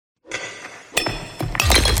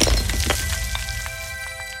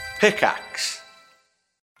Pickaxe.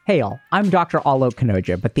 Hey y'all, I'm Dr. Alok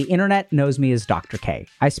Kanoja, but the internet knows me as Dr. K.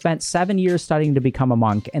 I spent 7 years studying to become a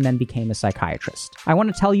monk and then became a psychiatrist. I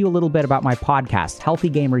want to tell you a little bit about my podcast, Healthy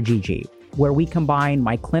Gamer GG, where we combine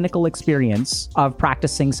my clinical experience of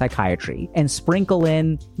practicing psychiatry and sprinkle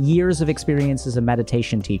in years of experience as a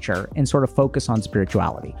meditation teacher and sort of focus on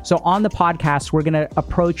spirituality. So on the podcast, we're going to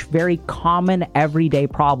approach very common everyday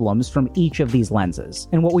problems from each of these lenses.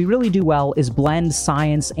 And what we really do well is blend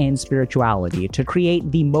science and spirituality to create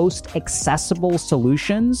the most accessible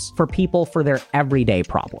solutions for people for their everyday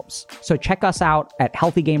problems. So check us out at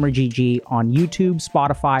Healthy Gamer GG on YouTube,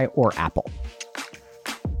 Spotify, or Apple.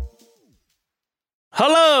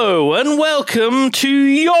 Hello and welcome to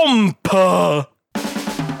Yompa!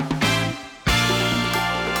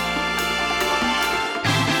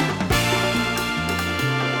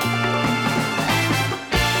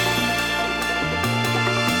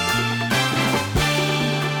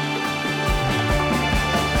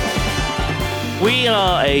 We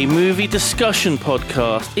are a movie discussion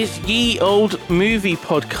podcast. It's Ye Old Movie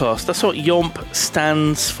Podcast. That's what Yomp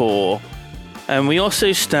stands for. And we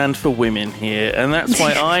also stand for women here, and that's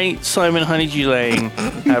why I, Simon Honeydew Lane,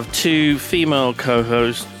 have two female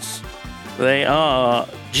co-hosts. They are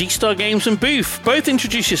G-Star Games and Booth. Both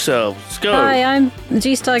introduce yourselves. Go. Hi, I'm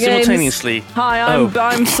G-Star Games. Simultaneously. Hi,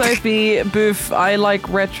 I'm Sophie Booth. I like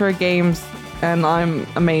retro games, and I'm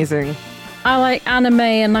amazing. I like anime,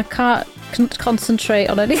 and I can't concentrate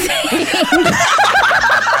on anything.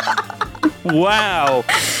 Wow,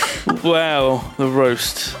 the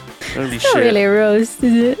roast. Holy It's shit. not really a roast,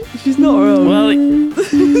 is it? She's not wrong. Well,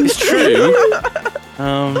 it's true.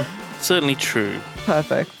 Certainly true.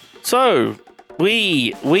 Perfect. So,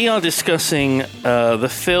 we are discussing the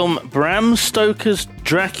film Bram Stoker's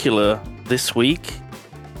Dracula this week,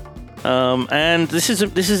 and this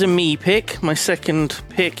is a me pick, my second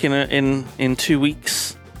pick in 2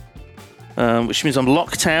 weeks, which means I'm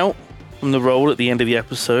locked out from the role at the end of the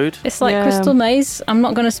episode. It's like Crystal Maze. I'm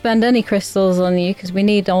not going to spend any crystals on you because we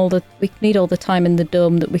need all the time in the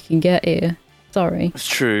dome that we can get here. Sorry. It's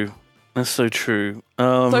true. That's so true.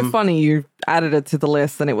 So funny you added it to the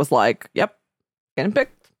list and it was like, yep, getting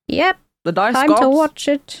picked. Yep. The dice Time gods. to watch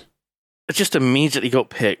it. It just immediately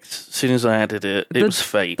got picked as soon as I added it. It was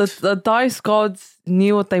fate. The dice gods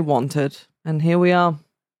knew what they wanted, and here we are.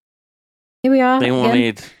 Here we are. They again.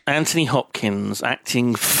 wanted Anthony Hopkins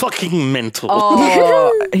acting fucking mental.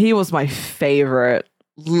 Oh, he was my favorite.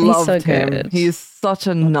 Loved so him. good. He's such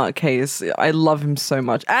a nutcase. I love him so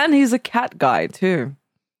much. And he's a cat guy, too.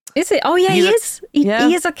 Is it? Oh, yeah, he is. He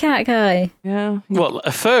is a cat guy. Yeah. What,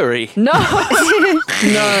 a furry? No.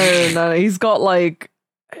 No. He's got like,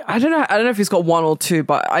 I don't know if he's got one or two,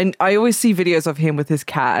 but I always see videos of him with his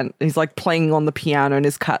cat and he's like playing on the piano and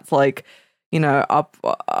his cat's like,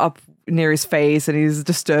 up near his face and he's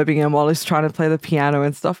disturbing him while he's trying to play the piano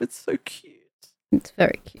and stuff. It's so cute. It's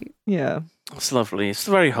very cute. Yeah. It's lovely. It's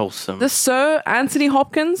very wholesome. The Sir Anthony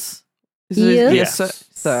Hopkins? Yes.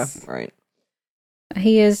 Sir, right.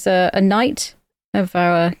 He is a knight of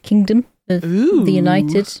our kingdom of the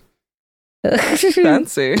United.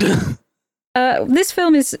 Fancy. This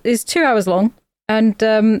film is 2 hours long,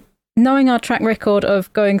 and knowing our track record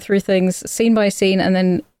of going through things scene by scene, and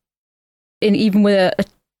then even with a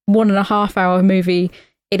 1.5 hour movie,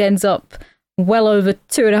 it ends up well over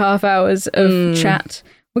 2.5 hours of chat.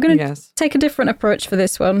 We're going to take a different approach for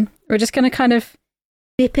this one. We're just going to kind of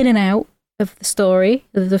dip in and out of the story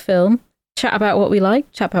of the film, chat about what we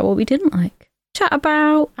like, chat about what we didn't like, chat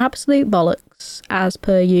about absolute bollocks as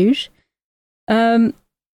per usual.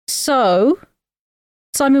 So,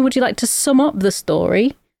 Simon, would you like to sum up the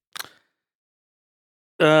story?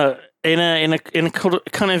 In a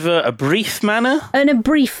kind of a brief manner? In a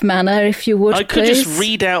brief manner, if you would, I could please. just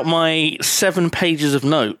read out my 7 pages of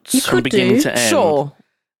notes You from could beginning do. to end. Sure,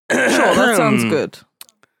 that sounds good.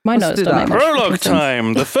 My Let's notes do don't that. make much Prologue difference.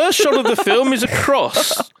 time. The first shot of the film is a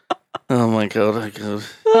cross. Oh my god.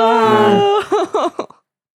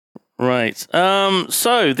 Right.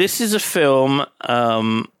 So this is a film,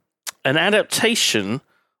 an adaptation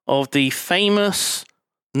of the famous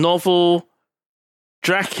novel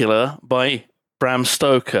Dracula by Bram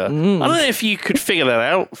Stoker. I don't know if you could figure that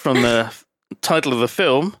out from the title of the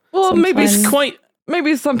film. Well, maybe It's quite...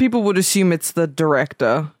 maybe some people would assume it's the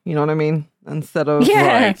director. You know what I mean? Instead of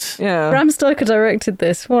Right. yeah. Bram Stoker directed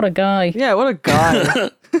this. What a guy. Yeah, what a guy.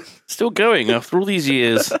 Still going after all these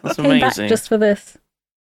years. That's Came back amazing. just for this.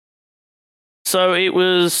 So it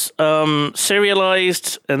was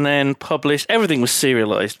serialized and then published. Everything was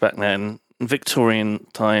serialized back then, in Victorian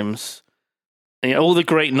times. And, all the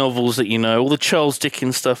great novels that you know, all the Charles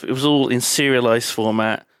Dickens stuff, it was all in serialized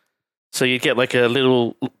format. So you get like a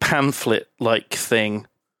little pamphlet-like thing,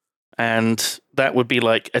 and that would be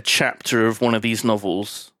like a chapter of one of these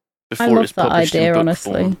novels before I it love was that published in idea, book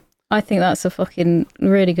honestly. form. I think that's a fucking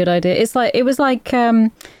really good idea. It was like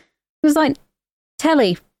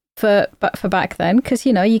telly for back then, because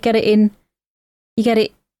you get it. You get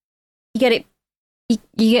it.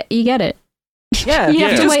 Yeah, you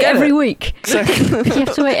have to just wait get every it. week. Exactly. You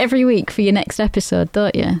have to wait every week for your next episode,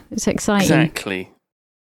 don't you? It's exciting. Exactly.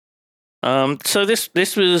 So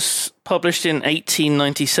this was published in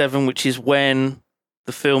 1897, which is when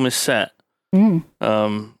the film is set.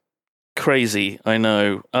 Crazy, I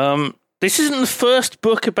know. This isn't the first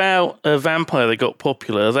book about a vampire that got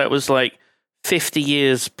popular. That was like 50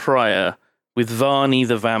 years prior with Varney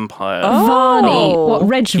the Vampire. Oh. Varney, what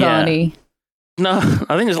Reg Yeah. Varney? No,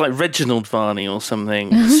 I think it's like Reginald Varney or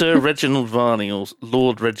something. Sir Reginald Varney or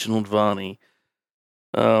Lord Reginald Varney.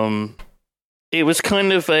 It was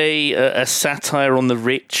kind of a satire on the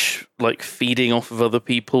rich, like feeding off of other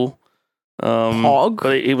people. Hog.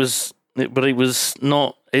 But it was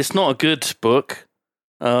not. It's not a good book.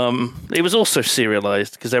 It was also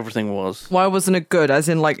serialized because everything was. Why wasn't it good? As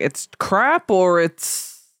in, like, it's crap or it's...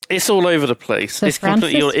 It's all over the place. So It's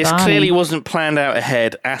completely. Francis It Varney. clearly wasn't planned out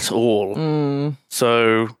ahead at all.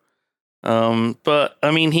 So, but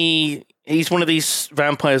I mean, he's one of these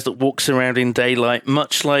vampires that walks around in daylight,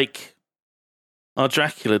 much like our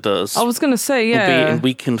Dracula does. I was going to say, albeit yeah. in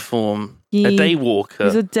weakened form. A day walker.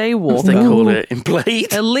 He's a day as they walker. call it in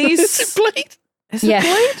Blade. At least... Blade. Is it Yeah.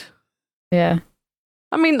 Blade? Yeah.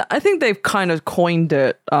 I mean, I think they've kind of coined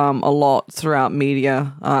it a lot throughout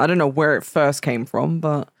media. I don't know where it first came from,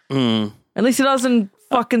 but at least it doesn't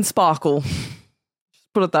fucking sparkle.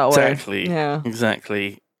 Just put it that way. Exactly. Yeah.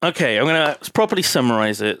 Exactly. Okay, I'm going to properly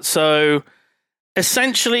summarize it. So,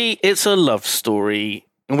 essentially, it's a love story.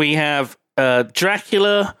 We have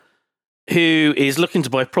Dracula, who is looking to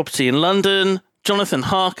buy property in London. Jonathan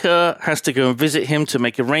Harker has to go and visit him to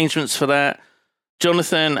make arrangements for that.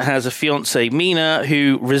 Jonathan has a fiancée, Mina,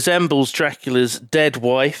 who resembles Dracula's dead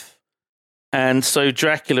wife. And so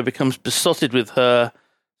Dracula becomes besotted with her,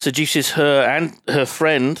 seduces her and her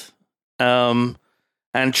friend. And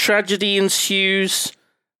tragedy ensues.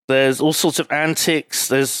 There's all sorts of antics.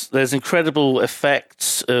 There's incredible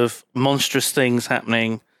effects of monstrous things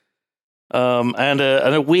happening. And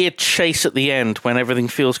a weird chase at the end when everything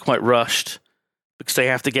feels quite rushed. Because they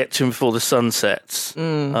have to get to him before the sun sets.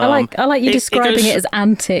 I like you describing it as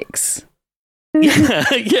antics. Yeah.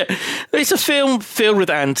 It's a film filled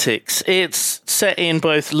with antics. It's set in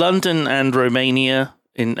both London and Romania,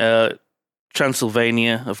 in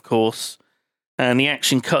Transylvania, of course. And the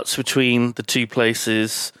action cuts between the two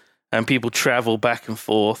places, and people travel back and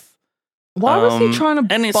forth. Why was he trying and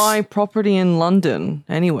to it's- buy property in London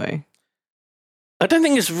anyway? I don't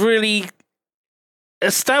think it's really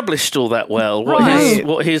established all that well Right.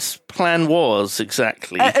 what his plan was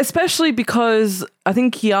exactly. Especially because I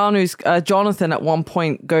think Keanu's Jonathan at one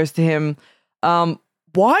point goes to him,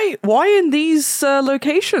 why in these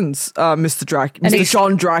locations, Mr.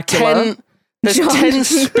 John Dracula? There's 10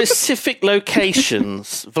 specific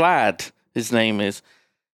locations. Vlad, his name is.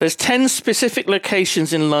 There's 10 specific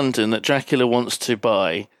locations in London that Dracula wants to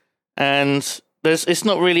buy, and it's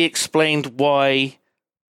not really explained why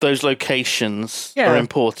those locations are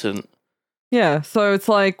important. Yeah, so it's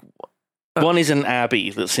like... One is an abbey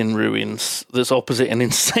that's in ruins, that's opposite an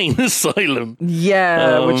insane asylum.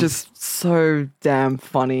 Yeah, which is so damn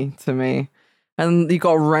funny to me. And you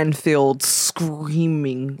got Renfield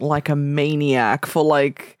screaming like a maniac for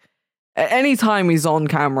like... Any time he's on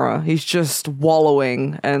camera, he's just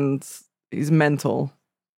wallowing and he's mental.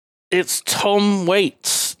 It's Tom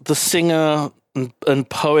Waits, the singer and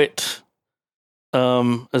poet,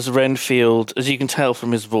 as Renfield, as you can tell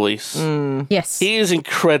from his voice. Yes. He is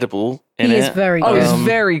incredible in He it. is very Oh, good. he's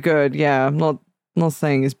very good. Yeah, I'm not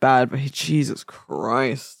saying he's bad, but Jesus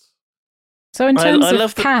Christ. So in terms I of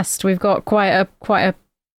love cast, we've got quite a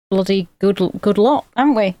bloody good lot,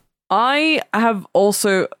 haven't we? I have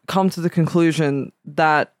also come to the conclusion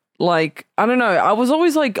that, like, I don't know, I was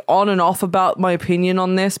always like on and off about my opinion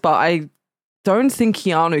on this, but I don't think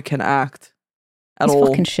Keanu can act at He's all.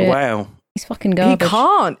 fucking shit. Wow. He's fucking garbage.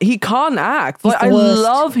 He can't act. He's Like, the I worst.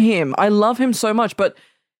 love him. I love him so much, but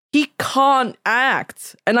he can't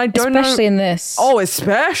act. And I don't Especially know. in this. Oh,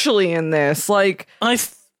 especially in this. Like, I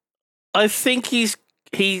think he's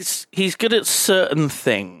good at certain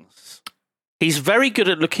things. He's very good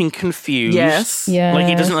at looking confused. yes. Yeah. Like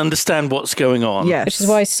he doesn't understand what's going on. Yes. Which is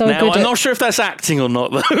why he's so Now, good I'm at not sure if that's acting or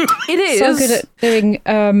not, though. It is. so good at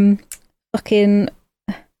doing fucking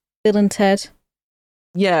Bill and Ted.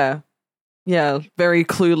 Yeah. very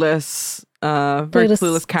clueless, very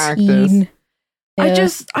clueless characters. teen. Yeah.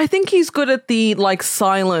 I think he's good at the like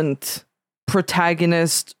silent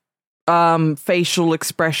protagonist, facial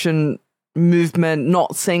expression, movement,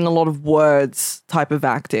 not saying a lot of words type of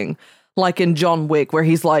acting, like in John Wick, where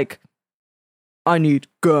he's like, I need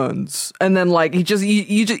guns, and then like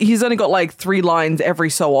he's only got like 3 lines every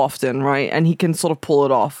so often, right? And he can sort of pull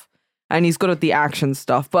it off, and he's good at the action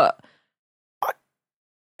stuff, but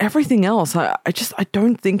everything else, I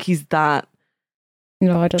don't think he's that.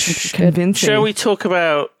 No, I don't think he's convincing. Shall we talk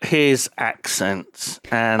about his accent?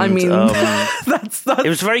 And I mean, that's it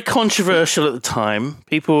was very controversial at the time.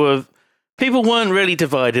 People weren't really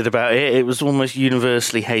divided about it. It was almost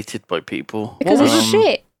universally hated by people because it's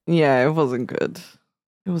shit. Yeah, it wasn't good.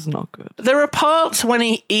 It was not good. There are parts when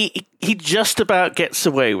he just about gets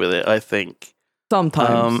away with it, I think.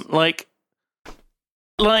 Sometimes.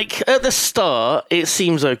 Like at the start, it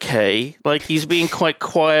seems okay. Like he's being quite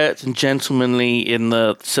quiet and gentlemanly in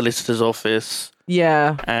the solicitor's office.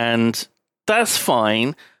 Yeah. And that's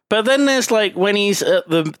fine. But then there's like when he's at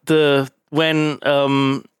when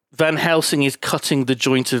Van Helsing is cutting the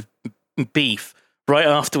joint of beef right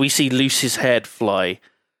after we see Lucy's head fly.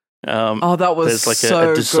 That was like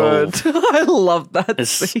so a dissolve. good. I love that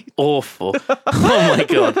It's scene. awful. Oh my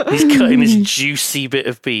god. He's cutting this juicy bit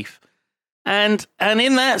of beef. And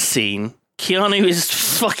in that scene, Keanu is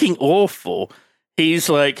fucking awful. He's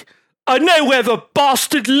like, I know where the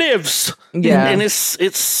bastard lives. Yeah. And it's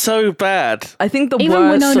so bad. I think the Even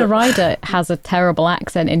worst... Winona Ryder has a terrible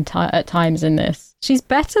accent at times in this. She's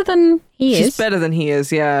better than he is. She's better than he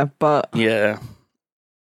is, yeah. But Yeah.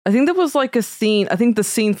 I think there was like a scene, I think the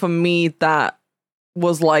scene for me that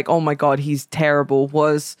was like, oh my god, he's terrible,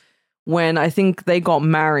 was when I think they got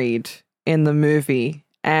married in the movie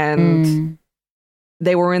and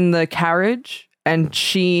they were in the carriage and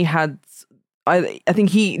she had, I think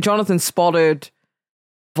Jonathan spotted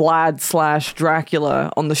Vlad /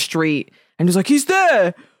 Dracula on the street and he's like, he's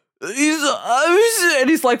there! And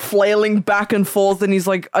he's like flailing back and forth and he's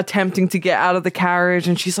like attempting to get out of the carriage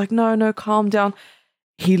and she's like, no, calm down.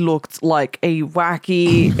 He looked like a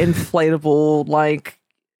wacky, inflatable, like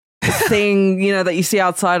thing, that you see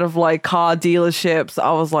outside of like car dealerships.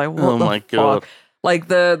 I was like, what the fuck? God.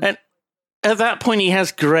 Like And at that point, he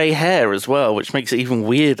has grey hair as well, which makes it even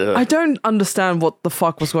weirder. I don't understand what the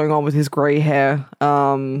fuck was going on with his grey hair.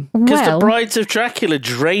 Because the Brides of Dracula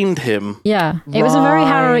drained him. Yeah, it was a very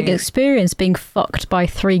harrowing Right. experience being fucked by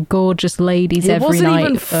 3 gorgeous ladies He every wasn't night.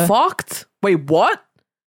 even fucked? Wait, what?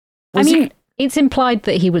 It's implied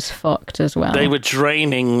that he was fucked as well. They were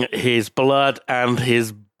draining his blood and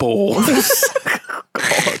his balls.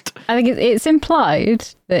 God. I think it's implied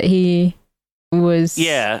that he was.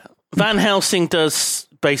 Yeah. Van Helsing does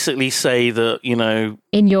basically say that,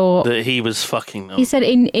 In your. that he was fucking them. He said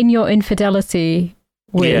in your infidelity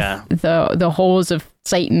with Yeah. the whores of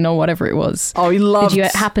Satan or whatever it was. Oh, he loved... Did you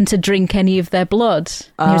happen to drink any of their blood?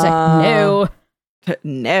 And he was like,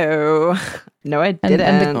 no. No, I And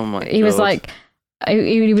didn't. Oh my he was God. like,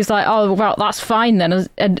 oh well, that's fine then.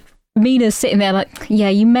 And Mina's sitting there like, yeah,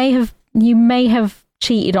 you may have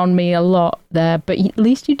cheated on me a lot there, but at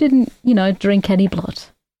least you didn't, drink any blood.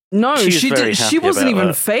 No, She was she very did. She happy wasn't about even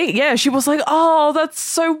that. fake. Yeah, she was like, "Oh, that's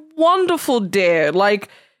so wonderful, dear." Like,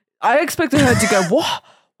 I expected her to go, "What?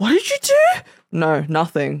 What did you do?" No,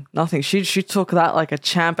 nothing. She took that like a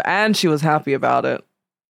champ, and she was happy about it.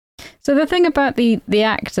 So the thing about the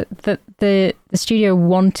act that the studio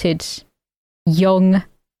wanted young,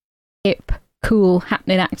 hip, cool,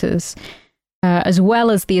 happening actors, as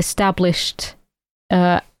well as the established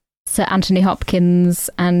Sir Anthony Hopkins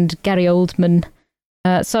and Gary Oldman.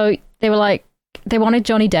 So they were like, they wanted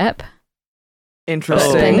Johnny Depp.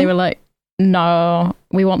 Interesting. But then they were like, no,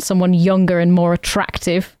 we want someone younger and more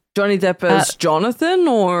attractive. Johnny Depp as Jonathan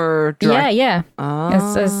or Yeah.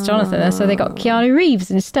 As Jonathan. So they got Keanu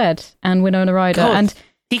Reeves instead and Winona Ryder. God, And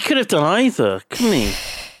he could have done either, couldn't he?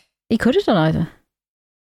 he could have done either.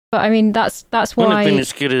 But I mean, that's Wouldn't why. have been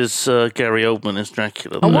as good as Gary Oldman as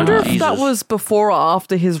Dracula. I wonder if Jesus. that was before or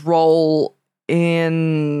after his role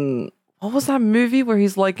in what was that movie where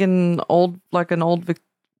he's like an old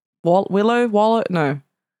Willow? No,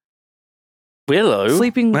 Willow.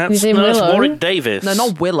 Sleeping- That's, He's in no, that's Willow. Warwick Davis. no,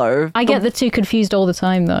 not Willow. I get the two confused all the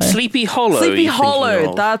time, though. Sleepy Hollow. Sleepy you're thinking Hollow.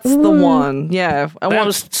 of. That's the one. Yeah, That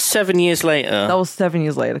was 7 years later. That was 7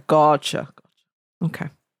 years later. Gotcha. Okay.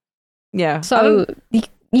 Yeah. So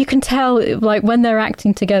you can tell, like, when they're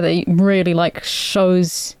acting together, it really, like,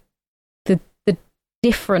 shows the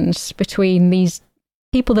difference between these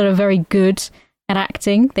people that are very good at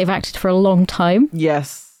acting. They've acted for a long time.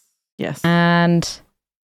 Yes. And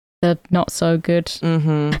the not so good.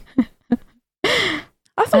 Mm-hmm.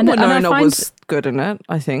 I thought Winona was good in it.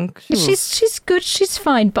 I think she's good. She's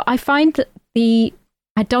fine, but I find that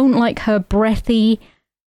I don't like her breathy,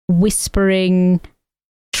 whispering,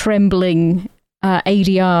 trembling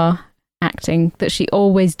ADR acting that she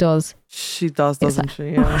always does. She does, doesn't she?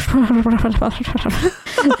 Yeah.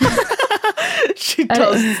 She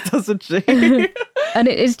does, doesn't she? And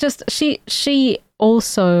it's just she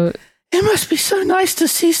also. It must be so nice to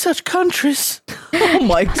see such countries. Oh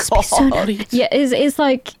my god! Yeah, it's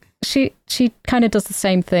like she kind of does the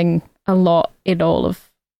same thing a lot in all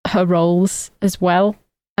of her roles as well.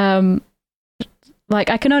 Like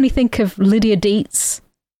I can only think of Lydia Dietz,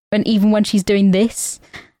 and even when she's doing this.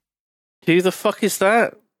 Who the fuck is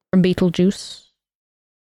that? From Beetlejuice.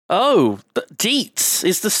 Oh, Dietz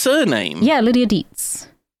is the surname. Yeah, Lydia Dietz.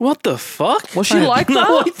 What the fuck? Was she like that?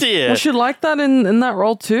 No idea. Was she like that in that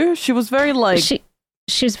role too? She was very like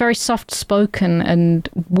she was very soft spoken and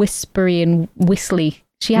whispery and whistly.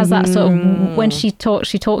 She has that sort of when she talks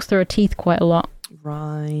through her teeth quite a lot.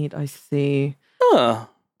 Right, I see. Huh.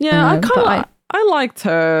 Yeah, I liked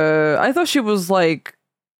her. I thought she was like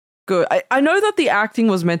good. I know that the acting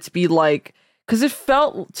was meant to be like, because it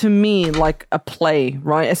felt to me like a play,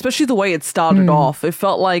 right? Especially the way it started off. It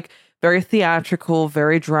felt like very theatrical,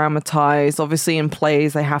 very dramatized. Obviously, in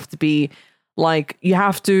plays, they have to be like, you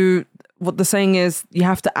have to, what the saying is, you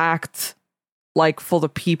have to act like for the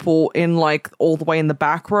people in like all the way in the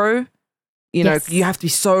back row. You know, you have to be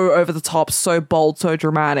so over the top, so bold, so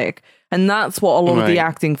dramatic. And that's what a lot of the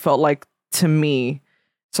acting felt like to me.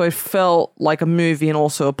 So it felt like a movie and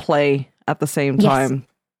also a play at the same time.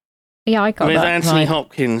 Yeah, I got that. With Anthony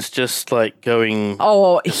Hopkins just like going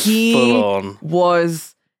he full on.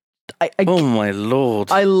 Was... oh my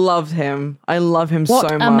lord. I loved him. I love him so much.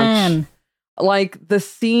 What a man. Like the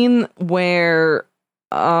scene where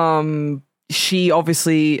she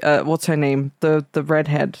obviously what's her name? The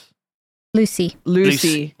redhead. Lucy.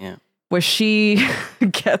 Yeah. Where she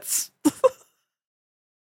gets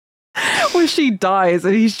where she dies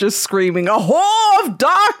and he's just screaming, "A whore of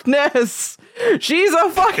darkness! She's a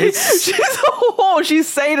whore! She's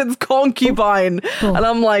Satan's concubine!" And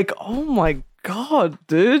I'm like, oh my god,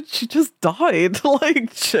 dude, she just died.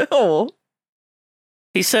 Like, chill.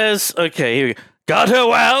 He says, okay, here we go. Got her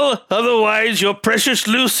well, otherwise your precious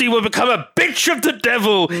Lucy will become a bitch of the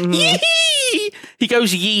devil. Yee-hee! He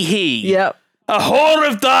goes yee-hee. Yep. A whore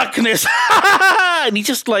of darkness. And he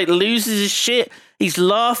just like loses his shit. He's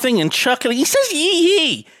laughing and chuckling. He says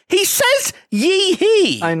yee-hee. He says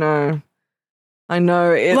yee-hee. I know.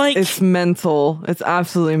 It's mental. It's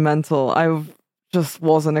absolutely mental. I just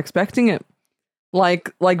wasn't expecting it.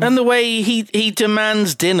 Like, and the way he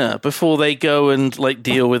demands dinner before they go and like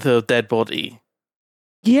deal with her dead body.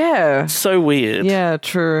 Yeah. So weird. Yeah,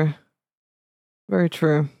 true. Very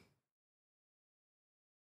true.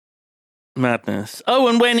 Madness. Oh,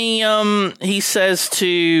 and when he says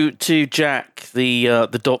to Jack,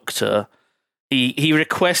 the doctor, he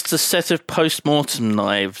requests a set of post-mortem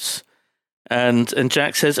knives, and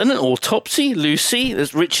Jack says, "And an autopsy, Lucy?"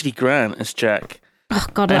 There's Richard E. Grant as Jack. Oh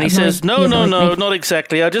God! And he says, "No, not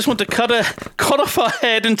exactly. I just want to cut off her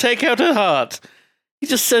head and take out her heart." He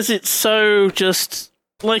just says it so just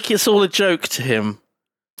like it's all a joke to him.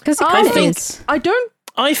 Because it kind of is. I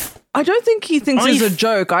don't think he thinks it's a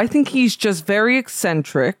joke. I think he's just very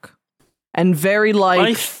eccentric and very like.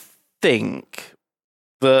 I think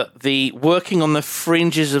that the working on the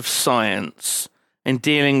fringes of science and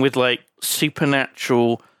dealing with like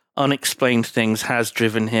supernatural, unexplained things has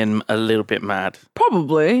driven him a little bit mad.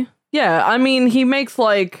 Probably. Yeah, I mean, he makes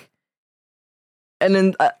like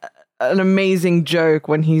an amazing joke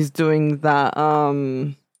when he's doing that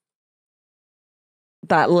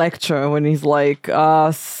that lecture when he's like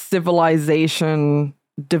civilization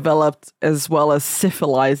developed as well as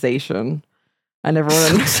civilization, and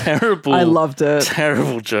everyone terrible. I loved it.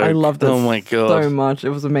 Terrible joke. I loved it. Oh my god, so much. It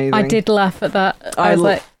was amazing. I did laugh at that. I was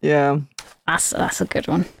like, yeah. That's a good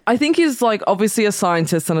one. I think he's like obviously a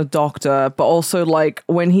scientist and a doctor, but also like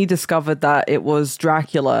when he discovered that it was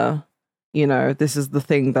Dracula, you know, this is the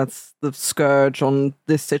thing that's the scourge on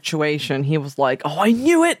this situation. He was like, "Oh, I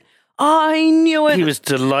knew it! I knew it!" He was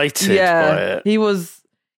delighted by it. He was,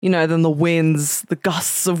 you know. Then the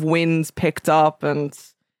gusts of winds picked up, and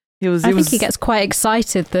I think he gets quite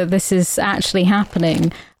excited that this is actually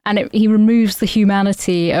happening, and he removes the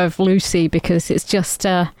humanity of Lucy because it's just.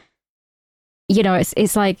 You know,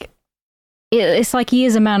 it's like he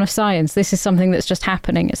is a man of science. This is something that's just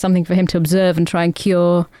happening. It's something for him to observe and try and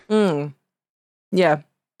cure. Yeah.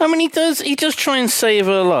 I mean, he does try and save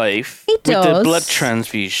her life He with the does. blood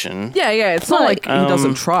transfusion. Yeah, it's not like he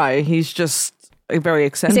doesn't try. He's just very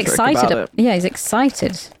eccentric He's excited. about it. Yeah, he's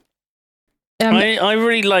excited. I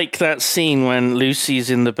really like that scene when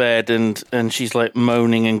Lucy's in the bed and she's like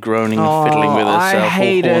moaning and groaning and fiddling with herself. I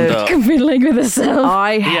hate it. Up. Fiddling with herself.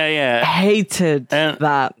 I Yeah. hated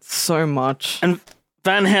that so much. And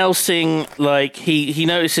Van Helsing, like he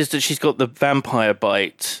notices that she's got the vampire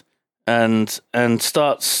bite and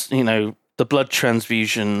starts, the blood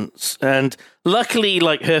transfusions. And luckily,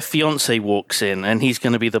 like her fiance walks in and he's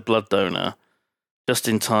going to be the blood donor just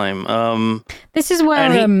in time. This is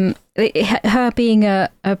where her being a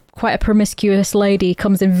quite a promiscuous lady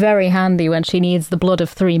comes in very handy when she needs the blood of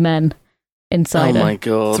 3 men inside her. Oh my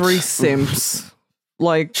god. 3 simps.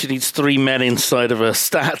 Like, she needs 3 men inside of her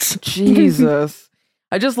stats. Jesus.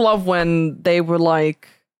 I just love when they were like,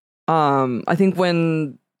 I think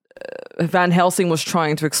when Van Helsing was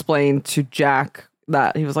trying to explain to Jack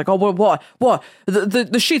that he was like, oh, what?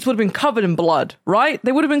 The sheets would have been covered in blood, right?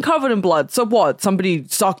 They would have been covered in blood. So what? Somebody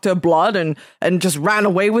sucked her blood and just ran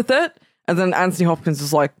away with it? And then Anthony Hopkins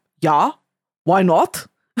is like, yeah, why not?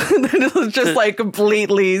 And then it was just like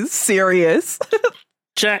completely serious.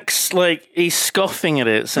 Jack's like, he's scoffing at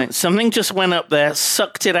it, saying something just went up there,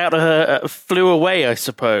 sucked it out of her, flew away, I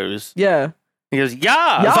suppose. Yeah. He goes,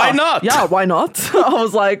 yeah, why not? Yeah, why not? I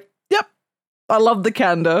was like, yep, I love the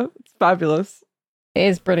candor. It's fabulous. It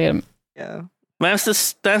is brilliant. Yeah. That's the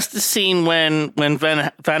scene when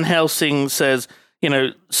Van Helsing says,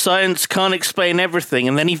 science can't explain everything,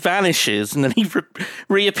 and then he vanishes, and then he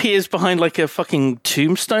reappears behind like a fucking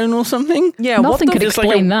tombstone or something. Yeah, nothing could It's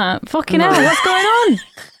explain like that. Fucking hell, what's going on?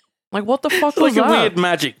 Like, what the fuck It's was like that? a weird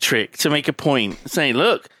magic trick to make a point, saying,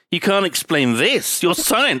 look, you can't explain this. Your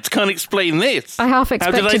science can't explain this. I half How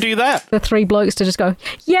expected did I do that? the 3 blokes to just go,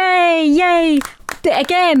 yay,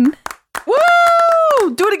 again.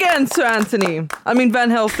 Woo! Do it again, Sir Anthony. I mean,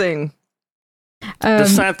 Van Helsing. The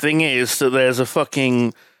sad thing is that there's a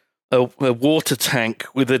fucking a water tank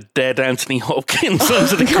with a dead Anthony Hopkins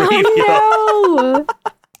under the graveyard. Oh,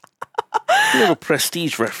 no. Little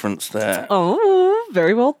prestige reference there. Oh,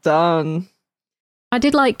 very well done. I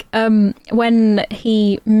did like when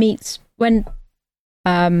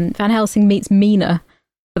Van Helsing meets Mina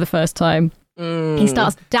for the first time. He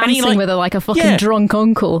starts dancing with her like a fucking drunk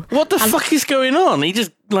uncle. What the fuck is going on? He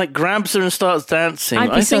just like grabs her and starts dancing.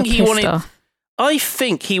 I'd be so pissed off. I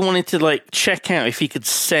think he wanted to like check out if he could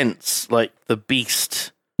sense like the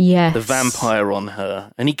beast, yes, the vampire on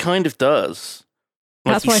her, and he kind of does.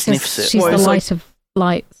 Like, that's why he sniffs it. she's the light of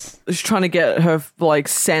lights. He's trying to get her like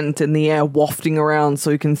scent in the air wafting around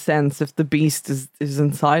so he can sense if the beast is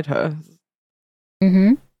inside her.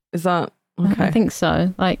 Mm-hmm. Is that okay? I think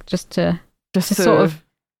so. Like just to Just to sort of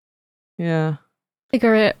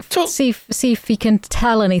figure it, see if he can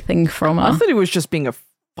tell anything from her. I thought he was just being a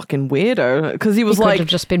fucking weirdo because he was he like, could have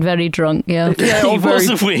just been very drunk. Yeah, yeah, He or was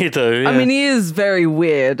a weirdo. Yeah. I mean, he is very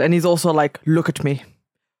weird, and he's also like, look at me,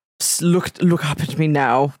 look up at me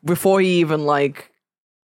now. Before he even like,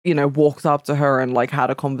 walked up to her and like had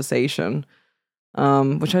a conversation.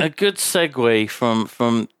 Which a good segue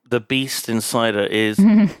from the beast inside her is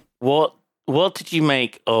what did you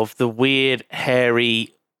make of the weird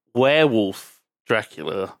hairy werewolf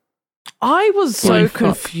Dracula? I was so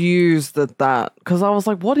confused at that because I was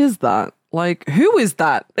like, what is that? Like, who is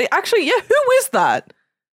that? Actually, yeah, who is that?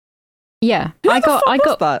 Yeah, Who I the fuck was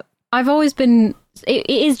got. that. I've always been. It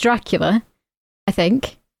is Dracula, I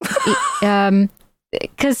think.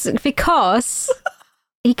 Because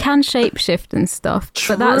he can shapeshift and stuff,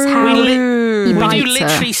 but that's how he We bites do her.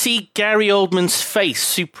 literally see Gary Oldman's face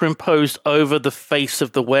superimposed over the face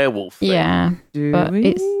of the werewolf thing. Yeah, Do but we?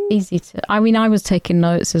 it's easy to. I mean, I was taking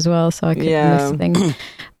notes as well, so I could miss things.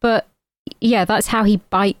 But yeah, that's how he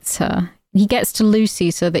bites her. He gets to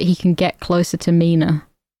Lucy so that he can get closer to Mina,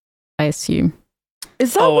 I assume.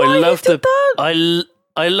 Is that why he did that?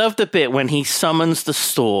 I love the bit when he summons the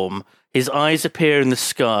storm. His eyes appear in the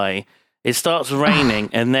sky. It starts raining,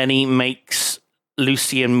 and then he makes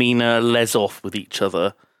Lucy and Mina les off with each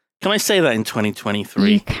other. Can I say that in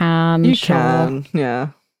 2023? You can, You sure. can, yeah.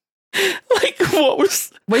 Like, what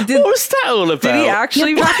was Wait, what was that all about? Did he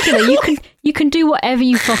actually? You're Dracula. You can do whatever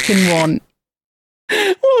you fucking want.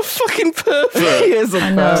 What a fucking pervert! He is a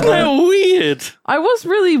I know. Isn't that weird? I was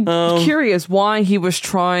really curious why he was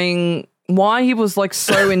like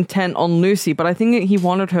so intent on Lucy, but I think he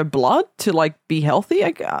wanted her blood to like be healthy.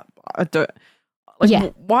 I don't. Like,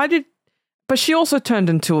 Yeah. Why did? But she also turned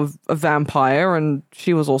into a vampire, and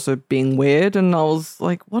she was also being weird. And I was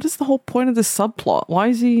like, what is the whole point of this subplot?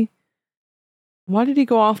 Why did he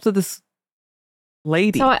go after this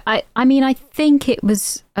lady. So I mean, I think it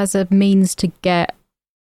was as a means to get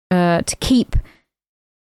to keep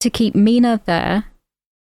Mina there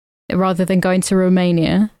rather than going to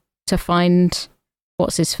Romania to find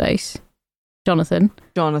what's his face, Jonathan.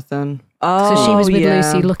 Oh, so she was with yeah.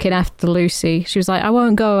 Lucy, looking after Lucy. She was like, I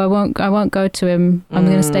won't go to him. I'm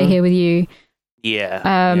going to stay here with you.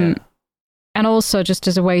 Yeah. And also just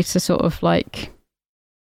as a way to sort of like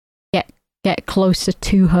get closer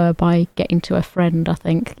to her by getting to a friend, I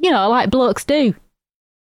think. Like blokes do.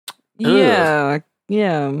 Yeah.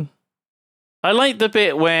 Yeah. I like the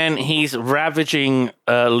bit when he's ravaging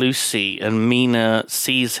Lucy and Mina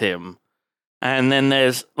sees him. And then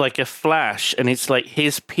there's like a flash and it's like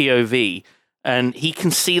his POV. And he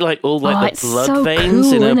can see like all like the blood so veins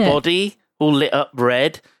cool, in her isn't it? body all lit up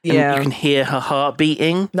red. And Yeah. you can hear her heart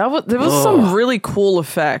beating. There was some really cool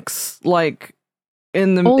effects, like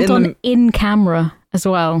in the All done in camera as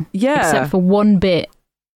well. Yeah. Except for one bit.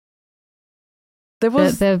 There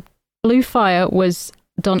was The blue fire was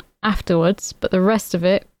done afterwards, but the rest of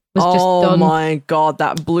it was just done. Oh my god,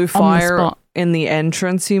 that blue fire spot. in the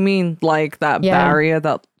entrance, you mean? Like that Yeah. barrier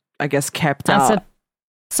that I guess kept out.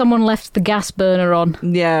 Someone left the gas burner on,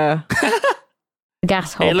 Yeah. the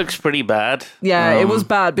gas hob. It looks pretty bad. Yeah, it was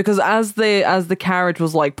bad because as the carriage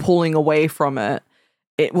was like pulling away from it,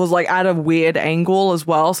 it was like at a weird angle as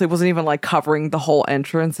well. So it wasn't even like covering the whole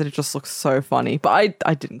entrance, and it just looks so funny. But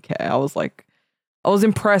I didn't care. I was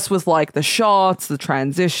impressed with like the shots, the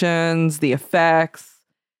transitions, the effects.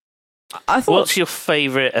 I thought. What's your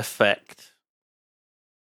favorite effect?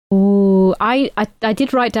 Ooh, I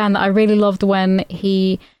did write down that I really loved when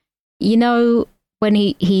he, when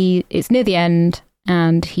he it's near the end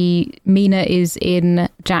and Mina is in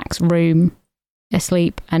Jack's room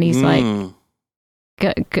asleep and he's like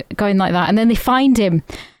going like that, and then they find him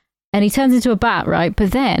and he turns into a bat, right?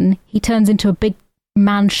 But then he turns into a big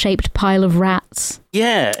man-shaped pile of rats.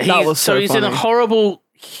 Yeah, he's in funny. a horrible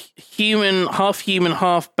human,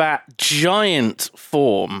 half bat, giant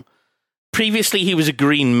form. Previously, he was a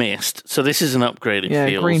green mist, so this is an upgrade. It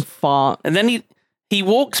feels. Green fart. And then he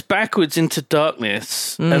walks backwards into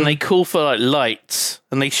darkness, and they call for like lights,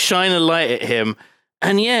 and they shine a light at him.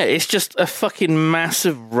 And yeah, it's just a fucking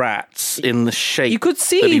massive rats in the shape. You could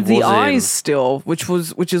see the eyes still, which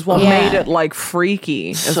is what made it like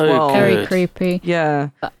freaky as well. Good. Very creepy. Yeah.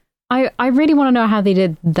 I really want to know how they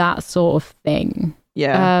did that sort of thing.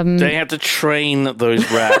 Yeah. They had to train those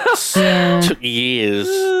rats. It took years.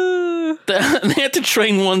 They had to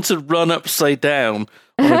train one to run upside down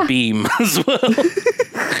on a beam as well.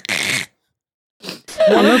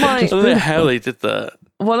 I don't know how they did that.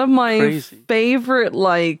 One of my Crazy. favorite,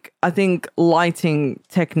 like, I think lighting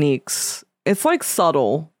techniques. It's like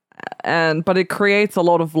subtle, but it creates a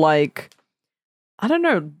lot of like, I don't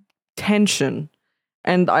know, tension.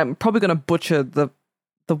 And I'm probably gonna butcher the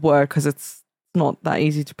word because it's not that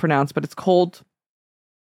easy to pronounce, but it's called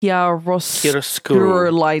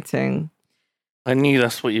chiaroscuro lighting. I knew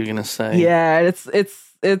that's what you were gonna say. Yeah, it's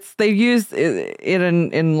they used it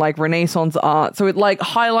in like Renaissance art, so it like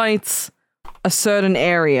highlights a certain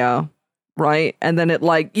area, right? And then it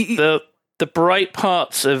like the bright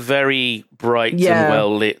parts are very bright and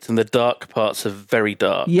well lit, and the dark parts are very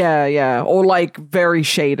dark. Yeah, or like very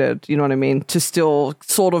shaded. You know what I mean? To still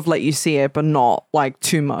sort of let you see it, but not like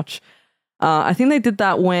too much. I think they did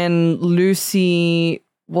that when Lucy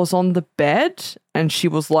was on the bed and she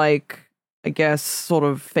was like, I guess, sort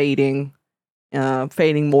of fading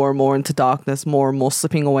more and more into darkness, more and more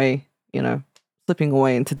slipping away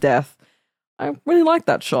into death. I really liked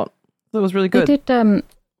that shot. It was really good. They did.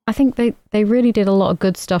 I think they really did a lot of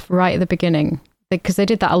good stuff right at the beginning, because they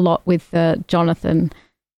did that a lot with Jonathan,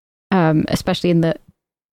 especially in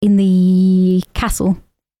the castle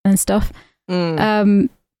and stuff.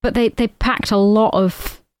 But they packed a lot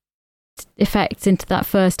of effects into that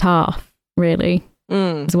first half, really,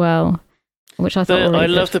 as well. Which I thought were really I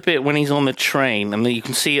love good. the bit when he's on the train, and you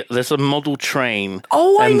can see it. There's a model train.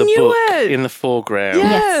 Oh, I and the knew book it! in the foreground.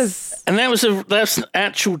 Yes. And that's an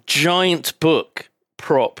actual giant book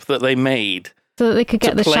prop that they made so that they could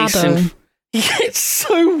get the place shadow. Yeah, it's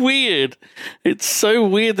so weird. It's so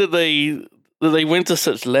weird that they went to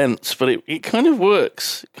such lengths, but it kind of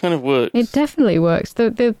works. It kind of works. It definitely works.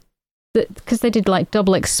 Because they did like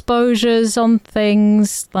double exposures on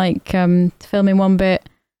things, like filming one bit,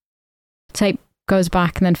 tape goes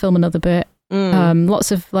back and then film another bit.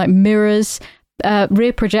 Lots of like mirrors,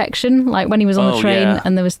 rear projection, like when he was on the train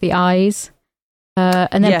and there was the eyes,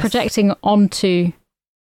 and then projecting onto,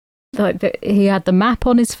 like he had the map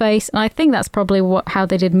on his face, and I think that's probably how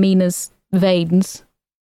they did Mina's veins.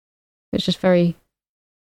 It's just very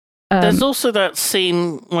There's also that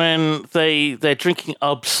scene when they're drinking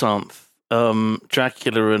absinthe,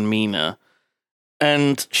 Dracula and Mina,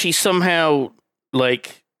 and she somehow,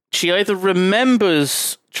 like, she either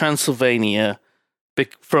remembers Transylvania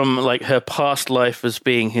from, like, her past life as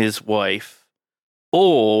being his wife,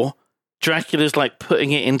 or Dracula's, like,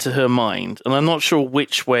 putting it into her mind, and I'm not sure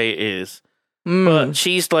which way it is. But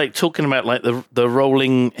she's, like, talking about, like, the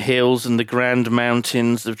rolling hills and the grand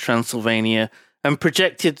mountains of Transylvania, and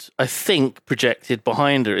projected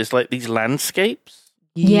behind her is, like, these landscapes.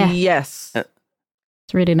 Yeah. Yes.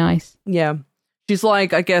 It's really nice. Yeah. She's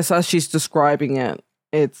like, I guess as she's describing it,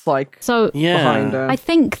 it's like behind her. I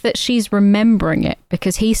think that she's remembering it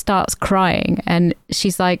because he starts crying and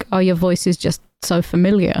she's like, oh, your voice is just so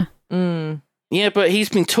familiar. Yeah, but he's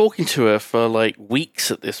been talking to her for, like, weeks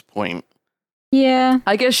at this point. Yeah.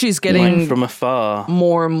 I guess she's getting from afar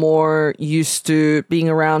more and more used to being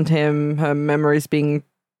around him, her memories being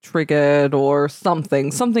triggered or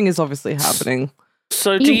something. Something is obviously happening.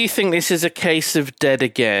 So do you think this is a case of Dead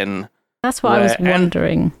Again? That's what I was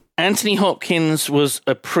wondering. Anthony Hopkins was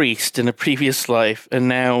a priest in a previous life, and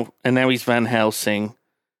now he's Van Helsing.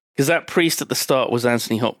 Because that priest at the start was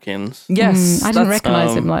Anthony Hopkins. Yes. I didn't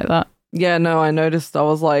recognize him like that. Yeah, no, I noticed. I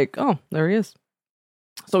was like, oh, there he is.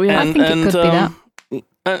 So we have, I think it could be that.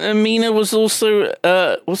 And Mina was also,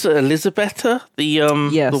 was it Elisabetta, the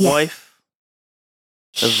wife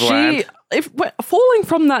of Vlad? Falling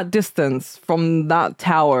from that distance, from that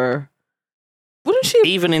tower, wouldn't she?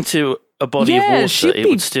 Even into a body of water, it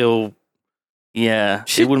would still, it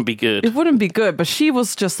wouldn't be good. It wouldn't be good, but she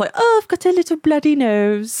was just like, oh, I've got a little bloody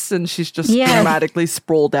nose, and she's just dramatically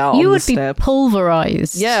sprawled out on the step. You would be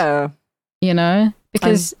pulverized. Yeah. You know?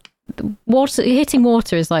 Because hitting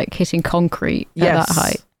water is like hitting concrete at that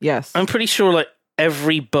height. Yes. I'm pretty sure, like,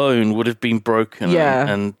 every bone would have been broken. Yeah.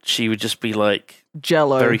 And she would just be, like,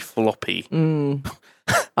 Jello. Very floppy.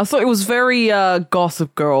 I thought it was very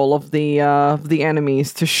Gossip Girl of the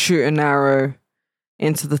enemies to shoot an arrow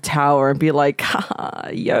into the tower and be like,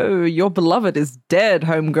 yo, your beloved is dead,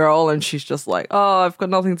 homegirl. And she's just like, oh, I've got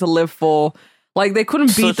nothing to live for. Like, they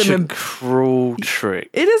couldn't beat them. Such a cruel trick.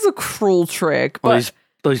 It is a cruel trick. But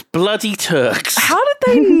those bloody Turks. How did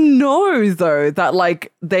they know, though, that,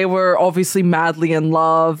 like, they were obviously madly in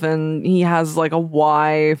love and he has, like, a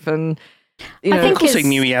wife and, you know. Of course they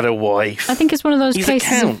knew he had a wife. I think it's one of those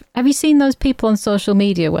cases. Have you seen those people on social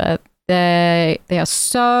media where they are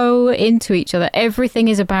so into each other? Everything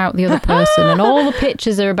is about the other person and all the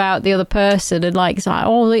pictures are about the other person and, like, it's like,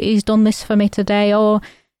 oh, he's done this for me today, or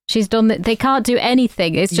she's done that. They can't do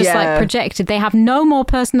anything. It's just, like, projected. They have no more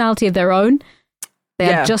personality of their own.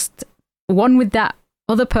 They are just one with that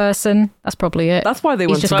other person. That's probably it. That's why they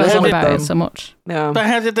went just goes on about it so much. Yeah. But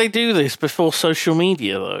how did they do this before social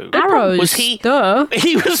media, though? Arrows. Was he? Duh.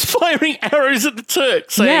 He was firing arrows at the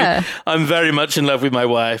Turks, saying, "I'm very much in love with my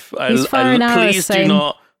wife. Please do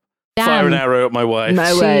not fire an arrow at my wife."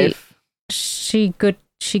 My wife. She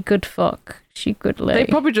good fuck. She good lady. They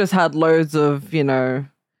probably just had loads of, you know,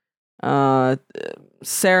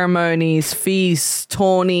 ceremonies, feasts,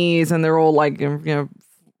 tourneys, and they're all, like, you know,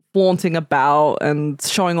 flaunting about and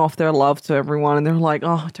showing off their love to everyone, and they're like,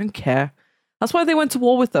 oh, I don't care. That's why they went to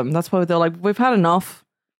war with them. That's why they're like, we've had enough.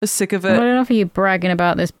 We're sick of it. Not enough of you bragging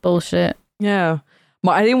about this bullshit. Yeah.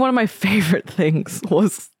 I think one of my favorite things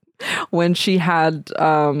was when she had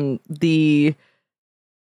the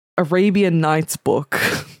Arabian Nights book.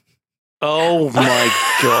 Oh my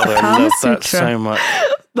god, I love that so much.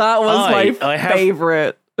 That was my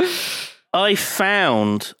favorite. I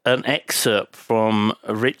found an excerpt from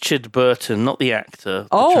Richard Burton, not the actor,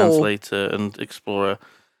 the translator and explorer.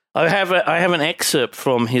 I have an excerpt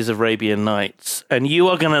from his Arabian Nights, and you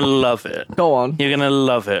are going to love it. Go on. You're going to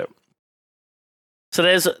love it. So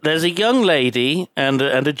there's a young lady and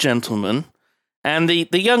a gentleman, and the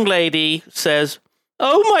young lady says,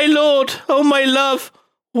 "Oh my lord, oh my love,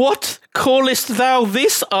 what callest thou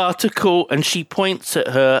this article?" And she points at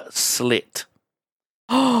her slit.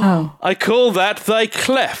 Oh. "I call that thy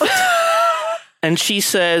cleft." And she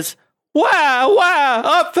says, "Wow,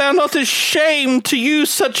 art thou not ashamed to use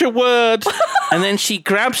such a word?" And then she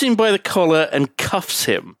grabs him by the collar and cuffs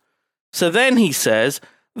him. So then he says,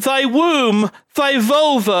 "Thy womb, thy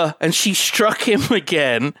vulva," and she struck him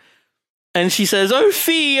again. And she says, oh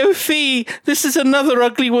fie, this is another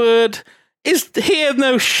ugly word. Is here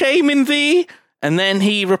no shame in thee?" And then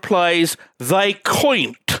he replies, "Thy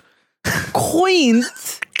coint."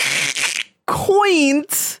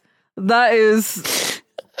 Coint. That is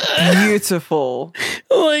beautiful.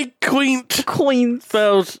 Like coint.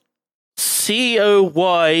 Spelled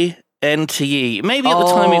COYNTE. Maybe at the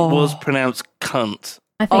time it was pronounced cunt.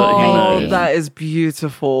 I think maybe. That is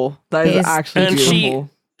beautiful. That is actually and beautiful.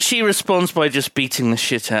 She responds by just beating the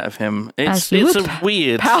shit out of him. It's a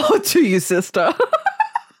weird. Power to you, sister.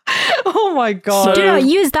 Oh my god. Do not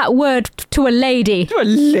use that word to a lady. To a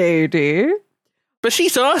lady. But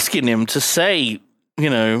she's asking him to say,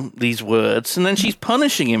 these words, and then she's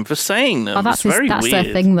punishing him for saying them. That's very that's weird.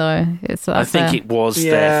 their thing, though. I think it was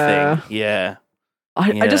their thing. Yeah.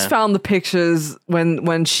 I just found the pictures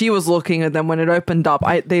when she was looking at them, when it opened up,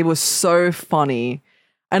 they were so funny.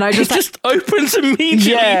 And I just opens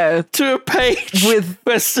immediately to a page with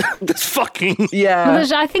this fucking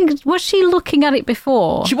Well, I think, was she looking at it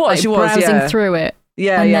before? She was. She was browsing through it.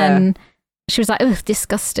 Yeah, and then she was like, "Ugh,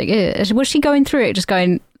 disgusting." Ugh. Was she going through it, just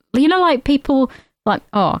going, like people like,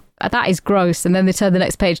 "Oh, that is gross," and then they turn the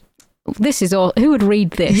next page. This is all. Who would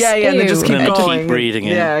read this? Yeah, Ew. they just keep going. Keep reading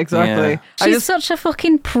it. Yeah, exactly. Yeah. She's such a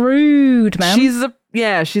fucking prude, man. She's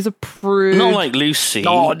a prude. Not like Lucy.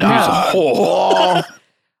 Oh, no. Who's a whore.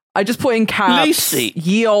 I just put in caps. Lucy.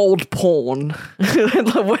 Ye old porn.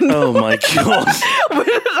 Oh my god.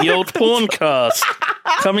 The old porn cast.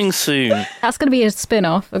 Coming soon. That's going to be a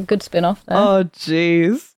spin-off, a good spin-off. There. Oh,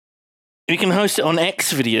 jeez. You can host it on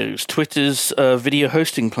X Videos, Twitter's video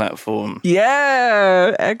hosting platform.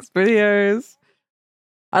 Yeah, X Videos.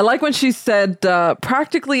 I like when she said,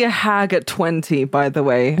 practically a hag at 20, by the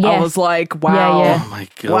way. Yes. I was like, wow. Yeah. Oh my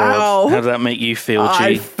god. Wow. How did that make you feel, G?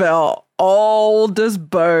 I felt old as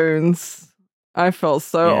bones. I felt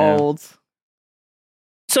so old.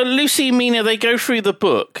 So Lucy and Mina, they go through the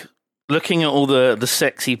book, looking at all the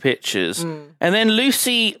sexy pictures. And then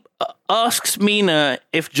Lucy asks Mina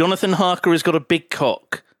if Jonathan Harker has got a big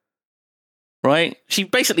cock. Right? She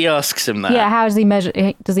basically asks him that. Yeah, how does he measure?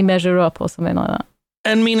 Does he measure up or something like that?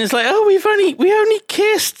 And Mina's like, "Oh, we only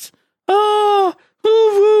kissed. Oh,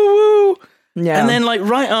 woo woo woo." Yeah. And then, like,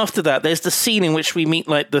 right after that, there's the scene in which we meet,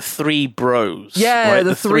 like, the three bros. Yeah, right?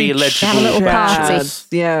 the three alleged Have a little party. chads.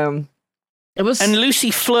 Yeah. It was And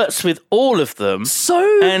Lucy flirts with all of them.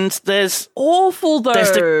 so And there's awful, though.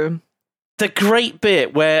 there's the great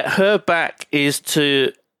bit where her back is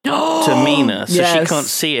to Mina, so she can't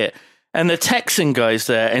see it. And the Texan guy's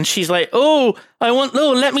there, and she's like,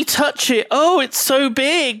 let me touch it. Oh, it's so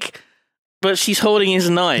big. But she's holding his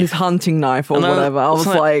knife. His hunting knife or And whatever. I was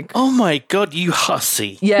like, oh my god, you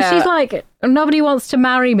hussy. yeah. She's like, nobody wants to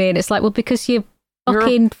marry me. And it's like, well, because you're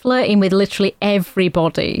fucking flirting with literally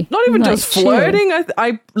everybody. Not even Like, just chill. flirting.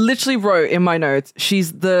 I literally wrote in my notes,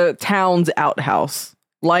 she's the town's outhouse.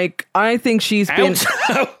 Like, I think she's been...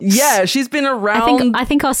 Outhouse. Yeah, she's been around... I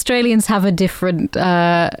think Australians have a different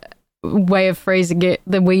way of phrasing it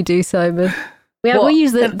than we do, Simon. We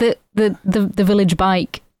use the village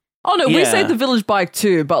bike. Oh, no, we Yeah. say the village bike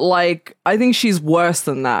too, but, like, I think she's worse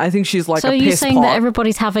than that. I think she's like So a are you piss saying pot. that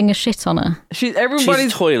everybody's having a shit on her? Everybody's...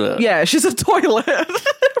 She's a toilet. Yeah, she's a toilet.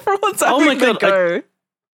 Everyone's having my God, a go.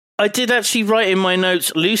 I did actually write in my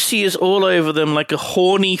notes, Lucy is all over them like a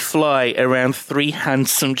horny fly around three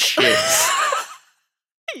handsome chicks.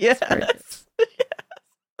 Yes.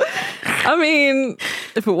 I mean,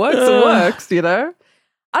 if it works, it works, you know?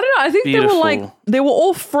 I don't know. I think Beautiful. they were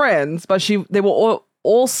all friends, but they were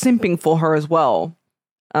all simping for her as well.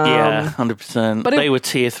 Yeah, 100%. but They were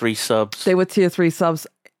tier 3 subs. They were tier 3 subs.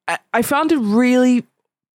 I found it really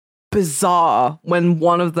bizarre when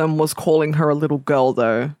one of them was calling her a little girl,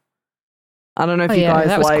 though. I don't know if you guys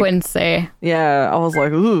that was like... Quincy. Yeah, I was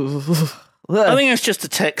like, ooh. I think it's just a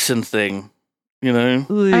Texan thing, you know?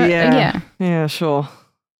 Yeah, sure.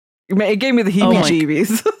 It gave me the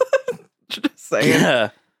heebie-jeebies. Just saying. Yeah.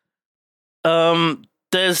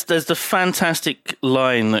 There's the fantastic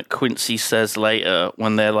line that Quincy says later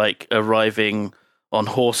when they're like arriving on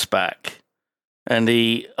horseback, and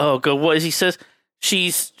what is he says?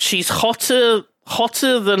 She's hotter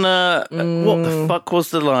than a what the fuck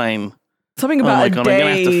was the line? Something about God, a I'm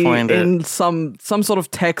gonna have to day find in it. some sort of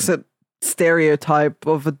Texan stereotype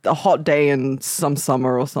of a hot day in some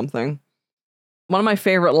summer or something. One of my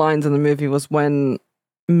favorite lines in the movie was when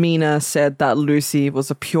Mina said that Lucy was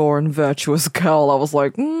a pure and virtuous girl. I was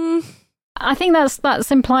like, I think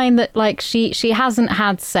that's implying that like she hasn't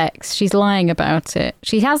had sex. She's lying about it.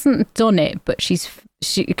 She hasn't done it, but she's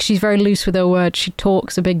very loose with her words. She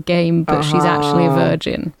talks a big game, but she's actually a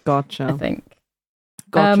virgin. Gotcha. I think.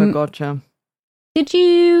 Gotcha. Did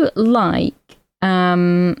you like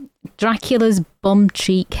Dracula's bum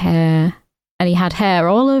cheek hair? And he had hair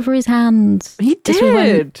all over his hands. He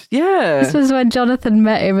did. Yeah. This was when Jonathan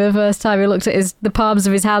met him the first time. He looked at the palms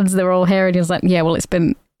of his hands. They were all hairy. And he was like, yeah, well, he's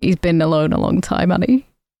been alone a long time, hasn't he?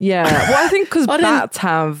 Yeah. Well, I think because bats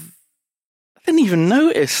have... I didn't even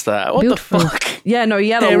notice that. What Beautiful. the fuck? Yeah, no, he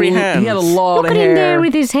had Hairy He had a lot Look of at hair. him there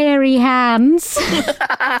with his hairy hands. He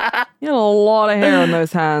had a lot of hair on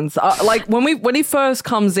those hands. Like when he first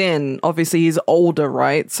comes in, obviously he's older,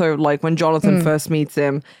 right? So like when Jonathan first meets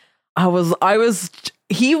him,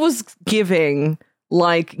 he was giving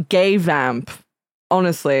like gay vamp.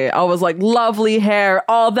 Honestly, I was like, lovely hair.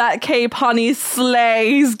 Oh, that cape, honey, slay.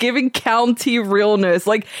 He's giving county realness.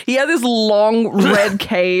 Like, he had this long red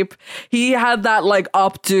cape. He had that, like,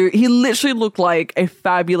 updo. He literally looked like a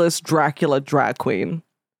fabulous Dracula drag queen.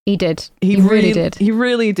 He did. He really did. He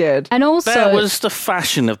really did. And also, That was the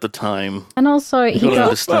fashion of the time. And also,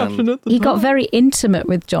 he got very intimate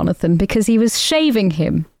with Jonathan because he was shaving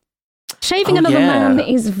him. Shaving another man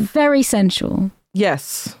is very sensual.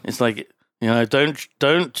 Yes. It's like, you know, don't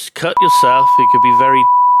cut yourself. It could be very...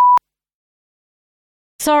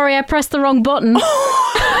 Sorry, I pressed the wrong button.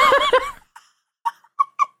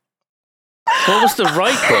 What was the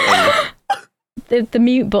right button? The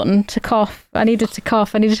mute button to cough. I needed to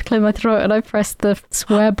cough. I needed to clear my throat, and I pressed the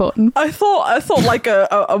swear button. I thought like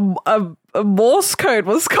a Morse code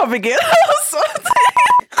was coming in.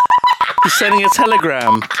 He's sending a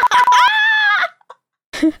telegram.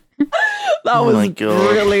 That was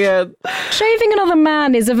brilliant. Shaving another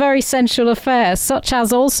man is a very sensual affair, such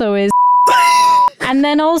as also is... and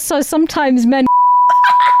then also sometimes men...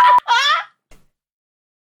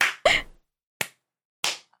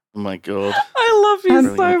 Oh my God. I love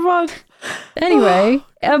you so much. Anyway,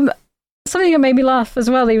 something that made me laugh as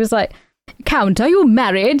well, he was like, Count, are you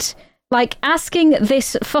married? Like, asking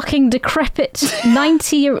this fucking decrepit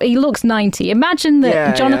 90... He looks 90. Imagine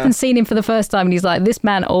that Jonathan's seen him for the first time and he's like, this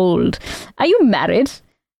man old. Are you married?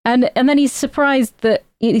 And then he's surprised that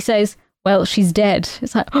he says, well, she's dead.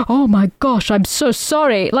 It's like, oh my gosh, I'm so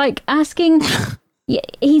sorry. Like, asking...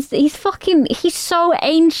 He's so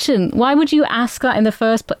ancient. Why would you ask that in the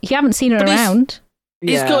first place? You haven't seen her around.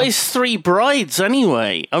 He's got his 3 brides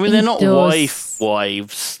anyway. I mean, they're not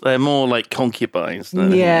wives. They're more like concubines than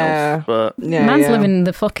anything else. But man's living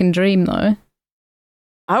the fucking dream, though.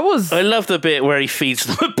 I love the bit where he feeds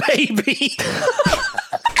them a baby.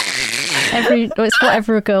 It's what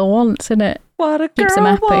every girl wants, isn't it? What a Keeps girl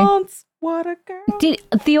him happy. wants. What a girl.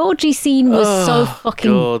 The orgy scene was so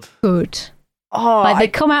fucking good. Oh, like they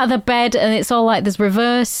come out of the bed and it's all like this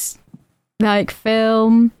reverse like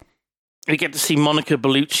film. We get to see Monica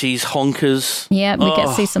Bellucci's honkers. Yeah, we get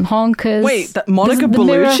to see some honkers. Wait, Monica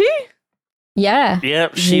Bellucci? Yeah.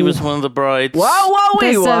 Yep, she was one of the brides. Wow,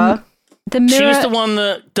 wait, what? The mirror... She's the one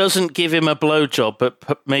that doesn't give him a blowjob,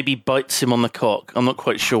 but maybe bites him on the cock. I'm not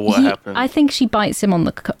quite sure what happened. I think she bites him on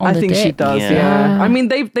the dick. I think she does, yeah. I mean,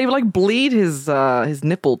 they like bleed his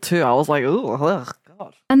nipple too. I was like, oh,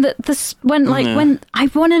 God. And when I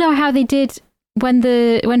want to know how they did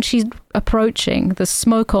when she's approaching, there's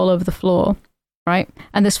smoke all over the floor, right?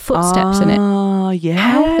 And there's footsteps in it. Oh, yeah.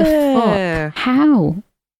 How the fuck? How?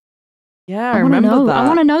 Yeah, I remember that. I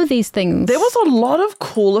want to know these things. There was a lot of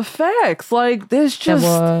cool effects. Like, there's just...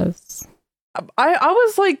 There was. I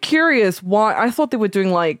was, like, curious why... I thought they were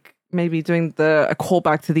doing, like, maybe doing a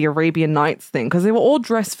callback to the Arabian Nights thing, because they were all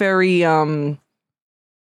dressed very,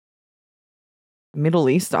 Middle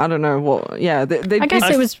East? I don't know. Well, yeah. I guess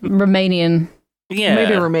it was Romanian. Yeah.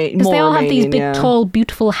 Maybe Romanian. Because they all have these Romanian, big, tall,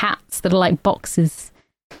 beautiful hats that are like boxes.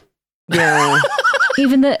 Yeah.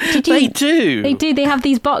 Even the They do. They do. They have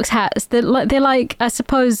these box hats. They're like I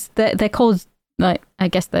suppose they're called, like, I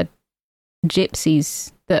guess they're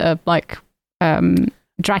gypsies that are like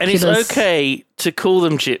Dracula's. And it's okay to call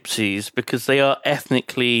them gypsies because they are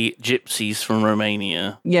ethnically gypsies from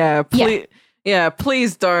Romania. Yeah.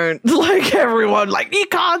 Please don't, like, everyone, like, you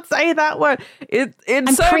can't say that word. In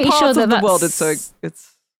certain parts of the world, it's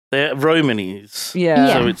they're Romanese.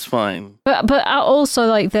 Yeah. So it's fine. But also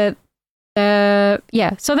like so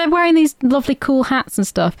they're wearing these lovely cool hats and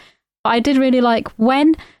stuff. But I did really like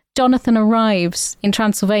when Jonathan arrives in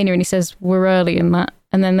Transylvania and he says we're early in that,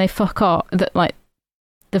 and then they fuck off. That like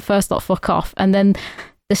the first lot fuck off, and then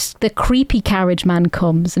the creepy carriage man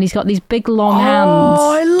comes and he's got these big long hands.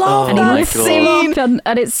 Oh, I love and that he lifts him up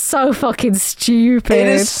and it's so fucking stupid. It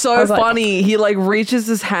is so funny. He like reaches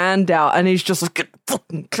his hand out and he's just like,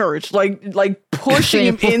 fucking courage, like pushing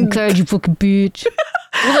him in. Courage, you fucking bitch.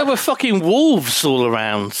 Well, there were fucking wolves all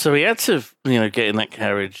around, so he had to, get in that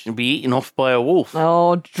carriage and be eaten off by a wolf.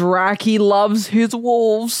 Oh, Dracky loves his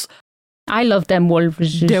wolves. I love them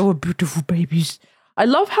wolves. They were beautiful babies. I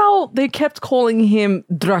love how they kept calling him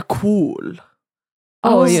Dracula.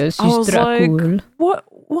 Yes, he's Dracula. Like, what?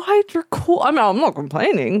 Why Dracula? I mean, I'm not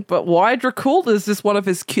complaining, but why Dracula? Is this one of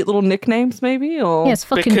his cute little nicknames, maybe? Or yes,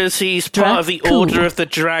 fucking because he's part of the Order of the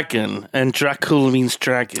Dragon, and Dracula means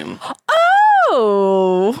dragon.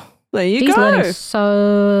 Oh, there you He's go. learning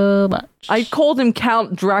so much. I called him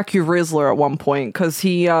Count Dracula Rizzler at one point because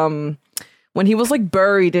he, when he was like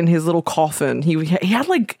buried in his little coffin, he had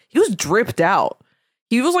like, he was dripped out.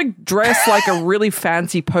 He was like dressed like a really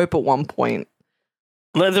fancy pope at one point.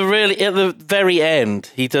 Like at the very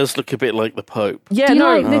end, he does look a bit like the Pope. Yeah, Do you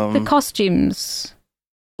no, like the costumes?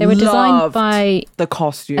 They were designed loved by the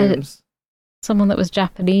costumes. someone that was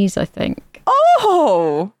Japanese, I think.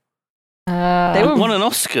 Oh, They won an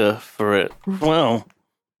Oscar for it. Wow.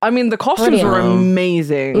 I mean, the costumes were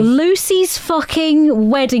amazing. Lucy's fucking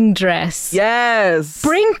wedding dress. Yes.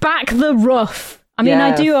 Bring back the ruff. I mean,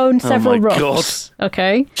 Yes. I do own several my ruffs.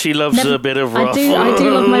 Okay. She loves a bit of ruff. I do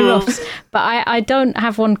love my ruffs, but I don't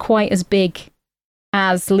have one quite as big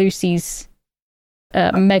as Lucy's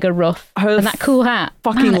mega ruff. Her And that cool hat.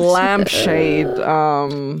 Fucking Man, it's- lampshade.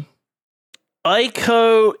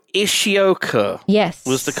 Aiko Ishioka Yes.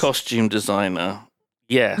 was the costume designer.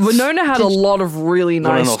 Yes. Winona had a lot of really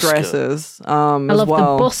Won an nice Oscar. dresses. I love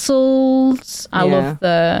well. the bustles. I love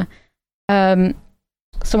the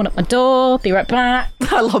someone at my door. Be right back.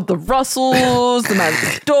 I love the Russells, the man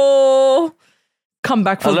at the door. Come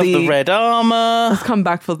back for I love the red armor. Let's come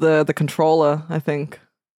back for the controller, I think.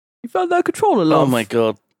 You found that controller, love. Oh my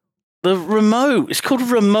god. The remote. It's called a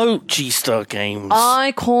remote G-Star Games.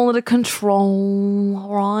 I call it a control,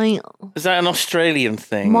 alright? Is that an Australian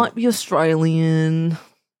thing? Might be Australian.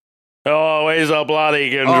 Oh, where's our bloody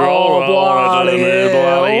controller? bloody bloody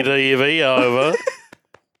hell. TV over.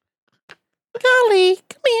 Golly,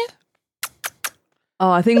 come here.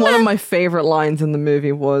 Oh, I think one of my favorite lines in the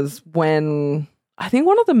movie was when I think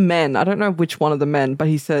one of the men, I don't know which one of the men, but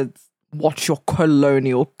he said, "Watch your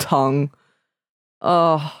colonial tongue."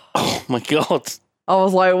 Oh, My god. I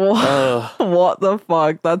was like, what? What the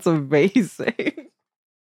fuck? That's amazing.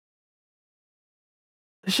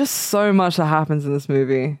 There's just so much that happens in this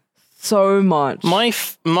movie. So much. My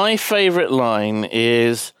favorite line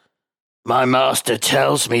is, "My master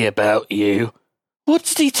tells me about you." What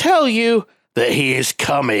did he tell you? That he is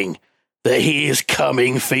coming. That he is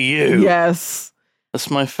coming for you. Yes. That's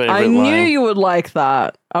my favorite I line. knew you would like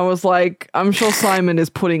that. I was like, I'm sure Simon is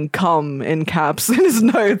putting cum in caps in his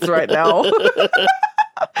notes right now.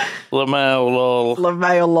 LaMau, lol.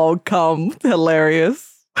 LaMail log cum.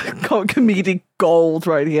 Hilarious. Comedic gold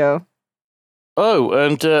right here. Oh,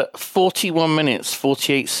 and 41 minutes,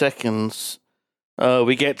 48 seconds.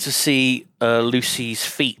 We get to see Lucy's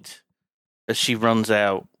feet as she runs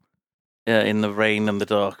out in the rain and the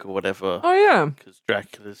dark or whatever. Oh, yeah. Because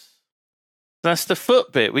Dracula's... That's the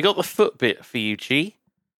foot bit. We got the foot bit for you, G.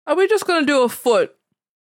 Are we just going to do a foot,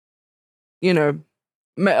 you know,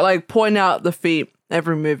 like point out the feet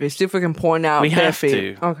every movie? See if we can point out We bare have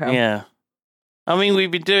feet. to. Okay. Yeah. I mean,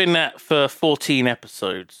 we've been doing that for 14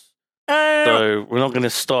 episodes. So we're not going to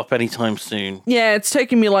stop anytime soon. Yeah, it's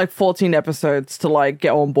taken me like 14 episodes to like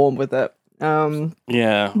get on board with it.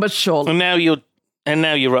 Yeah. But sure. And now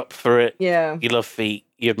you're up for it. Yeah. You love feet.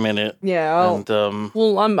 You admit it. Yeah. And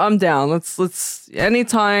Well, I'm down. Let's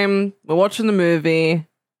anytime we're watching the movie,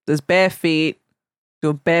 there's bare feet, do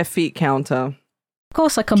a bare feet counter. Of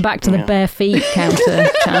course, I come back to the bare feet counter.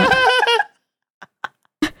 Chat.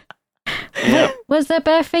 yeah. Was there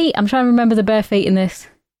bare feet? I'm trying to remember the bare feet in this.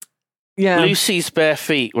 Yeah. Lucy's bare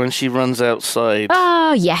feet when she runs outside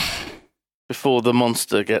Oh, yeah. before the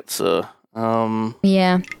monster gets her.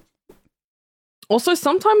 Yeah. Also,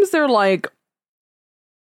 sometimes they're like,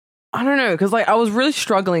 I don't know, because like I was really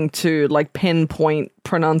struggling to like pinpoint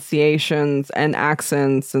pronunciations and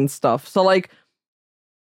accents and stuff. So like,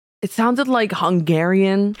 it sounded like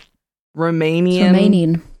Hungarian, Romanian.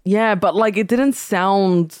 Romanian. Yeah, but like it didn't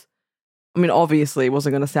sound. I mean, obviously, it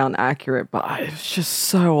wasn't going to sound accurate, but it was just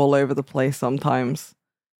so all over the place sometimes.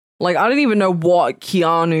 Like, I didn't even know what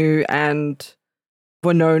Keanu and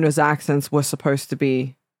Winona's accents were supposed to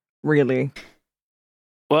be, really.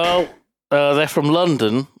 Well, they're from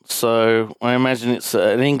London, so I imagine it's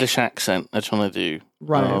an English accent they're trying to do.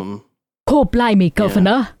 Right. Oh, blimey,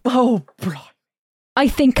 Governor. Oh, bro. I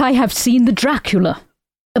think I have seen the Dracula.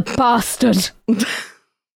 The bastard.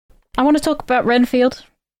 I want to talk about Renfield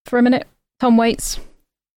for a minute. Tom Waits.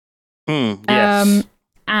 Yes.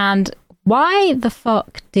 And why the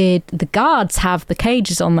fuck did the guards have the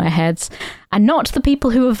cages on their heads and not the people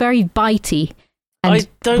who are very bitey and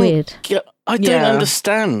weird? I don't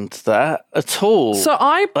understand that at all. So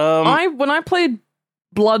when I played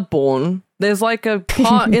Bloodborne, there's like a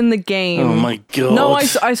part in the game. Oh my god! No,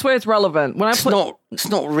 I swear it's relevant. When it's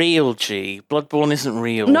not real. G. Bloodborne isn't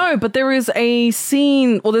real. No, but there is a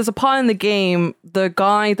scene. Well, there's a part in the game. The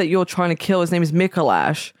guy that you're trying to kill, his name is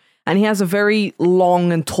Mikolash, and he has a very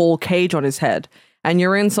long and tall cage on his head, and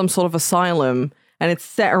you're in some sort of asylum, and it's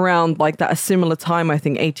set around like that a similar time, I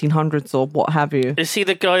think 1800s or what have you. Is he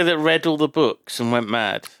the guy that read all the books and went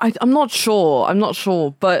mad? I'm not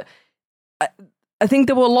sure, but I think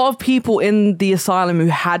there were a lot of people in the asylum who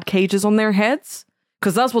had cages on their heads,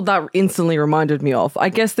 because that's what that instantly reminded me of. I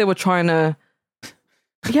guess they were trying to,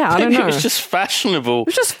 I don't know. It was just fashionable. It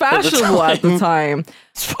was just fashionable at the time.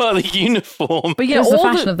 It's part of the uniform. But It was the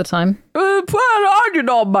fashion of the time. Put an argument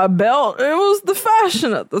on my belt. It was the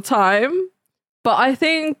fashion at the time. But I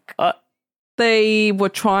think they were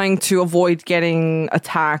trying to avoid getting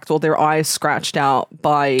attacked or their eyes scratched out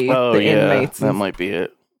by the inmates. That might be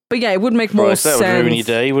it. But yeah, it would make more sense. That would ruin your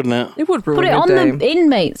day, wouldn't it? It would ruin Put it your on day. the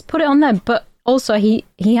inmates. Put it on them. But also, he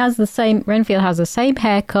has the same. Renfield has the same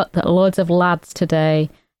haircut that loads of lads today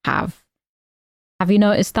have. Have you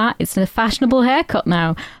noticed that? It's a fashionable haircut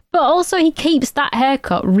now. But also, he keeps that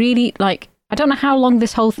haircut really like. I don't know how long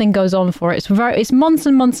this whole thing goes on for. It's months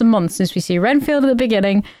and months and months since we see Renfield at the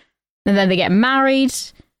beginning, and then they get married,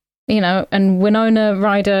 and Winona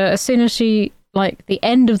Ryder, as soon as she, like, the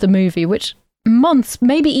end of the movie, which months,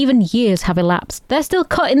 maybe even years have elapsed, they're still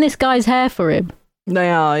cutting this guy's hair for him.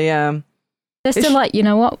 They are, yeah. They're still like, you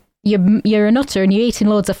know what? You're a nutter and you're eating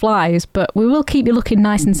loads of flies, but we will keep you looking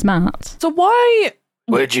nice and smart. So why...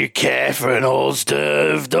 Would you care for an hors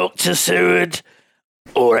d'oeuvre, Dr. Seward?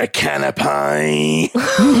 Or a can of pie?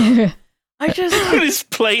 This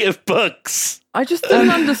plate of bugs. I just didn't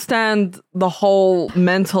understand the whole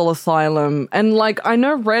mental asylum. And, like, I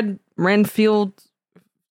know Renfield,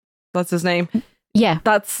 that's his name. Yeah.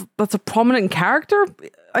 That's a prominent character,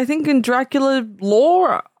 I think, in Dracula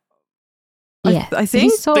lore. Yeah. I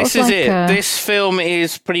think. This is it. This film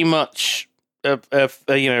is pretty much,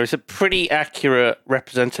 it's a pretty accurate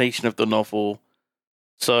representation of the novel.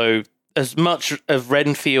 So... as much of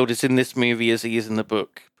Renfield is in this movie as he is in the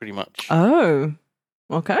book, pretty much. Oh,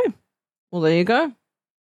 okay. Well, there you go.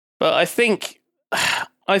 But I think,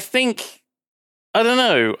 I don't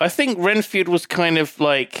know. I think Renfield was kind of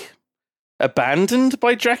like abandoned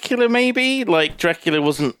by Dracula, maybe. Like Dracula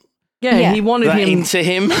wasn't. Yeah, he wanted him into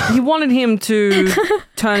him. He wanted him to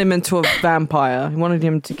turn him into a vampire. He wanted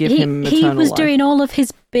him to give him eternal life. He was doing all of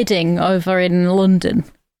his bidding over in London.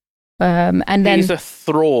 And then he's a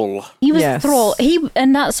thrall. He was a thrall.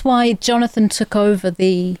 And that's why Jonathan took over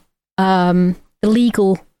the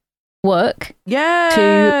legal work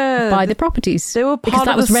to buy the properties. They were part because of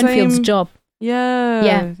that was the Renfield's same... job.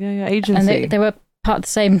 Yeah, agency. And they were part of the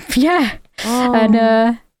same. Yeah,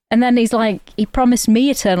 oh. And then he's like, he promised me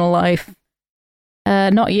eternal life,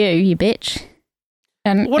 not you bitch.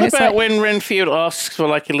 And what about when Renfield asks for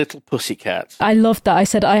like a little pussycat? I loved that. I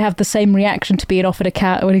said I have the same reaction to being offered a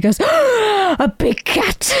cat when he goes, a big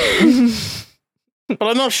cat. But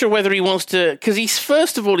I'm not sure whether he wants to, because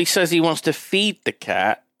first of all he says he wants to feed the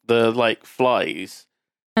cat the like flies,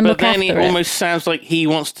 and but then it almost sounds like he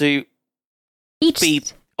wants to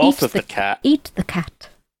feed off of the cat. Eat the cat.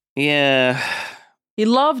 Yeah. He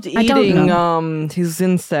loved eating his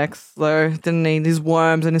insects, though, didn't he? His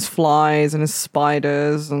worms and his flies and his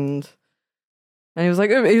spiders, and he was like,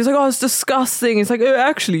 oh, it's disgusting. He's like, oh,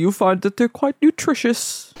 actually, you find that they're quite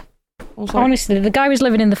nutritious. Honestly, the guy was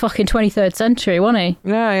living in the fucking 23rd century, wasn't he?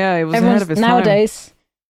 Yeah, he was ahead of his nowadays, time.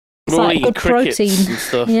 It's like good protein and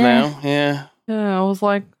stuff now. Yeah, I was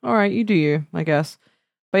like, all right, you do you, I guess.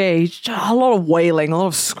 But yeah, a lot of wailing, a lot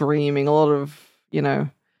of screaming, a lot of, it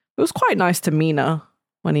was quite nice to Mina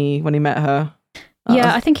when he met her.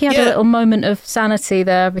 Yeah, I think he had a little moment of sanity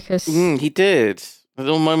there because he did. A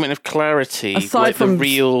little moment of clarity, aside from the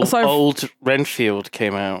real old Renfield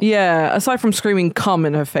came out. Yeah, aside from screaming "come"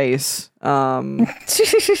 in her face,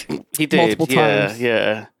 he did multiple times.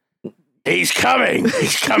 Yeah. He's coming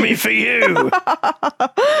for you.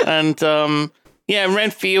 And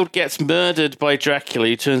Renfield gets murdered by Dracula.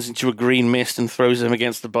 He turns into a green mist and throws him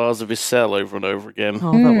against the bars of his cell over and over again.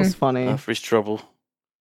 Oh, that was funny. For his trouble.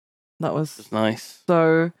 That was nice.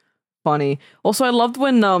 So funny. Also, I loved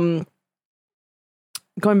when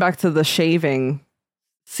going back to the shaving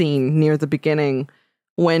scene near the beginning,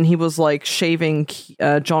 when he was like shaving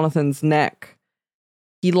Jonathan's neck,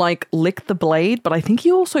 he like licked the blade, but I think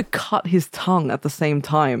he also cut his tongue at the same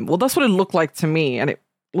time. Well, that's what it looked like to me, and it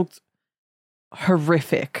looked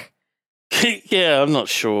horrific. Yeah, I'm not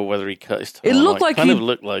sure whether he cut his tongue. It looked like kind of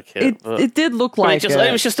looked like it. It did look like it.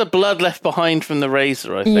 It was just the blood left behind from the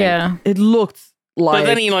razor, I think. Yeah. It looked like... But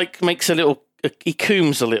then he like makes a little... He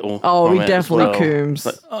coombs a little. Oh, he definitely coombs.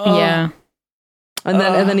 Like, yeah. And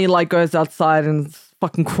then he like goes outside and is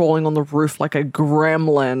fucking crawling on the roof like a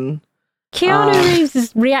gremlin. Keanu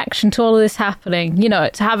Reeves' reaction to all of this happening,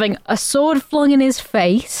 to having a sword flung in his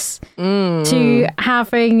face, to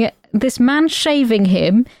having this man shaving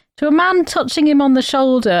him, to a man touching him on the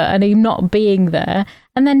shoulder and him not being there,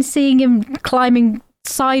 and then seeing him climbing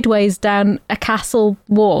sideways down a castle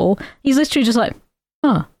wall. He's literally just like,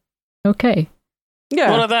 oh, okay.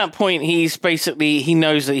 Yeah. Well, at that point, he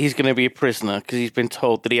knows that he's going to be a prisoner because he's been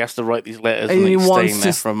told that he has to write these letters and he's staying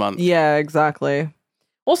there for a month. Yeah, exactly.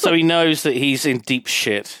 Also, so he knows that he's in deep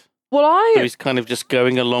shit. So he's kind of just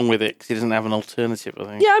going along with it because he doesn't have an alternative, I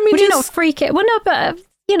think. Yeah, I mean, would you not freak it? Well, no, but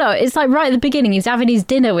it's like right at the beginning, he's having his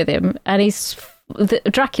dinner with him, and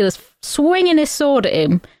Dracula's swinging his sword at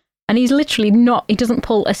him, and he's literally he doesn't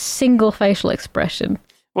pull a single facial expression.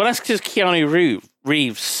 Well, that's because Keanu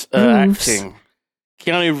Reeves acting.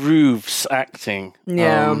 Keanu Reeves acting.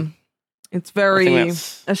 Yeah, it's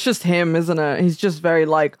just him, isn't it? He's just very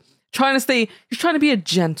he's trying to be a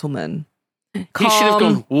gentleman. Calm. He should have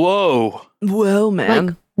gone, whoa, man.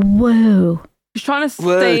 Like, whoa. He's trying to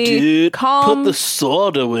stay calm. Put the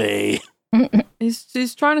sword away.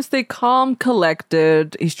 He's trying to stay calm,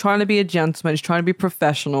 collected. He's trying to be a gentleman. He's trying to be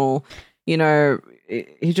professional. He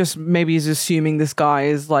just maybe is assuming this guy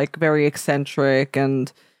is like very eccentric,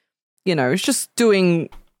 and it's just doing.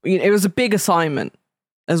 It was a big assignment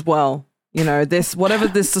as well. Whatever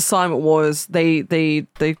this assignment was, they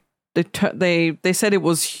said it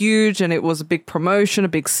was huge and it was a big promotion, a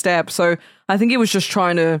big step. So I think he was just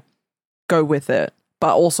trying to go with it.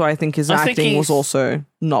 But also I think his acting was also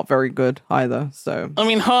not very good either. So I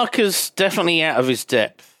mean, Harker's definitely out of his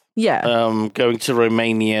depth. Yeah. Going to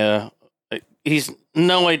Romania. He's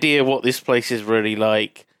no idea what this place is really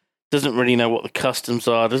like. Doesn't really know what the customs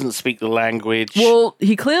are. Doesn't speak the language. Well,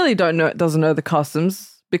 he clearly doesn't know the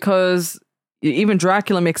customs, because even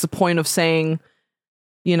Dracula makes a point of saying,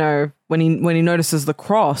 when he notices the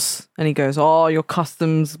cross, and he goes, "Oh, your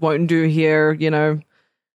customs won't do here,"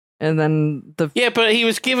 and then but he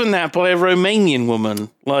was given that by a Romanian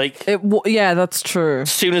woman. Yeah, that's true.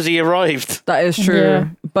 As soon as he arrived, that is true. Yeah.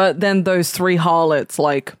 But then those 3 harlots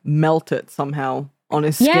melt it somehow on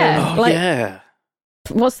his skin. Yeah,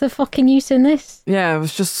 what's the fucking use in this? Yeah, it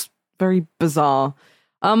was just very bizarre.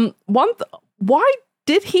 Why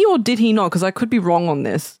did he or did he not? Because I could be wrong on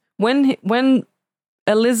this. When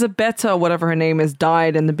Elisabetta, whatever her name is,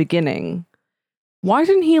 died in the beginning, why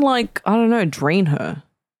didn't he drain her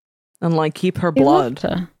and keep her blood?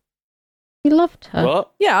 He loved her.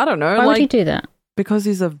 What? Yeah, I don't know. Why would he do that? Because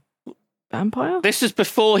he's a vampire? This is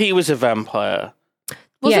before he was a vampire.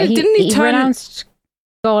 Didn't he renounced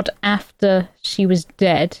God after she was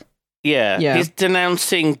dead. Yeah. He's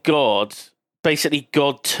denouncing God. Basically,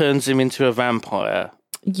 God turns him into a vampire.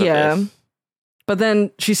 Yeah. But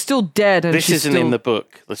then she's still dead, and this isn't in the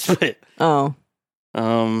book. That's it. Oh.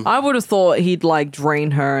 I would have thought he'd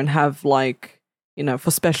drain her and have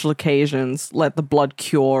for special occasions, let the blood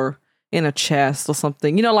cure in a chest or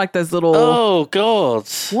something. Those little. Oh God!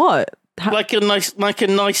 What? Like a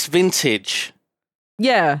nice vintage.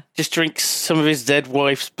 Yeah. Just drinks some of his dead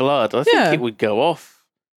wife's blood. I think it would go off.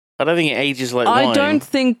 I don't think it ages like wine. I don't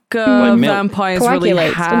think vampires really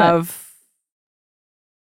have.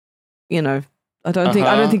 I don't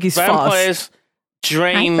think he's vampires fast.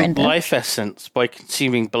 Drain life essence by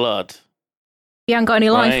consuming blood. You haven't got any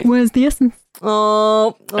life. Right. Where's the essence?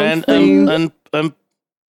 And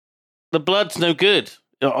the blood's no good.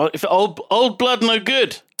 If old blood no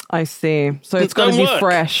good. I see. So it's got to be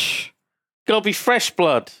fresh. Got to be fresh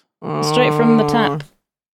blood. Straight from the tap.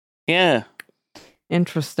 Yeah.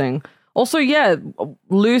 Interesting. Also,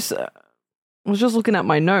 Lucy. I was just looking at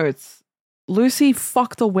my notes. Lucy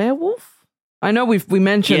fucked a werewolf? I know we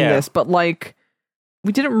mentioned this, but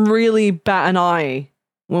we didn't really bat an eye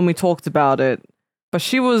when we talked about it. But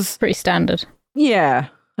she was pretty standard. Yeah,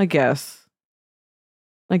 I guess.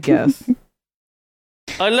 I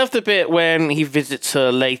love the bit when he visits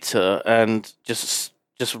her later and just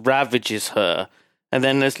ravages her, and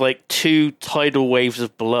then there's 2 tidal waves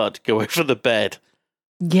of blood go over the bed.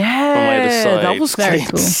 Yeah, from either side. That was very cool.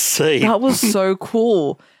 Insane. That was so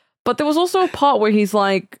cool. But there was also a part where he's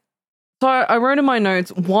like, so I wrote in my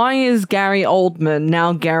notes, why is Gary Oldman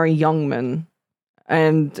now Gary Youngman?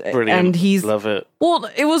 Brilliant. And he's love it. Well,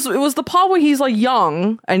 it was the part where he's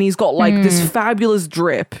young and he's got this fabulous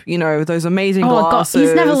drip, those amazing glasses. God,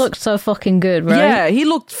 he's never looked so fucking good, right? Yeah, he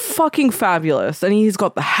looked fucking fabulous, and he's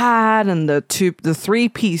got the hat and the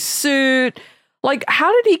 3-piece suit. Where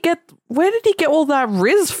did he get all that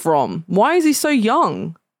riz from? Why is he so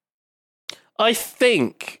young? I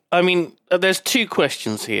mean, there's 2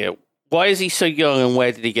 questions here. Why is he so young, and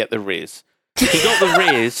where did he get the riz? He got the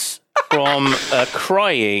riz from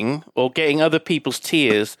crying or getting other people's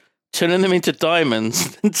tears, turning them into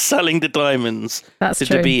diamonds and selling the diamonds to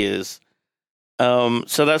De Beers.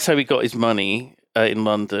 So that's how he got his money in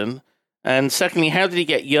London. And secondly, how did he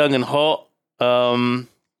get young and hot?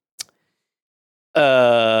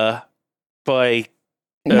 By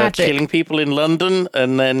killing people in London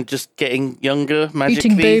and then just getting younger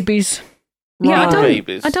magically. Eating babies. Yeah,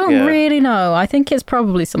 I don't really know. I think it's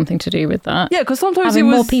probably something to do with that. Yeah, because sometimes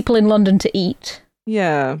having more people in London to eat.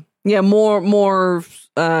 Yeah, more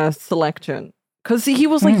selection. Because he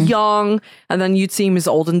was like young, and then you'd see him as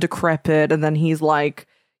old and decrepit, and then he's like,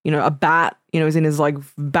 a bat. He's in his like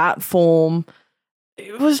bat form.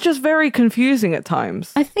 It was just very confusing at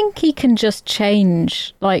times. I think he can just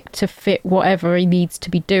change like to fit whatever he needs to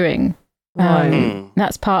be doing.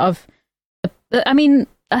 That's part of. I mean,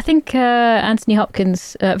 I think Anthony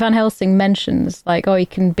Hopkins, Van Helsing mentions like, he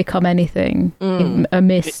can become anything, a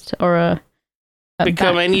mist or a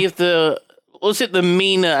become bat. any of the. Was it the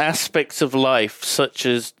meaner aspects of life, such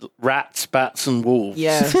as rats, bats, and wolves?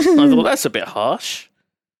 Yeah. I thought that's a bit harsh.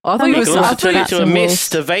 I thought you were also turn into a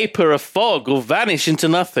mist, a vapor, a fog, or vanish into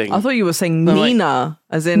nothing. I thought you were saying Mina,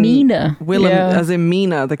 as in Mina. Willem, as in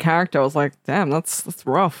Mina, the character. I was like, damn, that's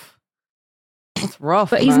rough. That's rough.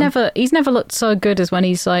 But he's never looked so good as when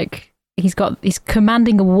he's like he's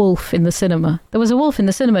commanding a wolf in the cinema. There was a wolf in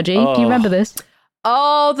the cinema. G, do you remember this?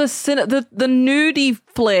 Oh, the nudie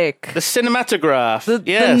flick, the cinematograph. The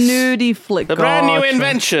nudie flick, the brand new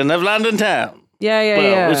invention of London Town.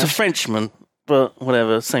 Yeah. It was a Frenchman. But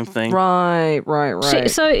whatever, same thing. Right.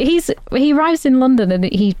 So he arrives in London and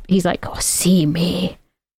he's like, see me.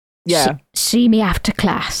 Yeah. See me after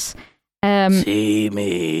class. See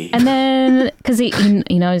me. And then, because he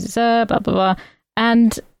knows it's blah, blah, blah.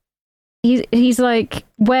 And he's like,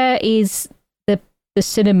 where is the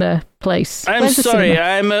cinema place? I'm sorry,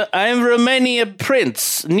 I'm a Romanian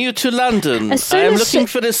prince, new to London. I'm looking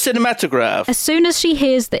for the cinematograph. As soon as she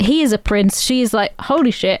hears that he is a prince, she is like,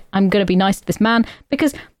 holy shit, I'm going to be nice to this man.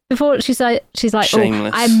 Because before she's like,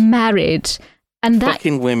 shameless. I'm married. And that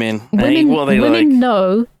fucking women. Women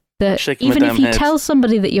know that shaking even if you heads. tell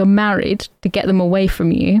somebody that you're married to get them away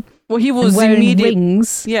from you. Well, he was wearing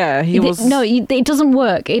rings. Yeah, he was. No, it doesn't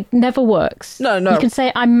work. It never works. No. You can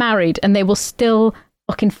say I'm married, and they will still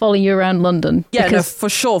fucking follow you around London. Yeah, no, for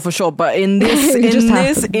sure. But in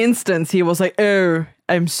this instance, he was like, "Oh,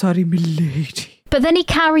 I'm sorry, milady." But then he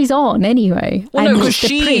carries on anyway. Well, no, because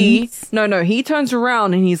he turns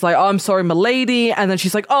around and he's like, "Oh, I'm sorry, milady," and then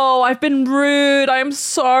she's like, "Oh, I've been rude. I'm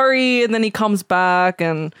sorry," and then he comes back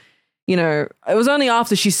and. It was only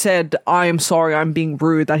after she said, I am sorry, I'm being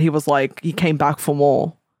rude, that he was like, he came back for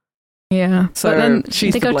more. Yeah. So but then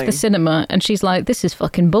they go to the cinema and she's like, this is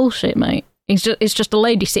fucking bullshit, mate. It's just a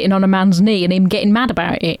lady sitting on a man's knee and him getting mad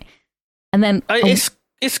about it. And then...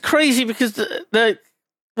 It's crazy because,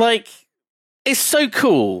 it's so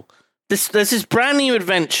cool. There's this brand new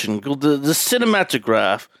invention called the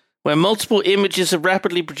cinematograph, where multiple images are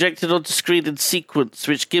rapidly projected onto screen in sequence,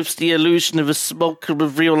 which gives the illusion of a smulcrum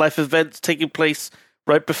of real-life events taking place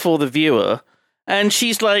right before the viewer. And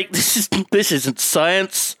she's like, this isn't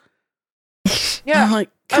science. Yeah. I'm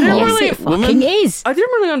like, come on, it fucking is. I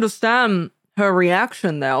didn't really understand her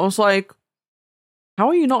reaction there. I was like, how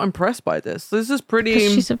are you not impressed by this? This is pretty...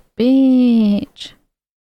 'Cause she's a bitch.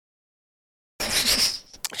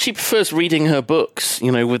 She prefers reading her books,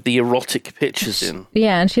 with the erotic pictures in.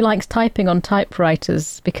 Yeah, and she likes typing on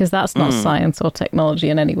typewriters because that's not science or technology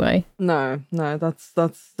in any way. No, that's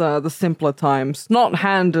the simpler times. Not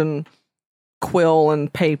hand and quill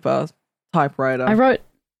and paper typewriter.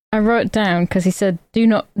 I wrote down because he said,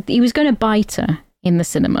 he was going to bite her in the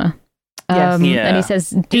cinema. Yes. And he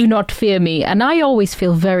says, do not fear me. And I always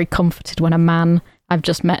feel very comforted when a man I've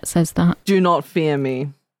just met says that. Do not fear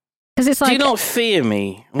me. Because it's like, do not fear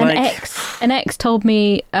me. An ex told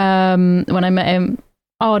me when I met him,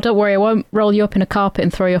 oh, don't worry, I won't roll you up in a carpet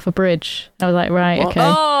and throw you off a bridge. I was like, right, okay.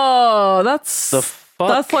 Oh, that's the fuck?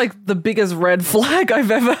 That's like the biggest red flag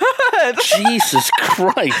I've ever heard. Jesus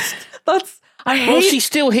Christ. Well, she's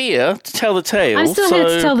still here to tell the tale. I'm still here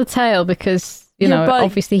to tell the tale because,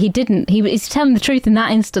 obviously he didn't. He's telling the truth in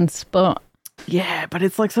that instance, but... Yeah, but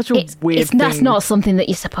it's like such a weird thing. That's not something that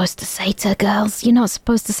you're supposed to say to girls. You're not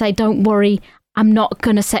supposed to say, don't worry, I'm not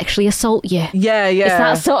going to sexually assault you. Yeah. It's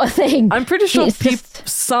that sort of thing. I'm pretty sure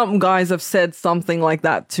some guys have said something like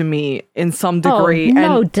that to me in some degree. Oh,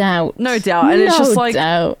 no doubt. No doubt. And it's just like,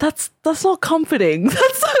 doubt. that's not comforting.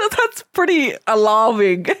 That's pretty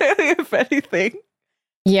alarming, if anything.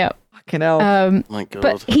 Yeah. Fucking hell. My God.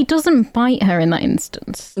 But he doesn't bite her in that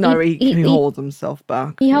instance. No, he holds himself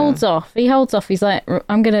back. He holds off. He holds off. He's like,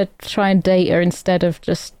 I'm going to try and date her instead of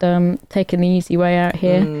just taking the easy way out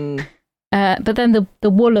here. But then the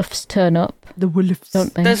wolves turn up. The wolves.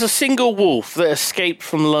 Don't they? There's a single wolf that escaped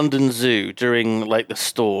from London Zoo during like the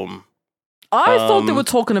storm. I thought they were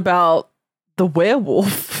talking about the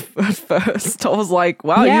werewolf at first. I was like,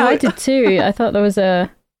 wow. Yeah, I did too. I thought there was a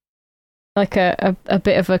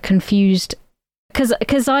bit of a confused...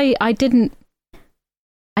 Because I didn't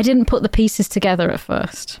put the pieces together at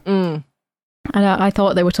first. And I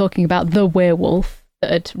thought they were talking about the werewolf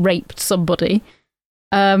that had raped somebody.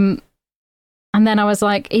 And then I was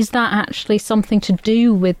like, is that actually something to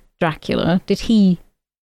do with Dracula?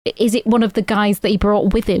 Is it one of the guys that he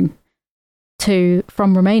brought with him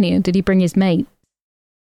from Romania? Did he bring his mate?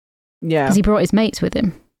 Yeah. Because he brought his mates with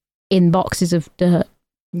him in boxes of dirt.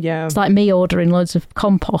 Yeah. It's like me ordering loads of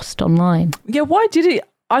compost online. Yeah, why did he?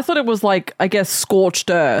 I thought it was like, I guess, scorched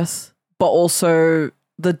earth, but also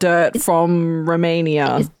the dirt from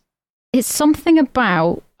Romania. It's something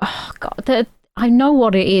about, oh God, I know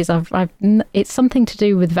what it is. It's something to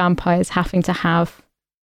do with vampires having to have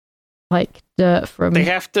like dirt from... They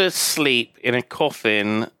have to sleep in a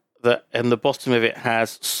coffin and the bottom of it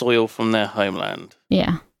has soil from their homeland.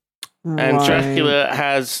 Yeah. And Right. Dracula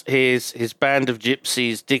has his band of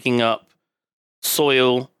gypsies digging up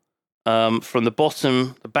soil from the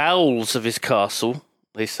bottom, the bowels of his castle,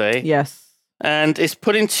 they say. Yes. And it's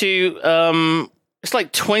put into, it's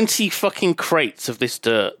like 20 fucking crates of this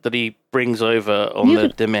dirt that he brings over on the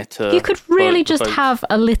Demeter. You could really just boat. have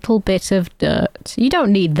a little bit of dirt. You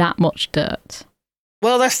don't need that much dirt.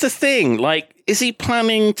 Well, that's the thing. Like, is he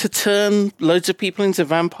planning to turn loads of people into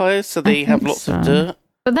vampires so they have lots of dirt?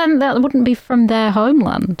 But then that wouldn't be from their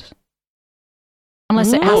homeland.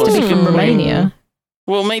 Unless it has to be from Romania.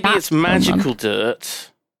 Well, maybe That's it's magical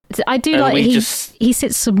dirt. I do And like we he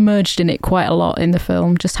sits submerged in it quite a lot in the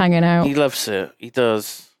film, just hanging out. He loves it. He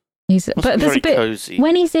does. But there's very a bit cozy.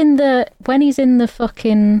 when he's in the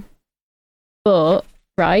fucking boat,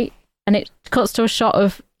 right? And it cuts to a shot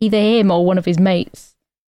of either him or one of his mates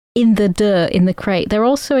in the dirt in the crate. They're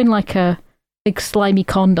also in like a big slimy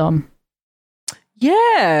condom.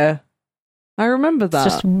 Yeah. I remember that.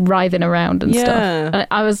 It's just writhing around and stuff. And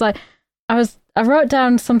I wrote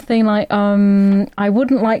down something like, I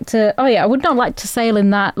would not like to sail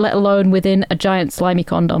in that, let alone within a giant slimy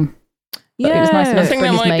condom. But it was nice enough I to think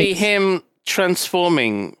bring that his might be mates. him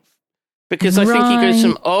transforming, because I think he goes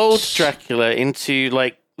from old Dracula into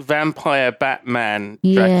like vampire Batman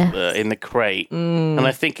Dracula in the crate. And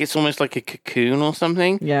I think it's almost like a cocoon or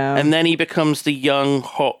something. Yeah. And then he becomes the young,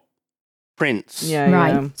 hot prince. Yeah,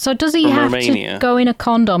 Right. yeah. So does he From have Romania. to go in a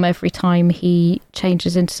condom every time he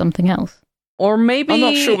changes into something else? Or maybe... I'm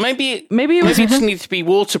not sure. Maybe it was... it just needs to be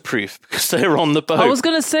waterproof because they're on the boat. I was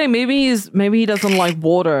gonna say, maybe he doesn't like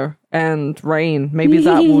water and rain. Maybe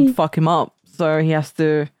that would fuck him up. So he has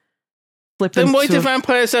to slip Then into... why do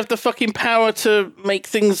vampires have the fucking power to make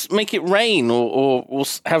it rain or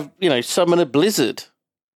have, summon a blizzard?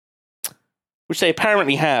 Which they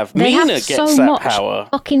apparently have. They Mina have gets so that much power.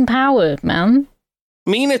 fucking power, man.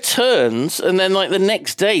 Mina turns, and then like the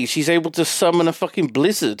next day, she's able to summon a fucking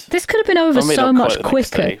blizzard. This could have been over I mean, so not much quite the next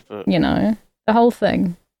quicker, day, but- the whole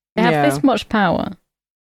thing. They have Yeah. this much power.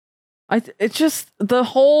 It's just the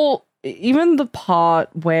whole, even the part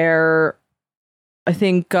where I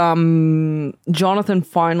think Jonathan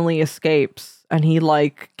finally escapes and he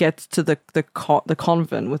like gets to the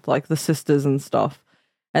convent with like the sisters and stuff,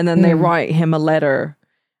 and then they write him a letter,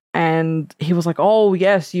 and he was like, "Oh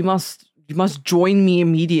yes, you must join me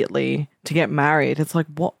immediately to get married." It's like,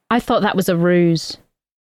 what? I thought that was a ruse.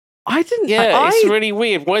 I didn't. Yeah, it's really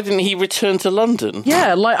weird. Why didn't he return to London?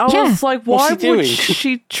 Yeah, like I was like, What's why he would doing?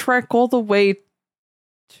 she trek all the way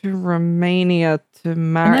to Romania to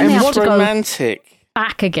marry? And then they have It's to go romantic.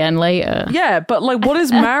 back again later. Yeah, but like, what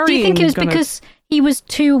is marrying? Do you think it was gonna- because he was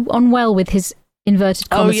too unwell with his inverted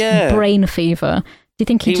commas brain fever? Do you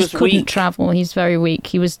think he He just was couldn't weak. travel? He's very weak.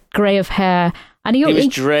 He was grey of hair, and He was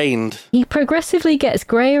drained. he progressively gets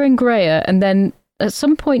greyer and greyer, and then at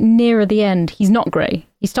some point nearer the end, he's not grey.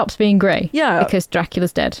 He stops being grey. Yeah. because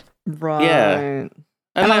Dracula's dead. Right. Yeah. And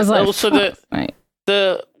I that's was like, also fuck, right.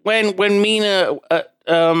 when Mina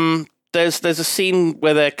there's a scene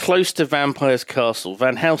where they're close to Vampire's castle.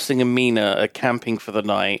 Van Helsing and Mina are camping for the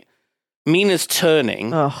night. Mina's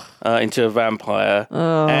turning into a vampire,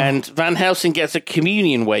 and Van Helsing gets a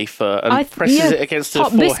communion wafer and presses it against her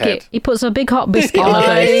hot forehead. biscuit. He puts a big hot biscuit on her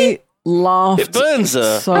face. I laughed. It burns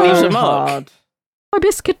her so and leaves a mark. hard. My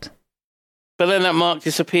biscuit. But then that mark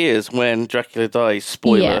disappears when Dracula dies.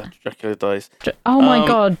 Spoiler, Yeah. Dracula dies. Oh my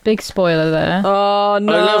god, big spoiler there. Oh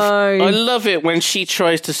no! I love it when she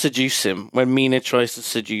tries to seduce him. When Mina tries to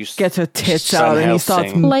seduce, Get her tits Van out, and he Helsing.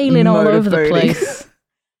 starts Flailing all over the motivating. place.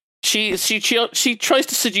 She tries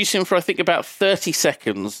to seduce him for I think about 30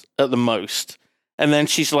 seconds at the most, and then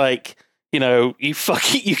she's like, you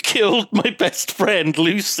killed my best friend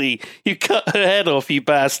Lucy. You cut her head off, you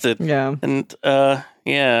bastard. Yeah, And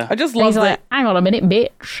yeah, I just And love he's like, hang on a minute,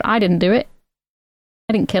 bitch. I didn't do it.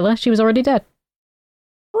 I didn't kill her. She was already dead.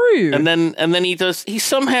 True. and then he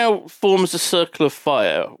somehow forms a circle of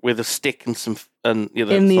fire with a stick and some In the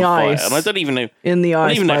some fire. ice. And I don't even know by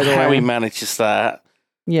the how way. he manages that.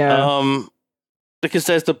 Yeah. Because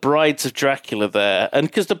there's the brides of Dracula there, and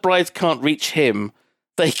because the brides can't reach him,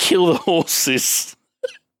 they kill the horses.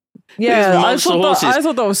 Yeah, these I monster thought horses.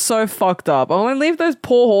 that was so fucked up. I'm like, leave those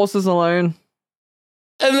poor horses alone.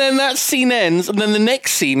 And then that scene ends, and then the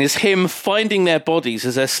next scene is him finding their bodies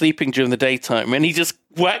as they're sleeping during the daytime, and he just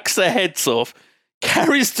whacks their heads off,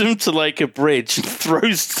 carries them to like a bridge, and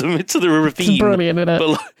throws them into the ravine. It's brilliant, isn't it?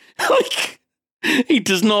 But like, he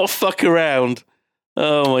does not fuck around.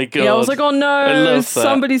 Oh my god! Yeah, I was like, oh I no, love that.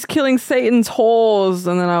 somebody's killing Satan's whores.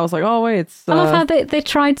 And then I was like, oh wait, it's... I love how they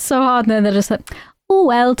tried so hard and then they're just like, oh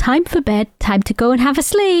well, time for bed, time to go and have a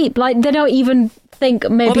sleep. Like, they don't even think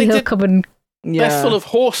maybe they he'll did- come and... yeah. They're full of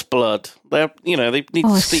horse blood. They need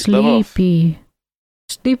Oh, to sleep them off.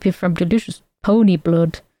 Sleepy from delicious pony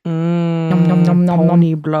blood. Nom, nom, nom, nom,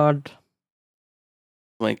 pony blood.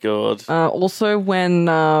 Oh my god! Also, when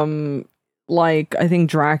I think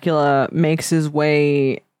Dracula makes his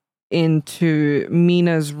way into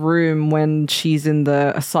Mina's room when she's in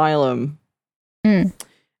the asylum,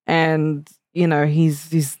 and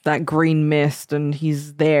he's that green mist, and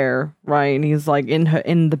he's there, right? And he's like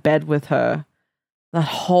in the bed with her. That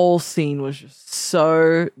whole scene was just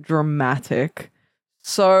so dramatic,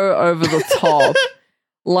 so over the top.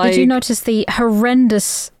 Like, Did you notice the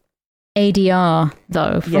horrendous ADR,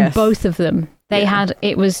 though, from Yes. both of them?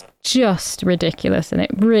 It was just ridiculous, and it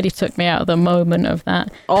really took me out of the moment of that.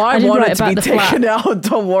 oh, I did wanted write to be about the flat. taken out.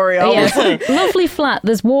 Don't worry, I was like, Lovely flat.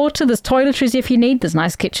 There's water, there's toiletries if you need, there's a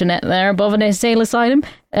nice kitchenette there above an insane asylum.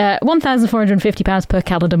 £1,450 per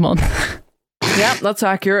calendar month. yep, that's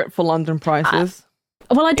accurate for London prices.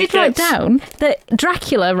 Well, I did write down that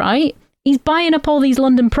Dracula, right? He's buying up all these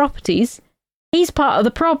London properties. He's part of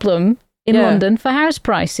the problem in Yeah. London for house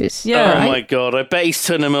prices. Yeah. Oh right? my god! I bet he's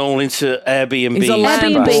turned them all into Airbnb. He's a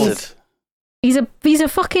landlord. bastard. He's a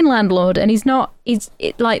fucking landlord, and he's not.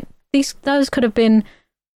 Those could have been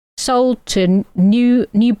sold to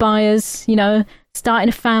new buyers. Starting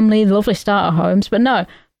a family, lovely starter homes. But no,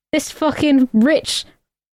 this fucking rich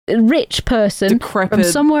person Decrepit. from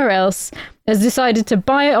somewhere else has decided to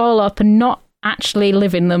buy it all up and not actually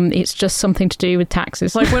live in them. It's just something to do with taxes.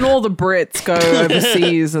 It's like when all the Brits go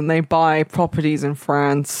overseas and they buy properties in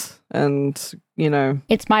France, and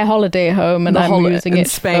it's my holiday home, and I'm using in it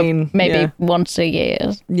Spain, for maybe yeah. once a year.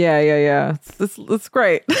 yeah. It's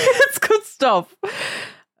great. It's good stuff.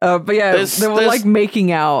 But yeah, they were like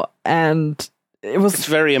making out, and It's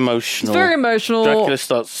very emotional. It's very emotional. Dracula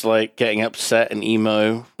starts like getting upset and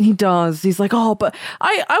emo. He does. He's like, oh, but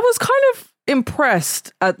I was kind of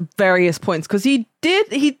impressed at various points because he did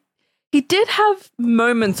have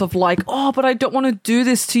moments of like, oh, but I don't want to do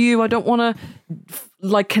this to you. I don't want to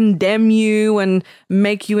like condemn you and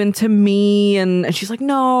make you into me. And she's like,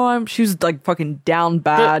 no, she was like fucking down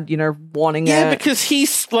bad, wanting it. Yeah, because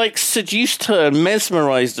he's like seduced her and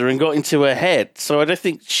mesmerized her and got into her head. So I don't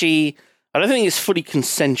think it's fully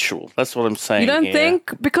consensual. That's what I'm saying. You don't here.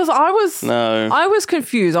 think? Because I was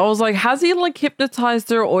confused. I was like, has he like hypnotized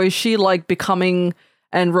her, or is she like becoming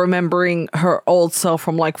and remembering her old self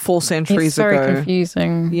from like 4 centuries It's very ago?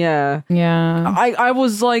 confusing. Yeah. Yeah. I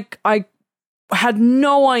was like, I had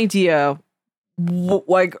no idea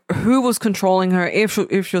like who was controlling her, if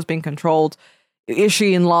she was being controlled. Is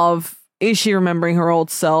she in love? Is she remembering her old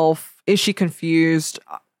self? Is she confused?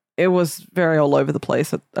 It was very all over the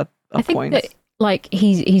place at I think point. that like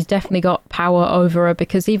he's definitely got power over her,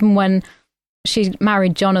 because even when she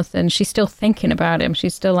married Jonathan, she's still thinking about him.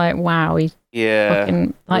 She's still like, wow, he's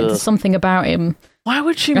fucking like there's something about him. Why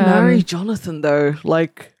would she marry Jonathan though?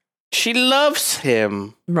 Like, she loves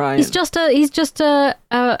him. right? He's just a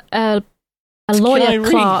lawyer Keanu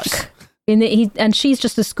clerk, Reeves. and she's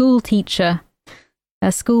just a school teacher,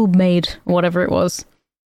 a school maid, whatever it was.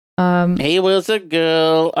 He was a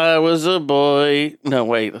girl, I was a boy. No,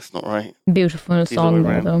 wait, that's not right. Beautiful song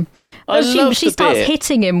there, though. She the starts bit.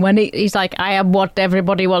 hitting him when he's like, I am what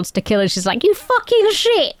everybody wants to kill. And she's like, you fucking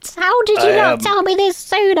shit. How did you not tell me this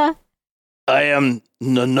sooner? I am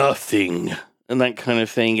nothing, and that kind of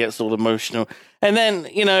thing, gets all emotional. And then,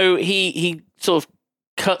 he sort of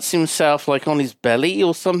cuts himself like on his belly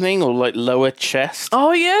or something, or like lower chest.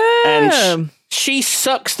 Oh, yeah. And she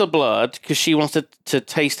sucks the blood because she wants to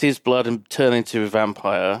taste his blood and turn into a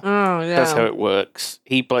vampire. Oh, yeah. That's how it works.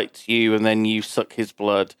 He bites you and then you suck his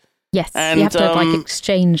blood. Yes, And, you have to like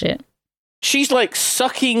exchange it. She's like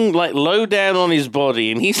sucking like low down on his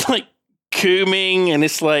body, and he's like cooming, and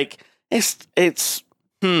it's like it's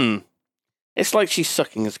like she's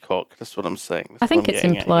sucking his cock. That's what I'm saying. I think it's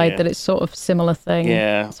implied that it's sort of a similar thing.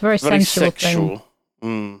 Yeah, it's a very sensual sexual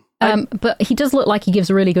thing. But he does look like he gives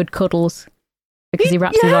really good cuddles because he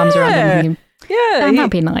wraps his arms around him. That'd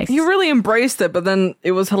be nice. He really embraced it, but then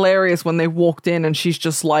it was hilarious when they walked in and she's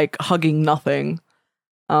just like hugging nothing.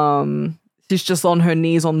 She's just on her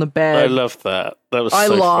knees on the bed. I loved that. That was I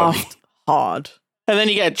so laughed funny. hard. And then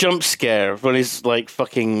you get a jump scare when his like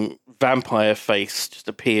fucking vampire face just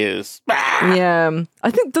appears. Yeah.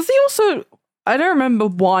 I think, does he also, I don't remember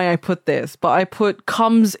why I put this, but I put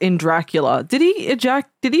comes in Dracula. Did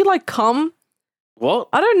he like come? What?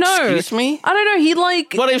 I don't know. Excuse me? I don't know. He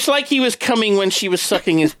like... Well, it was like he was coming when she was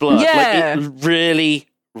sucking his blood. Yeah. Like it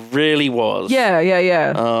really was. Yeah.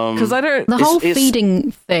 Because I don't... The whole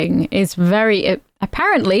feeding thing is it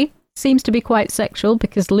apparently seems to be quite sexual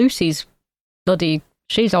because Lucy's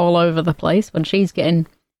she's all over the place when she's getting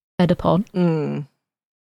fed upon.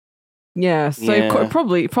 Yeah, so it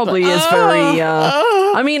probably is very...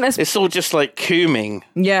 I mean... It's all just like cooming.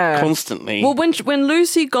 Yeah. Constantly. Well, when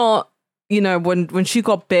Lucy got... when she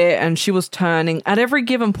got bit and she was turning, at every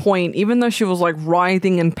given point, even though she was like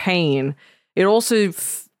writhing in pain, it also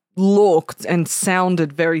looked and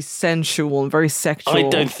sounded very sensual and very sexual. I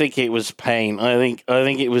don't think it was pain. I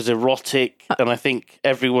think it was erotic, and I think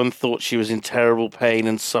everyone thought she was in terrible pain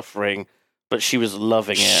and suffering, but she was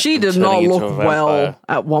loving it. She did not look well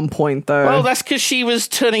at one point, though. Well, that's because she was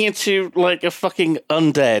turning into like a fucking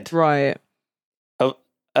undead. Right.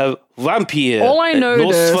 A vampire. All I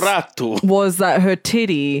noticed Nosferatu. was that her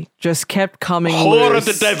titty just kept coming Whore loose.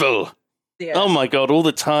 of the devil. Yeah. Oh my god, all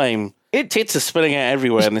the time. Tits are spilling out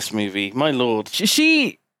everywhere in this movie. My lord.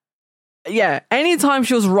 Anytime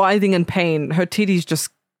she was writhing in pain, her titties just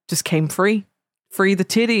came free. Free the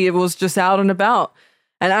titty. It was just out and about.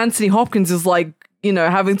 And Anthony Hopkins is like,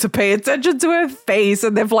 having to pay attention to her face,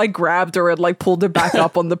 and they've like grabbed her and like pulled her back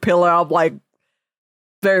up on the pillow. I'm like,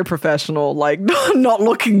 very professional, like not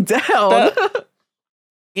looking down.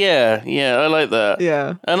 Yeah, I like that.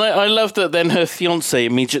 Yeah. And I love that then her fiance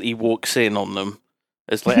immediately walks in on them.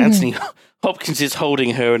 It's like Anthony Hopkins is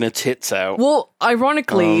holding her and her tits out. Well,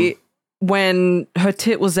 ironically, when her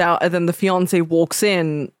tit was out and then the fiance walks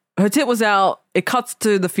in, her tit was out, it cuts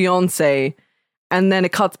to the fiance, and then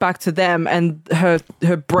it cuts back to them, and her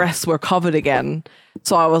breasts were covered again.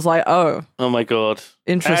 So I was like, oh my god.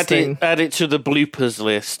 Interesting. Add it to the bloopers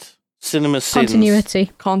list. Cinema sins.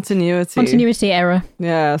 Continuity error.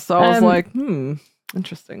 Yeah, so I was like,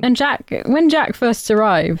 interesting. And when Jack first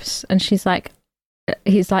arrives, and he's like,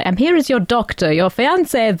 I'm here as your doctor. Your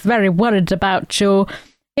fiance is very worried about you.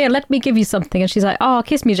 Here, let me give you something. And she's like, oh,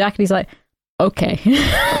 kiss me, Jack. And he's like, okay.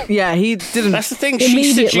 Yeah, he didn't. That's the thing.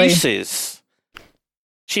 She seduces.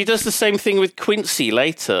 She does the same thing with Quincy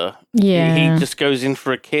later. Yeah. He just goes in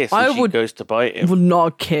for a kiss and she goes to bite him. Would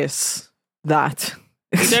not kiss that.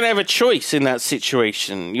 You don't have a choice in that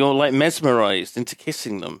situation. You're like mesmerized into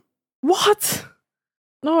kissing them. What?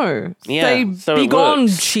 No. Yeah, Say, be gone,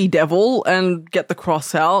 she-devil, and get the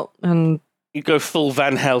cross out, and... You go full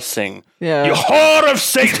Van Helsing. Yeah. You whore of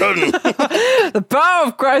Satan! The power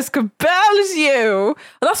of Christ compels you! And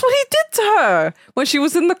that's what he did to her when she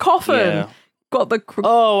was in the coffin. Yeah. Got the...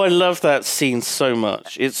 I love that scene so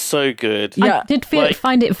much. It's so good. Yeah. I did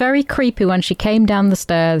find it very creepy when she came down the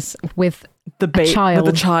stairs with a child.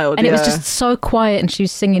 With the child, and it was just so quiet and she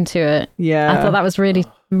was singing to it. Yeah. I thought that was really,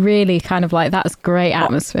 really kind of like, that's great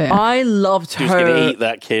atmosphere. I loved her. She was going to eat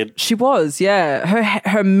that kid. She was, yeah.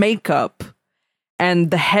 Her makeup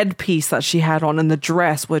and the headpiece that she had on and the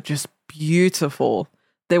dress were just beautiful.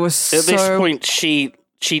 They were so... At this point,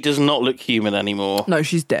 she does not look human anymore. No,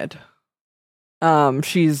 she's dead.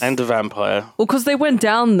 She's... And a vampire. Well, because they went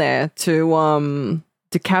down there to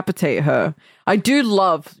decapitate her. I do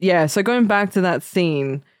love... Yeah, so going back to that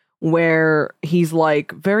scene where he's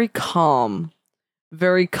like very calm,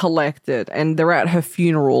 very collected, and they're at her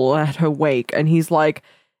funeral, at her wake, and he's like,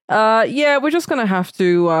 yeah, we're just going to have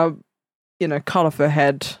to, cut off her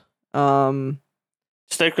head.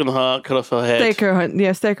 Stake her in the heart, cut off her head.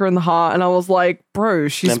 Stake her in the heart. And I was like, bro,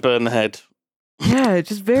 she's... Then burn the head. Yeah,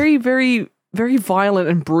 just very, very, very violent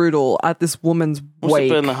and brutal at this woman's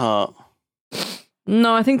wake. Burn the heart?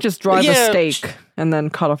 No, I think just dry the steak and then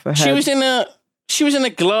cut off her head. She was in a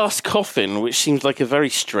glass coffin, which seems like a very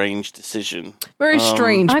strange decision. Very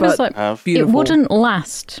strange, I was like, beautiful. it wouldn't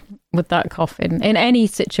last with that coffin in any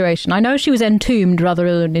situation. I know she was entombed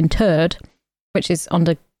rather than interred, which is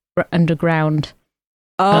underground.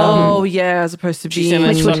 Oh, yeah, as opposed to being... She's in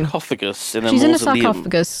a sarcophagus. She's in a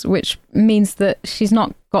sarcophagus, which means that she's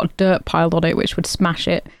not got dirt piled on it, which would smash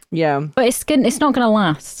it. Yeah. But it's not going to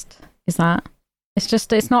last, is that?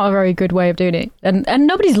 It's not a very good way of doing it. And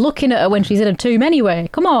nobody's looking at her when she's in a tomb anyway.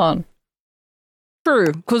 Come on.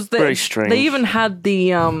 True, because very strange. They even had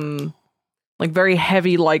the, very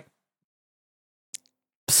heavy,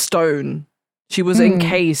 stone. She was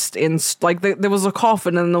encased in, there was a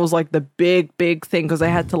coffin and there was, the big, big thing because they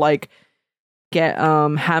had to, get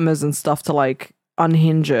hammers and stuff to,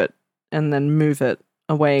 unhinge it and then move it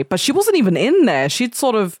away. But she wasn't even in there. She'd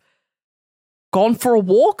sort of gone for a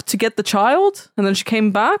walk to get the child and then she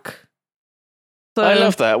came back. So, I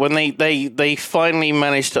love that when they finally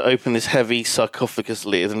managed to open this heavy sarcophagus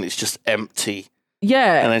lid and it's just empty.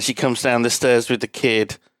 Yeah. And then she comes down the stairs with the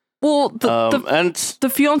kid. Well,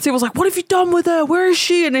 the fiance was like, "What have you done with her? Where is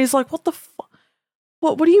she?" And he's like, "What the fuck?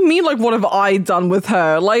 What do you mean? What have I done with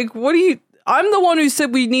her? What do you... I'm the one who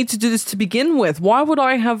said we need to do this to begin with. Why would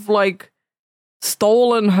I have,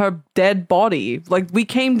 stolen her dead body? We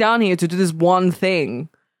came down here to do this one thing.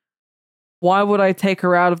 Why would I take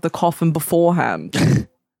her out of the coffin beforehand?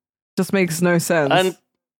 Just makes no sense." And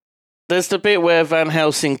there's the bit where Van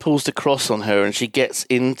Helsing pulls the cross on her and she gets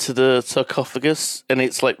into the sarcophagus and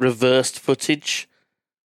it's reversed footage.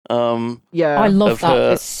 Yeah, I love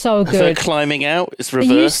that. It's so good. Her climbing out, it's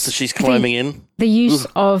reversed as she's climbing in. The use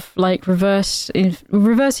of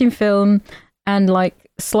reversing film and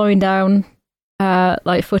slowing down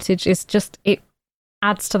footage is just, it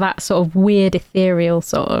adds to that sort of weird ethereal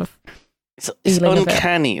sort of. It's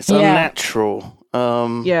uncanny. It's unnatural.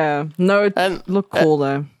 Yeah, no, it looked cool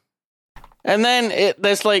though. And then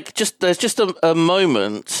there's just a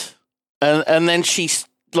moment, and then she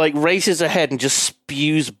raises her head and just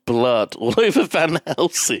spews blood all over Van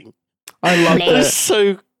Helsing. I love that. It's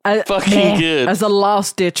so fucking good. As a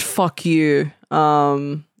last ditch, fuck you.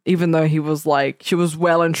 Even though he was she was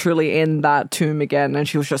well and truly in that tomb again, and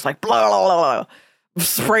she was just blah, blah, blah, blah,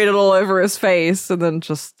 sprayed it all over his face, and then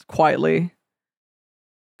just quietly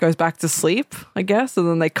goes back to sleep, I guess, and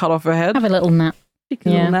then they cut off her head. Have a little nap.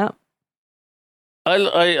 Little nap. I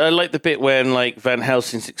like the bit when Van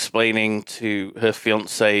Helsing's explaining to her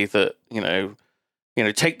fiance that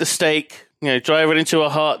take the stake, drive it into her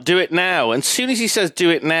heart, do it now. And as soon as he says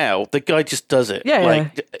do it now, the guy just does it.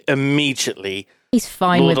 Immediately. He's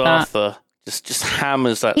fine Lord with that. Arthur just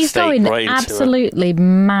hammers that he's stake going right into her. absolutely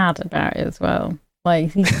mad about it as well.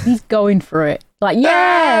 He's going for it.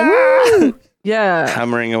 Yeah, woo! Yeah,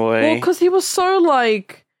 hammering away. Well, because he was so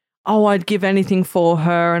oh, I'd give anything for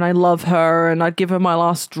her, and I love her, and I'd give her my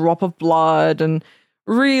last drop of blood, and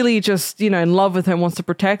really just, in love with her and wants to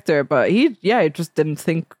protect her. But he just didn't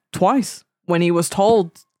think twice when he was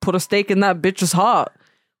told, put a stake in that bitch's heart.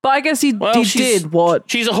 But I guess he did what?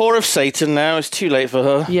 She's a whore of Satan now. It's too late for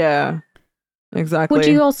her. Yeah, exactly. Would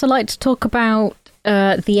you also like to talk about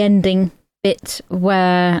the ending bit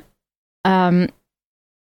where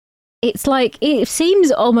it's it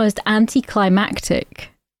seems almost anticlimactic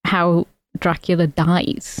how Dracula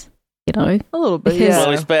dies, A little bit,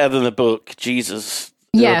 Well, it's better than the book, Jesus.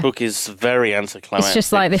 The book is very anticlimactic. It's just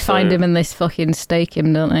they find him and they fucking stake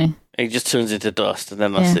him, don't they? He just turns into dust and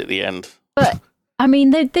then that's it at the end. But, I mean,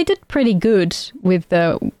 they did pretty good with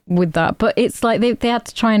that, but it's they had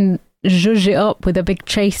to try and zhuzh it up with a big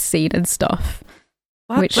chase scene and stuff.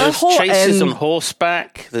 Which there's chases on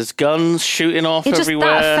horseback, there's guns shooting off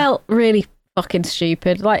everywhere. That felt really fucking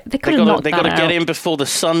stupid. They could have knocked that out. They got to get in before the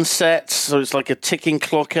sun sets, so it's a ticking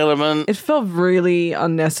clock element. It felt really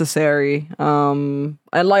unnecessary. And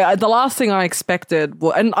the last thing I expected,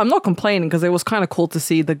 and I'm not complaining because it was kind of cool to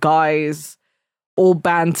see the guys all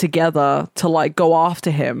band together to go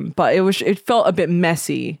after him, but it felt a bit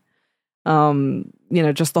messy.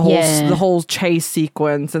 Just the whole chase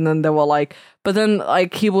sequence, and then they were but then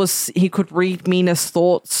he could read Mina's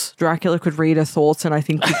thoughts. Dracula could read her thoughts, and I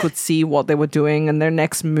think he could see what they were doing and their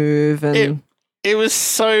next move. And it was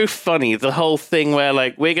so funny, the whole thing where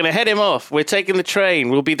we're gonna head him off. We're taking the train.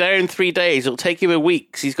 We'll be there in 3 days. It'll take him a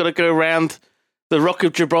week. He's got to go around the Rock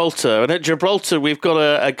of Gibraltar, and at Gibraltar we've got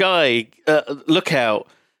a guy lookout.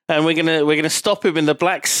 And we're gonna stop him in the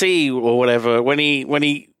Black Sea or whatever when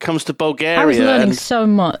he comes to Bulgaria. I was learning so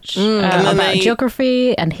much about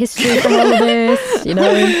geography and history from all of this,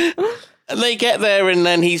 they get there and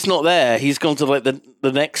then he's not there. He's gone to like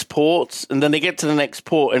the next port, and then they get to the next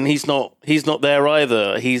port and he's not there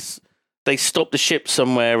either. They stopped the ship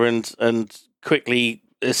somewhere and quickly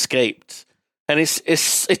escaped. And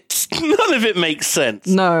it's none of it makes sense.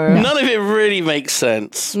 No. None of it really makes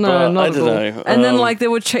sense. No, but not I don't know. And then like they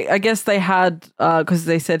would I guess they had because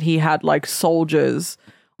they said he had like soldiers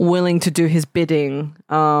willing to do his bidding.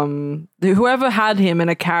 Whoever had him in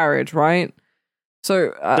a carriage, right?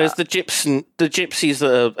 So there's the gypsies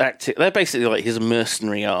that are active. They're basically like his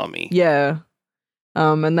mercenary army. Yeah.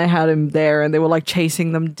 And they had him there and they were like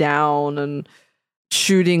chasing them down and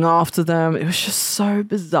shooting after them. It was just so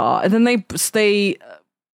bizarre. And then they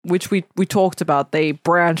which we talked about, they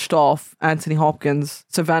branched off Anthony Hopkins,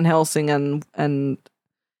 so Van Helsing and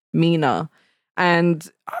Mina.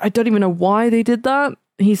 And I don't even know why they did that.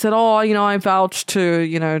 He said, I vouched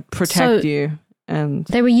to, protect you. And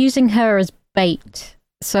they were using her as bait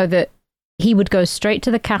so that he would go straight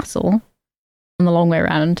to the castle on the long way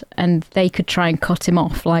around and they could try and cut him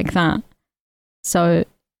off like that. So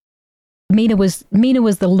Mina was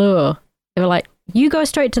the lure. They were like, you go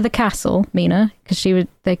straight to the castle, Mina, because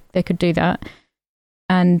they could do that.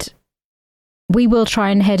 And we will try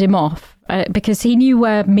and head him off because he knew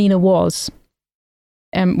where Mina was,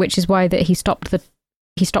 which is why that he stopped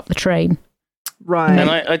the train. Right. And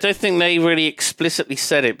I don't think they really explicitly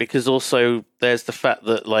said it because also there's the fact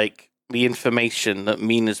that like the information that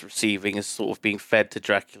Mina's receiving is sort of being fed to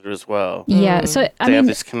Dracula as well. Yeah, so they have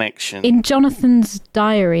this connection. In Jonathan's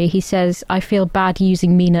diary, he says, "I feel bad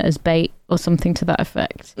using Mina as bait," or something to that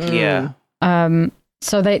effect. Yeah.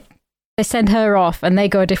 So they send her off, and they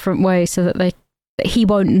go a different way, so that he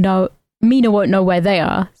won't know. Mina won't know where they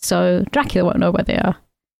are, so Dracula won't know where they are.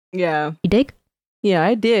 Yeah. You dig? Yeah,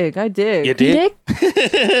 I dig. You dig?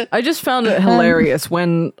 I just found it hilarious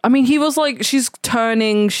when, he was like, she's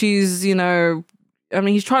turning, she's, he's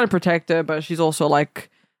trying to protect her, but she's also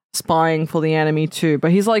like spying for the enemy too.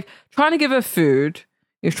 But he's like trying to give her food.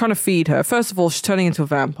 He's trying to feed her. First of all, she's turning into a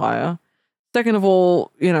vampire. Second of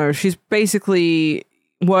all, she's basically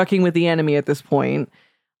working with the enemy at this point.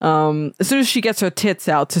 As soon as she gets her tits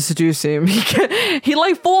out to seduce him, he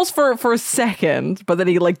like falls for a second, but then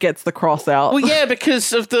he like gets the cross out. Well, yeah,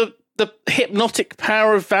 because of the hypnotic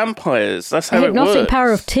power of vampires. That's how it works. Hypnotic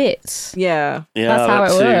power of tits. Yeah. That's how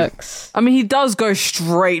it works. He does go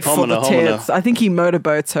straight for the tits. I think he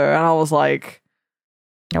motorboats her, and I was like,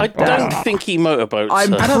 I don't think he motorboats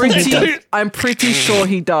her. I'm pretty sure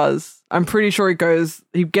he does. I'm pretty sure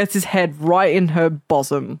he gets his head right in her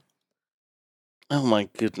bosom. Oh my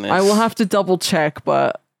goodness. I will have to double check,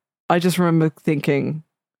 but I just remember thinking.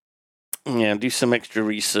 Yeah, do some extra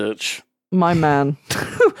research. My man.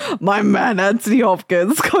 My man, Anthony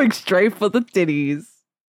Hopkins, going straight for the titties.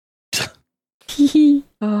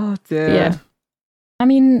 Oh, dear. Yeah.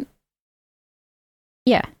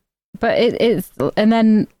 Yeah. But it's... And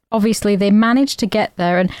then, obviously, they managed to get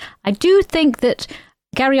there, and I do think that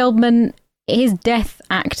Gary Oldman... His death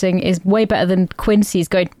acting is way better than Quincy's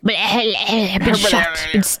going, been shot,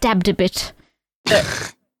 been stabbed a bit.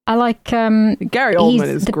 But I like... Gary Oldman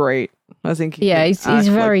is great. I think he's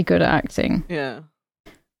very good at acting. Yeah.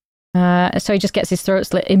 So he just gets his throat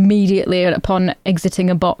slit immediately upon exiting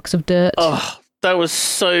a box of dirt. Oh, that was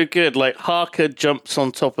so good. Like, Harker jumps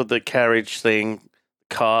on top of the carriage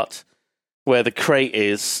cart, where the crate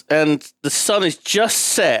is, and the sun is just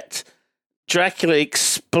set. Dracula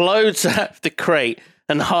explodes out of the crate,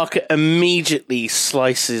 and Harker immediately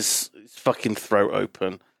slices his fucking throat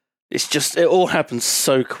open. It all happens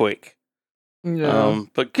so quick. Yeah.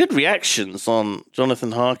 But good reactions on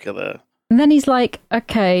Jonathan Harker there. And then he's like,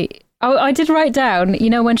 okay. Oh, I did write down,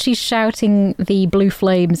 when she's shouting the blue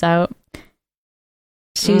flames out.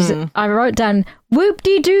 I wrote down,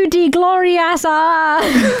 whoop-de-doo-de glory ass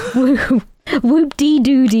ah.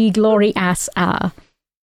 Whoop-de-doo-de glory ass ah.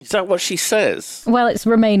 Is that what she says? Well, it's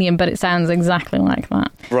Romanian, but it sounds exactly like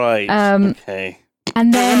that. Right. Okay.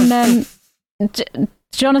 And then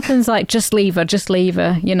Jonathan's like, just leave her.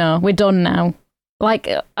 We're done now. Like,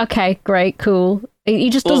 okay, great, cool. He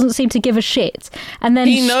just doesn't seem to give a shit. And then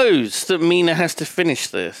he knows that Mina has to finish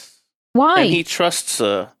this. Why? And he trusts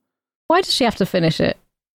her. Why does she have to finish it?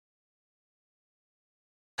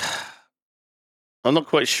 I'm not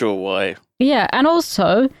quite sure why. Yeah, and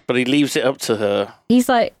also... But he leaves it up to her. He's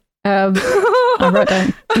like, I wrote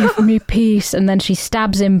down, give me peace, and then she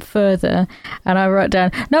stabs him further, and I wrote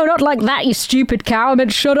down, no, not like that, you stupid cow, I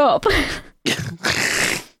meant shut up.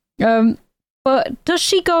 But does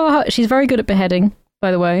she go... She's very good at beheading,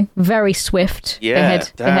 by the way. Very swift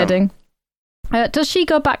beheading. Does she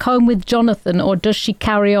go back home with Jonathan, or does she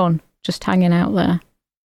carry on just hanging out there?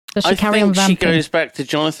 Does she carry on think vamping? she goes back to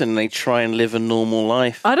Jonathan and they try and live a normal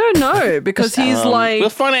life. I don't know, because he's like... We'll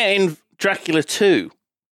find out in Dracula 2.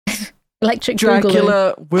 Electric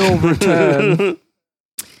Dracula will return.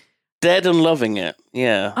 Dead and loving it,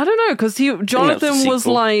 yeah. I don't know, because Jonathan was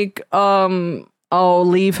like, I'll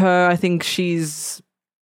leave her. I think she's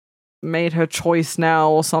made her choice now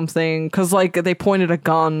or something. Because like they pointed a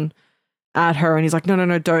gun at her and he's like,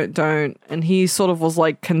 no, don't. And he sort of was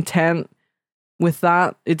like content with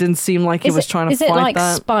that. It didn't seem like he was trying to fight that. Is it like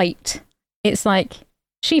spite? It's like,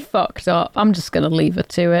 she fucked up. I'm just going to leave her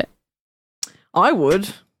to it. I would.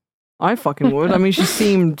 I fucking would. I mean, she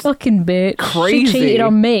seemed fucking bitch. Crazy. She cheated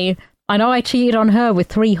on me. I know I cheated on her with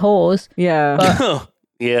 3 whores. Yeah. But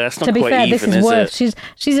yeah, that's not to be quite fair, even, this is worse.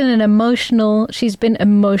 She's in an emotional. She's been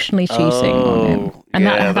emotionally cheating on him, and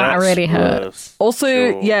that really hurts.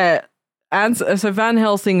 Also, yeah, and so Van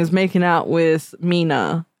Helsing is making out with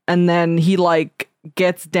Mina, and then he like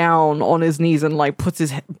gets down on his knees and like puts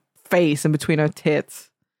his face in between her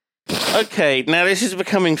tits. Okay, now this is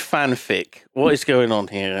becoming fanfic. What is going on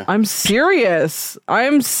here? I'm serious. I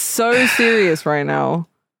am so serious right now.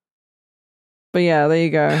 But yeah, there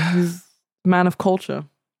you go. He's a man of culture.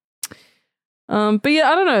 But yeah,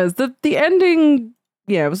 I don't know. The ending,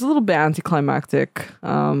 yeah, it was a little bit anticlimactic.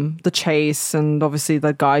 The chase and obviously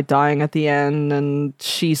the guy dying at the end, and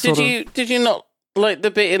she Did you not like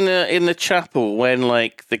the bit in the chapel when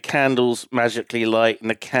like the candles magically light and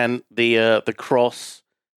the cross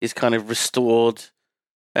is kind of restored,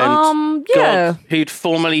 and yeah, God, who'd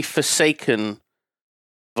formerly forsaken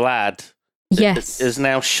Vlad, is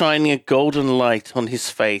now shining a golden light on his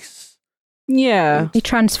face. Yeah, he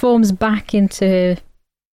transforms back into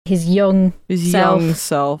his young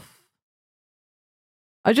self.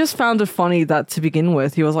 I just found it funny that to begin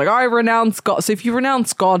with, he was like, I renounce God. So if you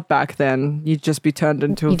renounce God back then, you'd just be turned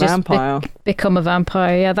into a vampire. Become a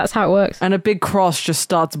vampire, yeah, that's how it works. And a big cross just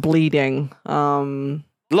starts bleeding.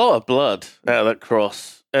 A lot of blood out of that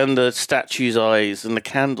cross. And the statue's eyes and the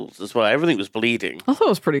candles as well. Everything was bleeding. I thought it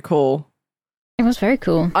was pretty cool. It was very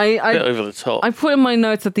cool. A bit over the top. I put in my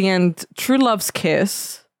notes at the end, True Love's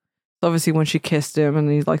kiss. Obviously when she kissed him and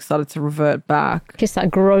he like started to revert back. Kiss that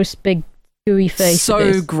gross big gooey face.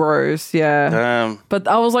 So gross, yeah. But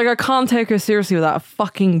I was like, I can't take her seriously with that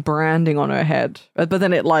fucking branding on her head. But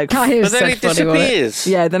then it like... but then it disappears.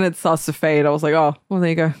 Yeah, then it starts to fade. I was like, oh, well, there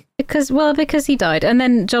you go. Because he died. And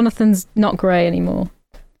then Jonathan's not grey anymore.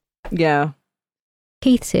 Yeah.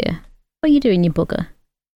 Keith's here. What are you doing, you bugger?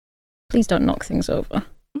 Please don't knock things over.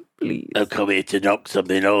 Please. I've come here to knock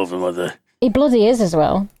something over, mother. He bloody is as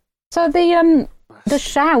well. So the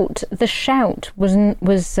shout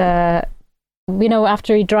was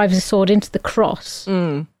after he drives his sword into the cross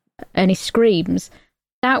and he screams,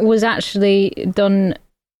 that was actually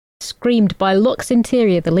screamed by Lux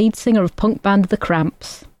Interior, the lead singer of punk band The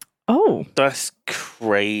Cramps. Oh. That's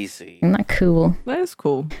crazy. Isn't that cool? That is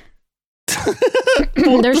cool.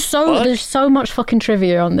 There's so much fucking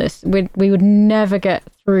trivia on this. We would never get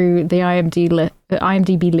through the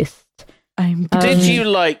IMDb list.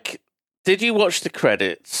 Did you watch the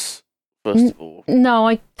credits first of all? No,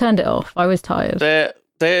 I turned it off. I was tired.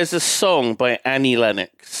 There's a song by Annie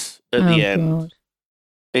Lennox at the end. God.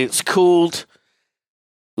 It's called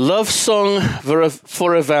Love Song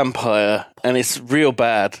for a Vampire, and it's real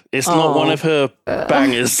bad. It's not one of her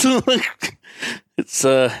bangers. It's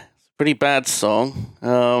a pretty bad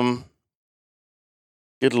song.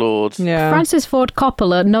 Good Lord. Yeah. Francis Ford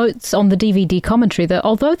Coppola notes on the DVD commentary that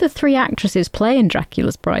although the 3 actresses playing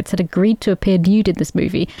Dracula's brides had agreed to appear nude in this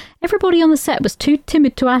movie, everybody on the set was too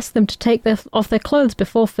timid to ask them to take off their clothes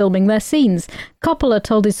before filming their scenes. Coppola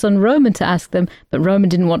told his son Roman to ask them, but Roman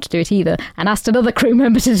didn't want to do it either, and asked another crew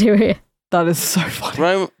member to do it. That is so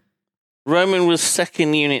funny. Roman was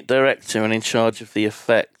second unit director and in charge of the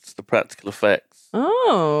effects, the practical effects.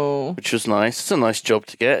 Oh. Which was nice. It's a nice job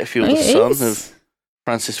to get if you're the son of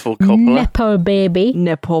Francis Ford Coppola. Nepo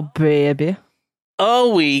baby. Are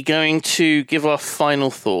we going to give our final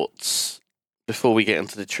thoughts before we get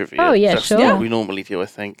into the trivia? Oh, yeah, That's sure. what we normally do, I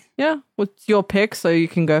think. Yeah. What's your pick, so you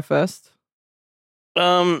can go first?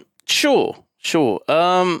 Sure.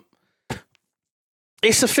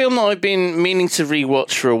 It's a film that I've been meaning to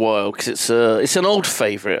rewatch for a while because it's an old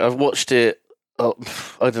favourite. I've watched it, I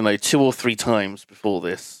don't know, 2 or 3 times before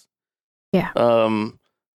this. Yeah.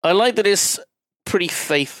 I like that it's pretty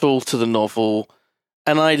faithful to the novel,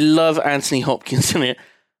 and I love Anthony Hopkins in it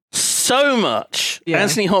so much. Yeah.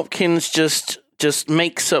 Anthony Hopkins just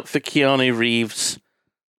makes up for Keanu Reeves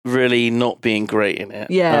really not being great in it.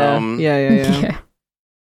 Yeah. Yeah.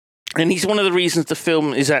 And he's one of the reasons the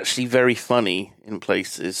film is actually very funny in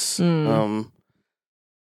places.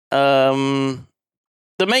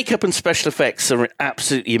 the makeup and special effects are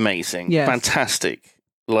absolutely amazing. Yes. Fantastic.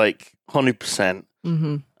 Like 100%.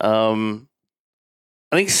 Mm-hmm.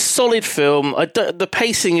 I think solid film. The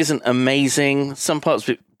pacing isn't amazing. Some parts of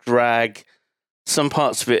it drag. Some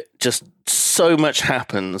parts of it just so much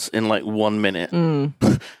happens in like 1 minute.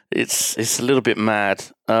 It's a little bit mad.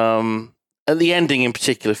 And the ending in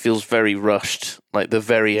particular feels very rushed. Like the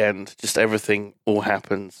very end, just everything all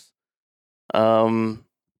happens. I'll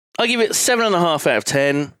give it 7.5 out of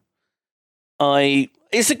 10.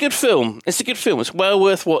 It's a good film. It's well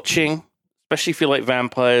worth watching, especially if you like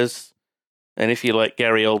vampires and if you like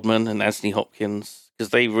Gary Oldman and Anthony Hopkins, because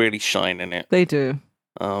they really shine in it. They do.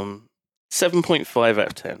 7.5 out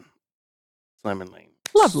of 10. Simon Lane.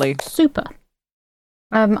 Lovely. Super.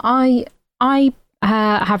 I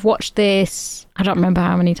have watched this. I don't remember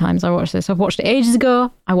how many times I watched this. I've watched it ages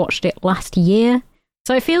ago. I watched it last year.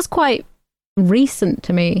 So it feels quite recent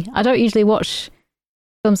to me. I don't usually watch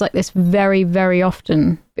films like this very, very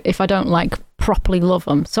often if I don't like properly love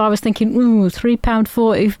them. So I was thinking,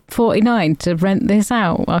 £3.49 to rent this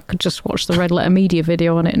out. I could just watch the Red Letter Media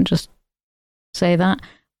video on it and just say that.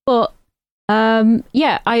 But I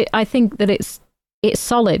think that it's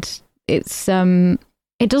solid. It's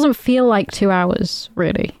it doesn't feel like 2 hours,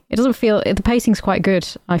 really. It doesn't feel... The pacing's quite good,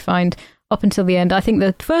 I find, up until the end. I think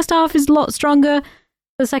the first half is a lot stronger.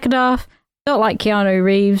 The second half, don't like Keanu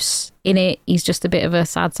Reeves in it. He's just a bit of a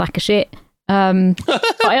sad sack of shit. But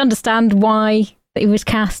I understand why he was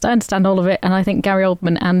cast. I understand all of it. And I think Gary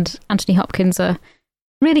Oldman and Anthony Hopkins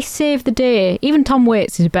really saved the day. Even Tom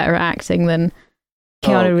Waits is better at acting than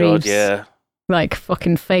Keanu Reeves. Yeah. Like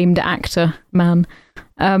fucking famed actor, man.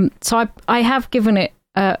 So I have given it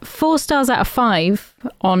 4 stars out of 5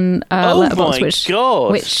 on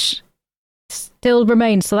Letterboxd, which still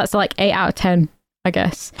remains. So that's like 8 out of 10, I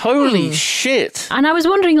guess. Holy shit! And I was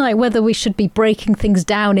wondering like whether we should be breaking things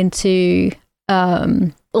down into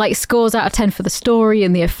like scores out of 10 for the story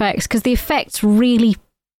and the effects, because the effects really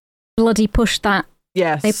bloody pushed that.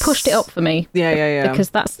 Yes, they pushed it up for me. Yeah. Because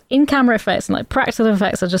that's in-camera effects and like practical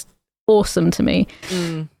effects are just awesome to me.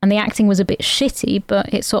 And the acting was a bit shitty,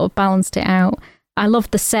 but it sort of balanced it out. I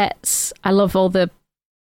love the sets. I love all the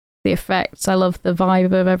effects. I love the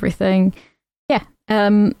vibe of everything. Yeah.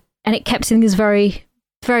 And it kept things very,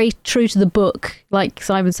 very true to the book, like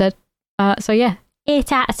Simon said. So yeah,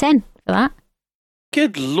 8 out of 10 for that.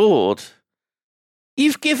 Good Lord.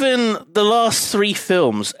 You've given the last 3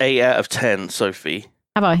 films 8 out of 10, Sophie.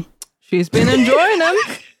 Have I? She's been enjoying them.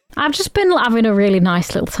 I've just been having a really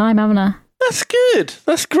nice little time, haven't I? That's good.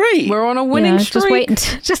 That's great. We're on a winning streak.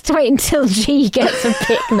 Just wait until G gets a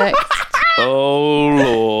pick next. Oh,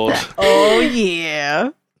 Lord. Oh, yeah.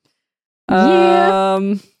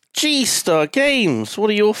 G-Star Games, what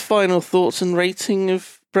are your final thoughts and rating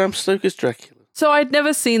of Bram Stoker's Dracula? So I'd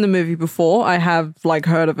never seen the movie before. I have like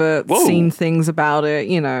heard of it, seen things about it,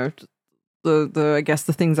 you know, the I guess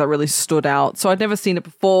the things that really stood out. So I'd never seen it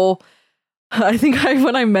before. I think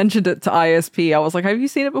when I mentioned it to ISP, I was like, have you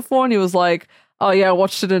seen it before? And he was like, oh yeah, I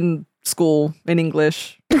watched it in school in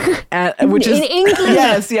English. Which is, in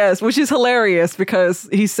English? Yes, which is hilarious because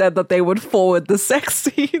he said that they would forward the sex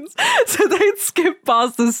scenes. So they'd skip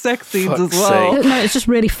past the sex scenes as well. Sake. No, it's just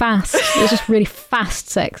really fast. It's just really fast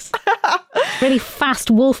sex. Really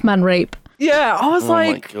fast Wolfman rape. Yeah, I was Oh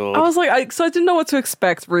my like, God. so I didn't know what to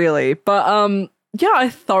expect really. But yeah, I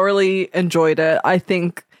thoroughly enjoyed it. I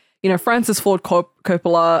think, you know, Francis Ford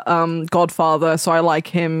Coppola, Godfather, so I like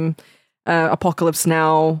him. Apocalypse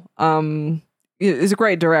Now, is a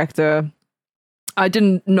great director. I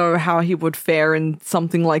didn't know how he would fare in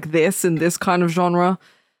something like this, in this kind of genre,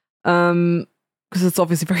 because it's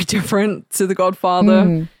obviously very different to The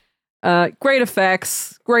Godfather. Great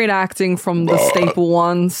effects, great acting from the staple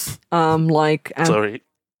ones. Sorry.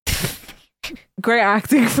 Great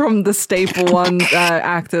acting from the staple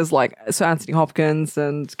actors like Anthony Hopkins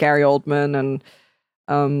and Gary Oldman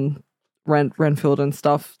and Renfield and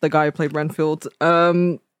stuff. The guy who played Renfield.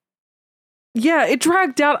 Yeah, it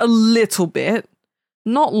dragged out a little bit,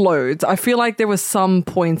 not loads. I feel like there were some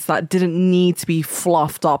points that didn't need to be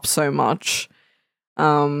fluffed up so much.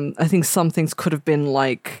 I think some things could have been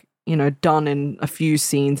like, you know, done in a few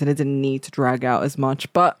scenes and it didn't need to drag out as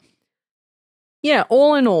much. But yeah,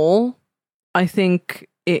 all in all, I think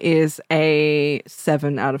it is a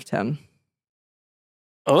 7 out of 10.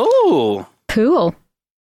 Oh, Cool.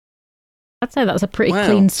 I'd say that's a pretty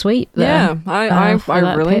clean sweep there. Yeah,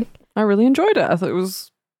 I really enjoyed it. I thought it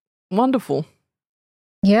was wonderful.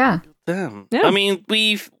 Yeah. damn. Yeah. I mean,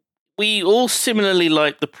 we all similarly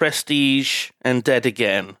like The Prestige and Dead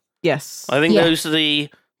Again. Yes. I think Yeah. those are the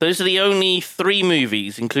those are the only 3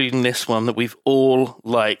 movies, including this one, that we've all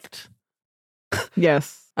liked.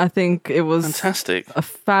 Yes, I think it was fantastic. A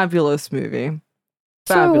fabulous movie.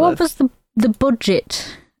 So what was the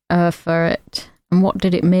budget for it, and what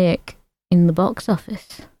did it make in the box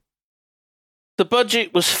office? The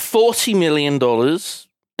budget was $40 million,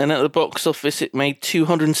 and at the box office it made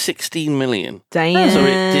 $216 million. Damn. So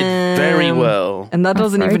it did very well. And that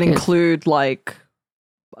doesn't even good. include like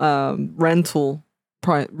rentals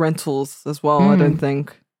as well, I don't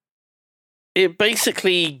think. It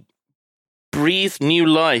basically breathed new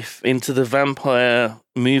life into the vampire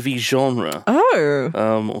movie genre. Oh.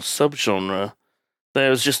 Or subgenre. There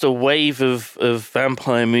was just a wave of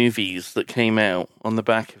vampire movies that came out on the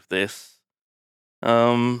back of this.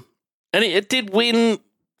 And it did win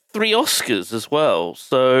 3 Oscars as well.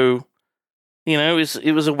 So, you know,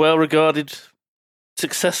 it was a well-regarded,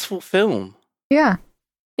 successful film. Yeah.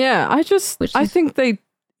 Yeah, I think they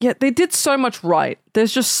did so much right.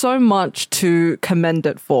 There's just so much to commend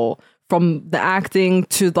it for. From the acting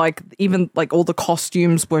to like even like all the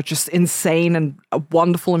costumes were just insane and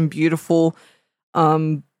wonderful and beautiful.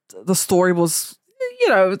 The story was, you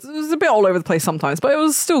know, it was a bit all over the place sometimes, but it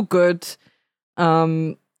was still good.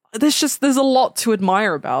 There's a lot to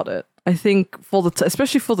admire about it. I think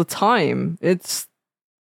especially for the time, it's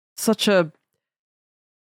such a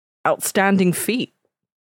outstanding feat.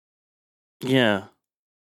 Yeah.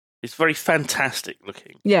 It's very fantastic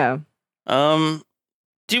looking. Yeah.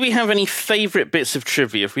 Do we have any favourite bits of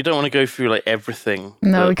trivia? If we don't want to go through like everything.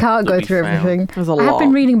 No, we can't go through everything. There's a I lot. have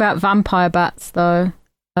been reading about vampire bats though.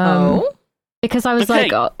 Because I was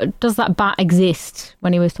like, does that bat exist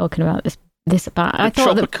when he was talking about this bat? The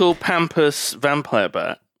tropical pampas vampire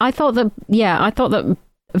bat. I thought that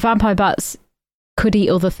vampire bats could eat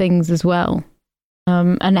other things as well.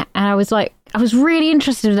 And I was like, I was really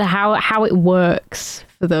interested in how it works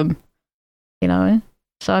for them, you know.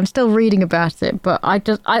 So I'm still reading about it, but I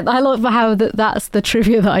love how that's the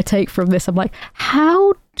trivia that I take from this. I'm like,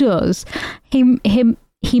 how does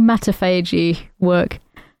hematophagy work?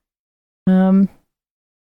 I've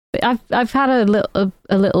had a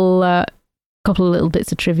little couple of little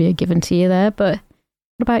bits of trivia given to you there, but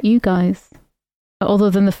what about you guys?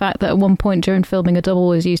 Other than the fact that at one point during filming, a double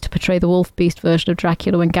was used to portray the wolf beast version of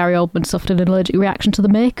Dracula when Gary Oldman suffered an allergic reaction to the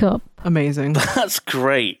makeup. Amazing. That's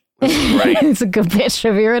great. That's great. It's a good bit of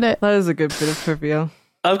trivia, isn't it? That is a good bit of trivia.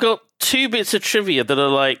 I've got 2 bits of trivia that are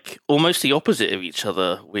like almost the opposite of each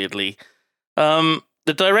other, weirdly. The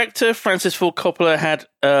director, Francis Ford Coppola, had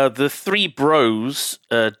the 3 bros,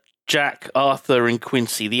 Jack, Arthur, and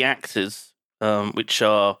Quincy, the actors, which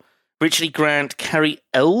are Richard E. Grant, Carrie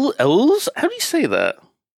Ells? How do you say that?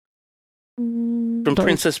 From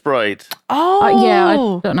Princess Bride. Oh! Yeah, I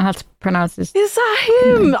don't know how to pronounce this. Is that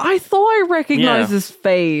him? I thought I recognized his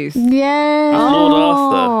face. Yeah. Lord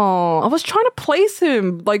Arthur. I was trying to place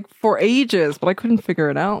him like for ages, but I couldn't figure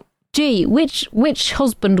it out. Gee, which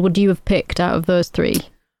husband would you have picked out of those 3?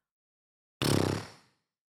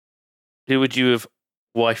 Who would you have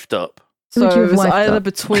wifed up? So Who'd you it have was wifed either up?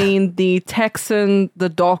 between the Texan, the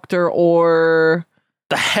doctor, or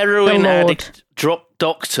The heroin The Lord. addict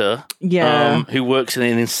doctor yeah. who works in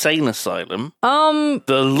an insane asylum. The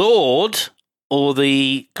The Lord or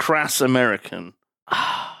the crass American?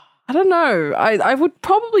 I don't know. I would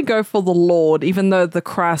probably go for the Lord, even though the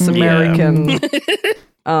crass Yeah. American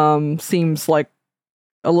seems like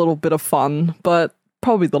a little bit of fun, but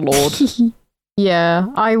probably the Lord. Yeah,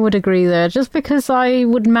 I would agree there, just because I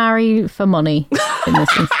would marry for money in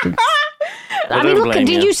this instance. I mean, don't look, blame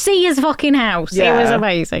did you. you see his fucking house? It was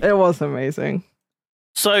amazing. It was amazing.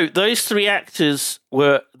 So those 3 actors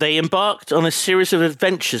they embarked on a series of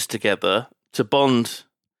adventures together to bond,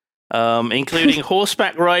 including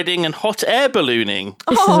horseback riding and hot air ballooning.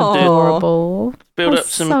 This is adorable. Build up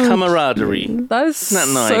That's some so camaraderie. cute. That is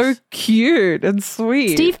Isn't that so nice? cute and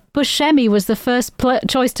sweet. Steve Buscemi was the first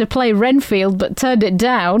choice to play Renfield, but turned it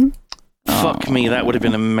down. Fuck me, that would have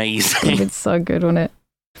been amazing. It's so good, wasn't it?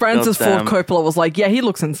 Francis Ford Goddamn. Coppola was like, yeah, he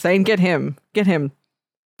looks insane. Get him. Put him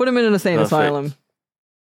in an insane Perfect. asylum.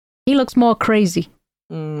 He looks more crazy.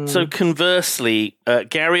 So conversely,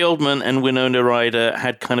 Gary Oldman and Winona Ryder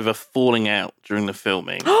had kind of a falling out during the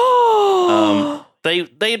filming.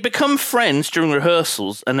 They had become friends during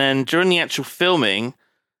rehearsals, and then during the actual filming,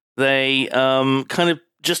 they kind of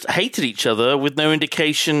just hated each other with no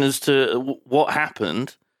indication as to what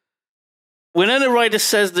happened. Winona Ryder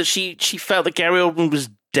says that she felt that Gary Oldman was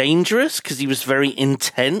dangerous because he was very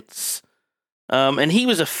intense, and he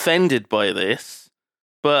was offended by this.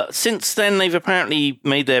 But since then, they've apparently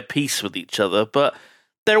made their peace with each other. But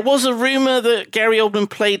There was a rumor that Gary Oldman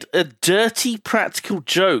played a dirty practical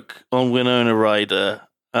joke on Winona Ryder,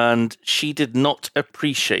 and she did not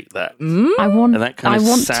appreciate that. I want And that kind of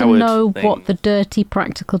to soured know things. what the dirty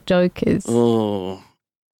practical joke is. Oh.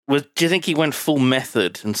 Do you think he went full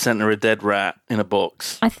method and sent her a dead rat in a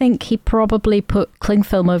box? I think he probably put cling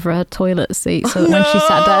film over her toilet seat so that when she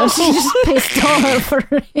sat down, she just pissed all over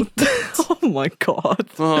it. Oh my god.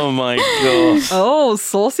 Oh my gosh. Oh,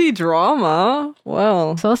 saucy drama.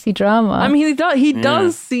 Well, Saucy drama. I mean, he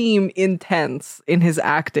does seem intense in his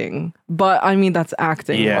acting, but I mean, that's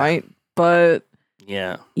acting, right? But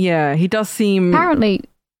Yeah. yeah, he does seem. apparently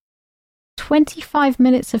 25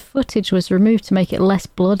 minutes of footage was removed to make it less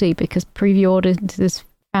bloody because preview audiences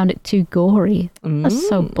found it too gory. That's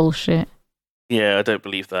so bullshit. Yeah, I don't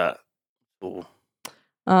believe that. Ooh.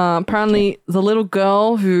 Apparently, the little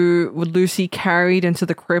girl who Lucy carried into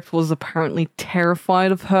the crypt was apparently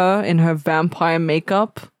terrified of her in her vampire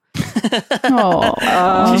makeup.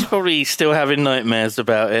 Oh, She's probably still having nightmares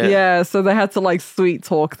about it. Yeah, so they had to like sweet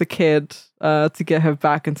talk the kid to get her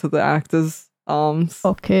back into the actor's arms.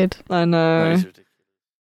 poor kid. I That know. is ridiculous.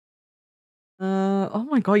 Oh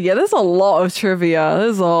my god, yeah, there's a lot of trivia.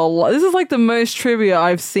 There's a lot. This is like the most trivia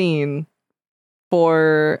I've seen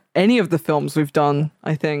for any of the films we've done,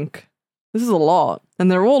 I think. This is a lot.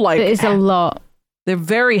 And they're all like It is a lot. they're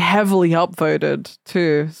very heavily upvoted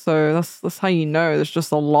too. So that's how you know there's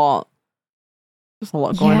just a lot. There's a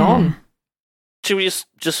lot going on. Should we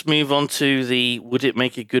just move on to the would it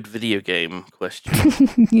make a good video game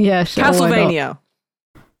question? Yeah, sure. why not? Castlevania.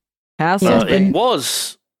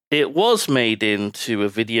 Castlevania. It was made into a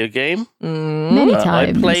video game. Many I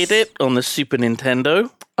times. played it on the Super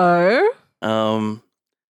Nintendo. Oh.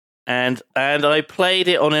 And I played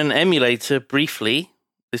it on an emulator briefly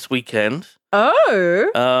this weekend.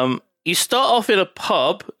 Oh. You start off in a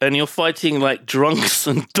pub and you're fighting like drunks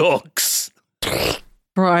and dogs.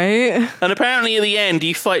 Right. And apparently at the end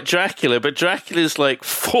you fight Dracula, but Dracula's like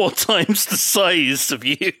 4 times the size of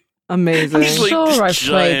you. Amazing. He's like sure this I've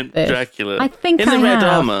played giant this. Dracula. I think in the I red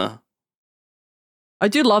have. armor. I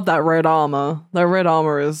do love that red armor. That red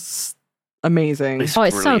armor is amazing. It's Oh,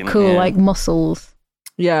 it's so brilliant, cool, yeah. like muscles.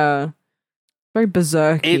 Yeah. Very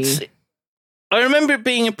berserky. I remember it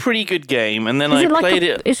being a pretty good game, and then Is I it like played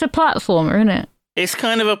it. It's a platformer, isn't it? It's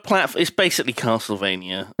kind of a platform. It's basically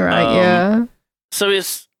Castlevania. Right, yeah. So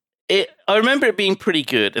I remember it being pretty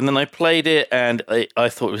good, and then I played it, and I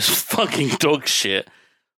thought it was fucking dog shit.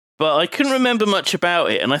 But I couldn't remember much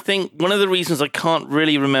about it, and I think one of the reasons I can't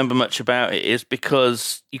really remember much about it is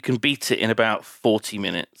because you can beat it in about 40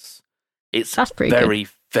 minutes. It's That's pretty very,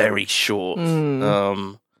 very short.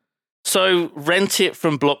 So rent it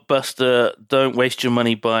from Blockbuster. Don't waste your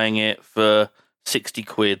money buying it for 60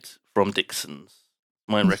 quid from Dixon's.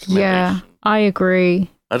 My recommendation. Yeah, I agree.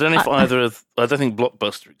 I don't know if I don't think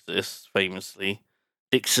Blockbuster exists, famously.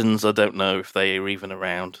 Dixon's, I don't know if they are even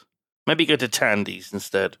around. Maybe go to Tandy's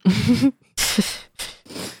instead.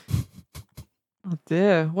 Oh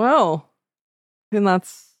dear. Well, I think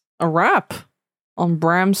that's a wrap on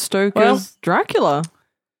Bram Stoker's Dracula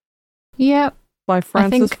Yep. by I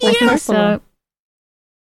Francis think Ford so. Coppola.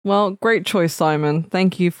 Well, great choice, Simon.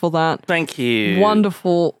 Thank you for that. Thank you.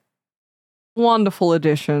 Wonderful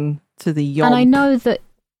addition to the Yomp. And I know that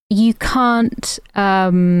you can't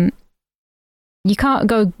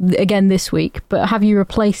go again this week, but have you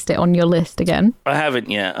replaced it on your list again? I haven't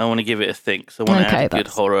yet. I want to give it a think. So I want to Okay, add a good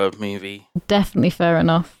that's- horror movie. Definitely fair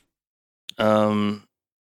enough.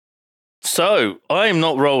 So I am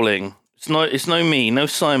not rolling. It's no me, no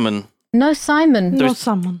Simon. No, Simon. Not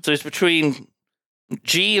someone. So it's between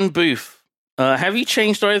G and Booth. Have you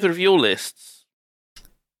changed either of your lists?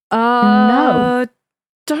 No.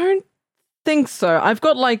 Don't think so. I've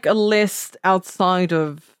got like a list outside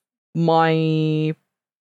of my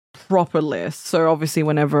proper list. So obviously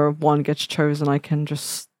whenever one gets chosen, I can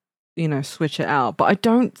just, switch it out. But I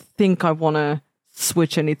don't think I want to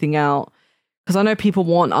switch anything out because I know people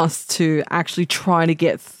want us to actually try to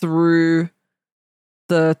get through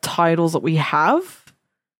the titles that we have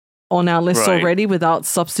on our list Right. already without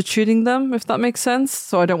substituting them, if that makes sense.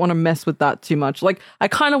 So I don't want to mess with that too much. Like, I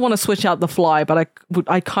kind of want to switch out The Fly, but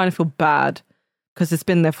I kind of feel bad because it's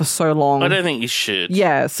been there for so long. I don't think you should.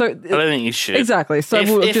 Yeah, so I don't think you should. exactly. So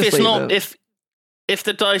we'll if just it's leave not, it. if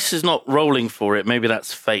the dice is not rolling for it, maybe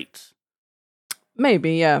that's fate.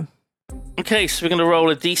 Maybe, yeah. Okay, so we're going to roll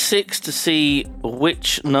a d6 to see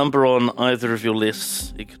which number on either of your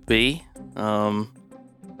lists it could be.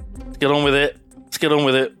 Let's get on with it.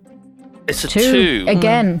 It's a 2.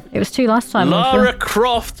 Again. It was 2 last time. Lara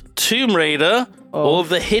Croft, Tomb Raider, or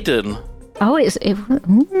The Hidden. Oh, it's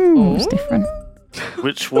different.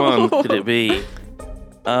 Which one could it be?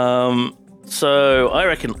 So I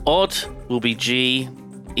reckon odd will be G,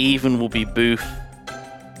 even will be Booth.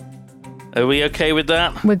 Are we okay with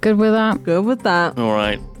that? We're good with that. Good with that. All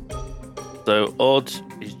right. So odd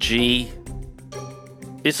is G.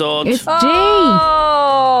 It's odd. It's G.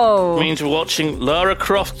 Oh! Means we're watching Lara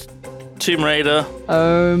Croft Tomb Raider.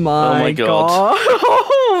 Oh my God.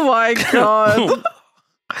 Oh my god.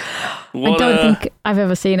 What I don't think I've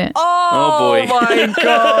ever seen it. Oh, boy. my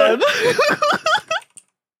god.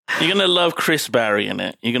 You're going to love Chris Barry in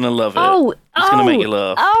it. You're going to love it. Oh, It's going to make you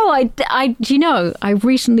laugh. Do you know, I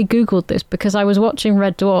recently Googled this because I was watching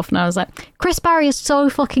Red Dwarf and I was like, Chris Barry is so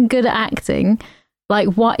fucking good at acting. Like,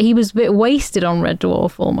 what? He was a bit wasted on Red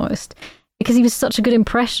Dwarf almost because he was such a good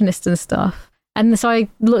impressionist and stuff. And so I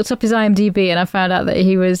looked up his IMDb and I found out that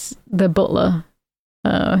he was the butler.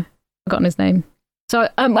 Forgotten his name. So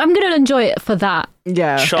I'm going to enjoy it for that.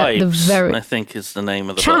 Yeah. Chives, I think, is the name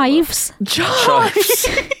of the Chives? Chives.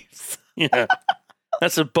 Yeah.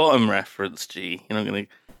 That's a bottom reference, G. You're not going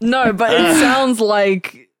to... No, but it sounds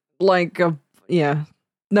like a... Yeah.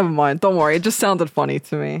 Never mind. Don't worry. It just sounded funny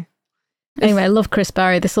to me. Anyway, I love Chris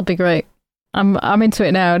Barry. This will be great. I'm into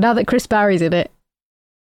it now. Now that Chris Barry's in it.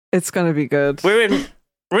 It's going to be good. We're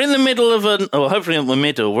in the middle of hopefully in the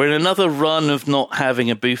middle. We're in another run of not having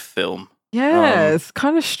a Booth film. Yeah, it's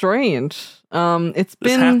kind of strange. This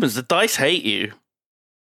happens. The dice hate you.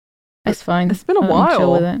 It's fine. It's been a I'm while.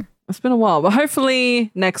 chill with it. It's been a while, but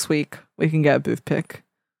hopefully next week we can get a Booth pick.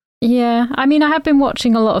 Yeah, I mean, I have been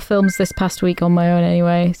watching a lot of films this past week on my own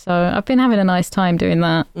anyway, so I've been having a nice time doing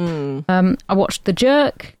that. I watched The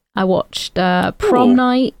Jerk. I watched Prom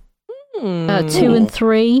Night 2 and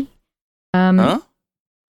 3. Prom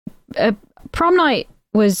Night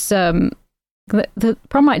was the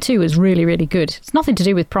Prom Night 2 was really, really good. It's nothing to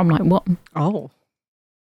do with Prom Night 1. Oh.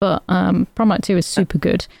 But Prom Night 2 is super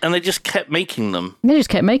good. And they just kept making them. They just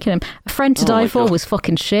kept making them. A Friend to Die For was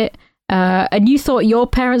fucking shit. And You Thought Your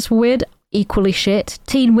Parents Were Weird, equally shit.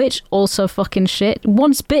 Teen Witch, also fucking shit.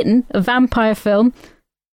 Once Bitten, a vampire film,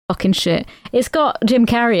 fucking shit. It's got Jim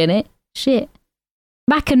Carrey in it. Shit.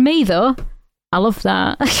 Mac and Me, though, I love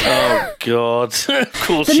that. Oh, God. Of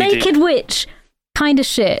course The you Naked do. Witch, kind of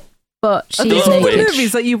shit. But she's These are all the naked.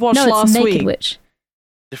 movies that you watched No, it's last Naked week. Witch.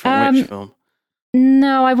 Different witch film.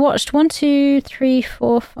 No, I watched 1, 2, 3,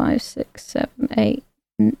 4, 5, 6, 7, 8,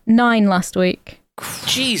 9 last week.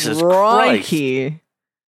 Jesus Christ. Crikey.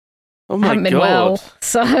 Oh, I my haven't been God. well,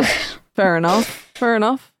 so... Fair enough.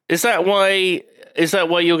 Is that why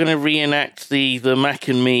you're going to reenact the Mac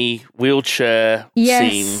and Me wheelchair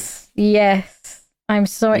scene? Yes. I'm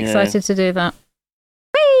so excited to do that.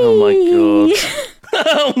 Oh my God.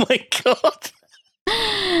 Oh my God.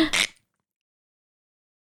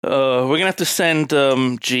 We're going to have to send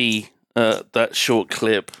G that short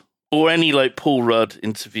clip or any like Paul Rudd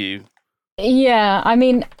interview. Yeah, I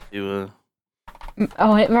mean... To,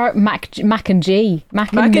 Mac and G.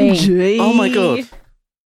 Mac and Me. G. Oh my God.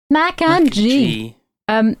 Mac and G.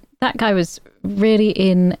 That guy was really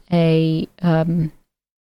in a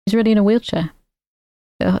wheelchair.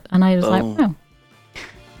 And I was like,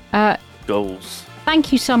 wow. Goals.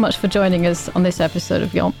 Thank you so much for joining us on this episode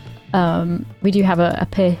of Yomp. We do have a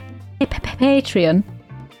Patreon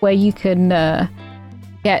where you can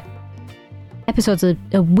get episodes a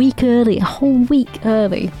week early, a whole week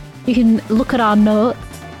early. You can look at our notes.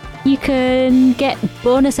 You can get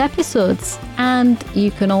bonus episodes. And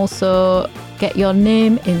you can also get your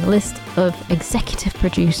name in the list of executive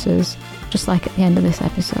producers, just like at the end of this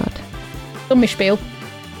episode. Done my spiel.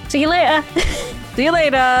 See you later. See you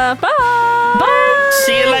later. Bye. Bye.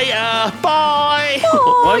 See you later. Bye.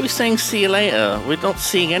 Why are we saying see you later? We're not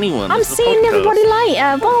seeing anyone. I'm It's a seeing podcast. everybody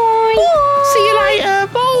later. Bye. Bye. See you later.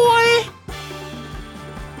 Bye.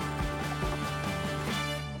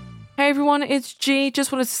 Hey everyone, it's G.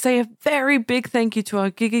 Just wanted to say a very big thank you to our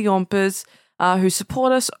Giga Yompers who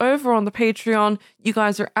support us over on the Patreon. You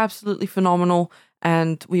guys are absolutely phenomenal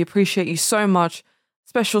and we appreciate you so much.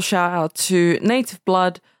 Special shout out to Native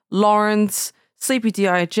Blood, Lawrence, Sleepy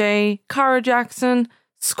DIJ, Cara Jackson,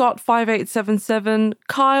 Scott5877,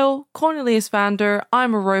 Kyle, Cornelius Vander,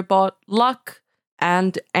 I'm a Robot, Luck,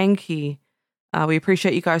 and Anki. We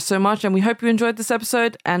appreciate you guys so much and we hope you enjoyed this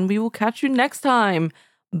episode and we will catch you next time.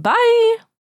 Bye!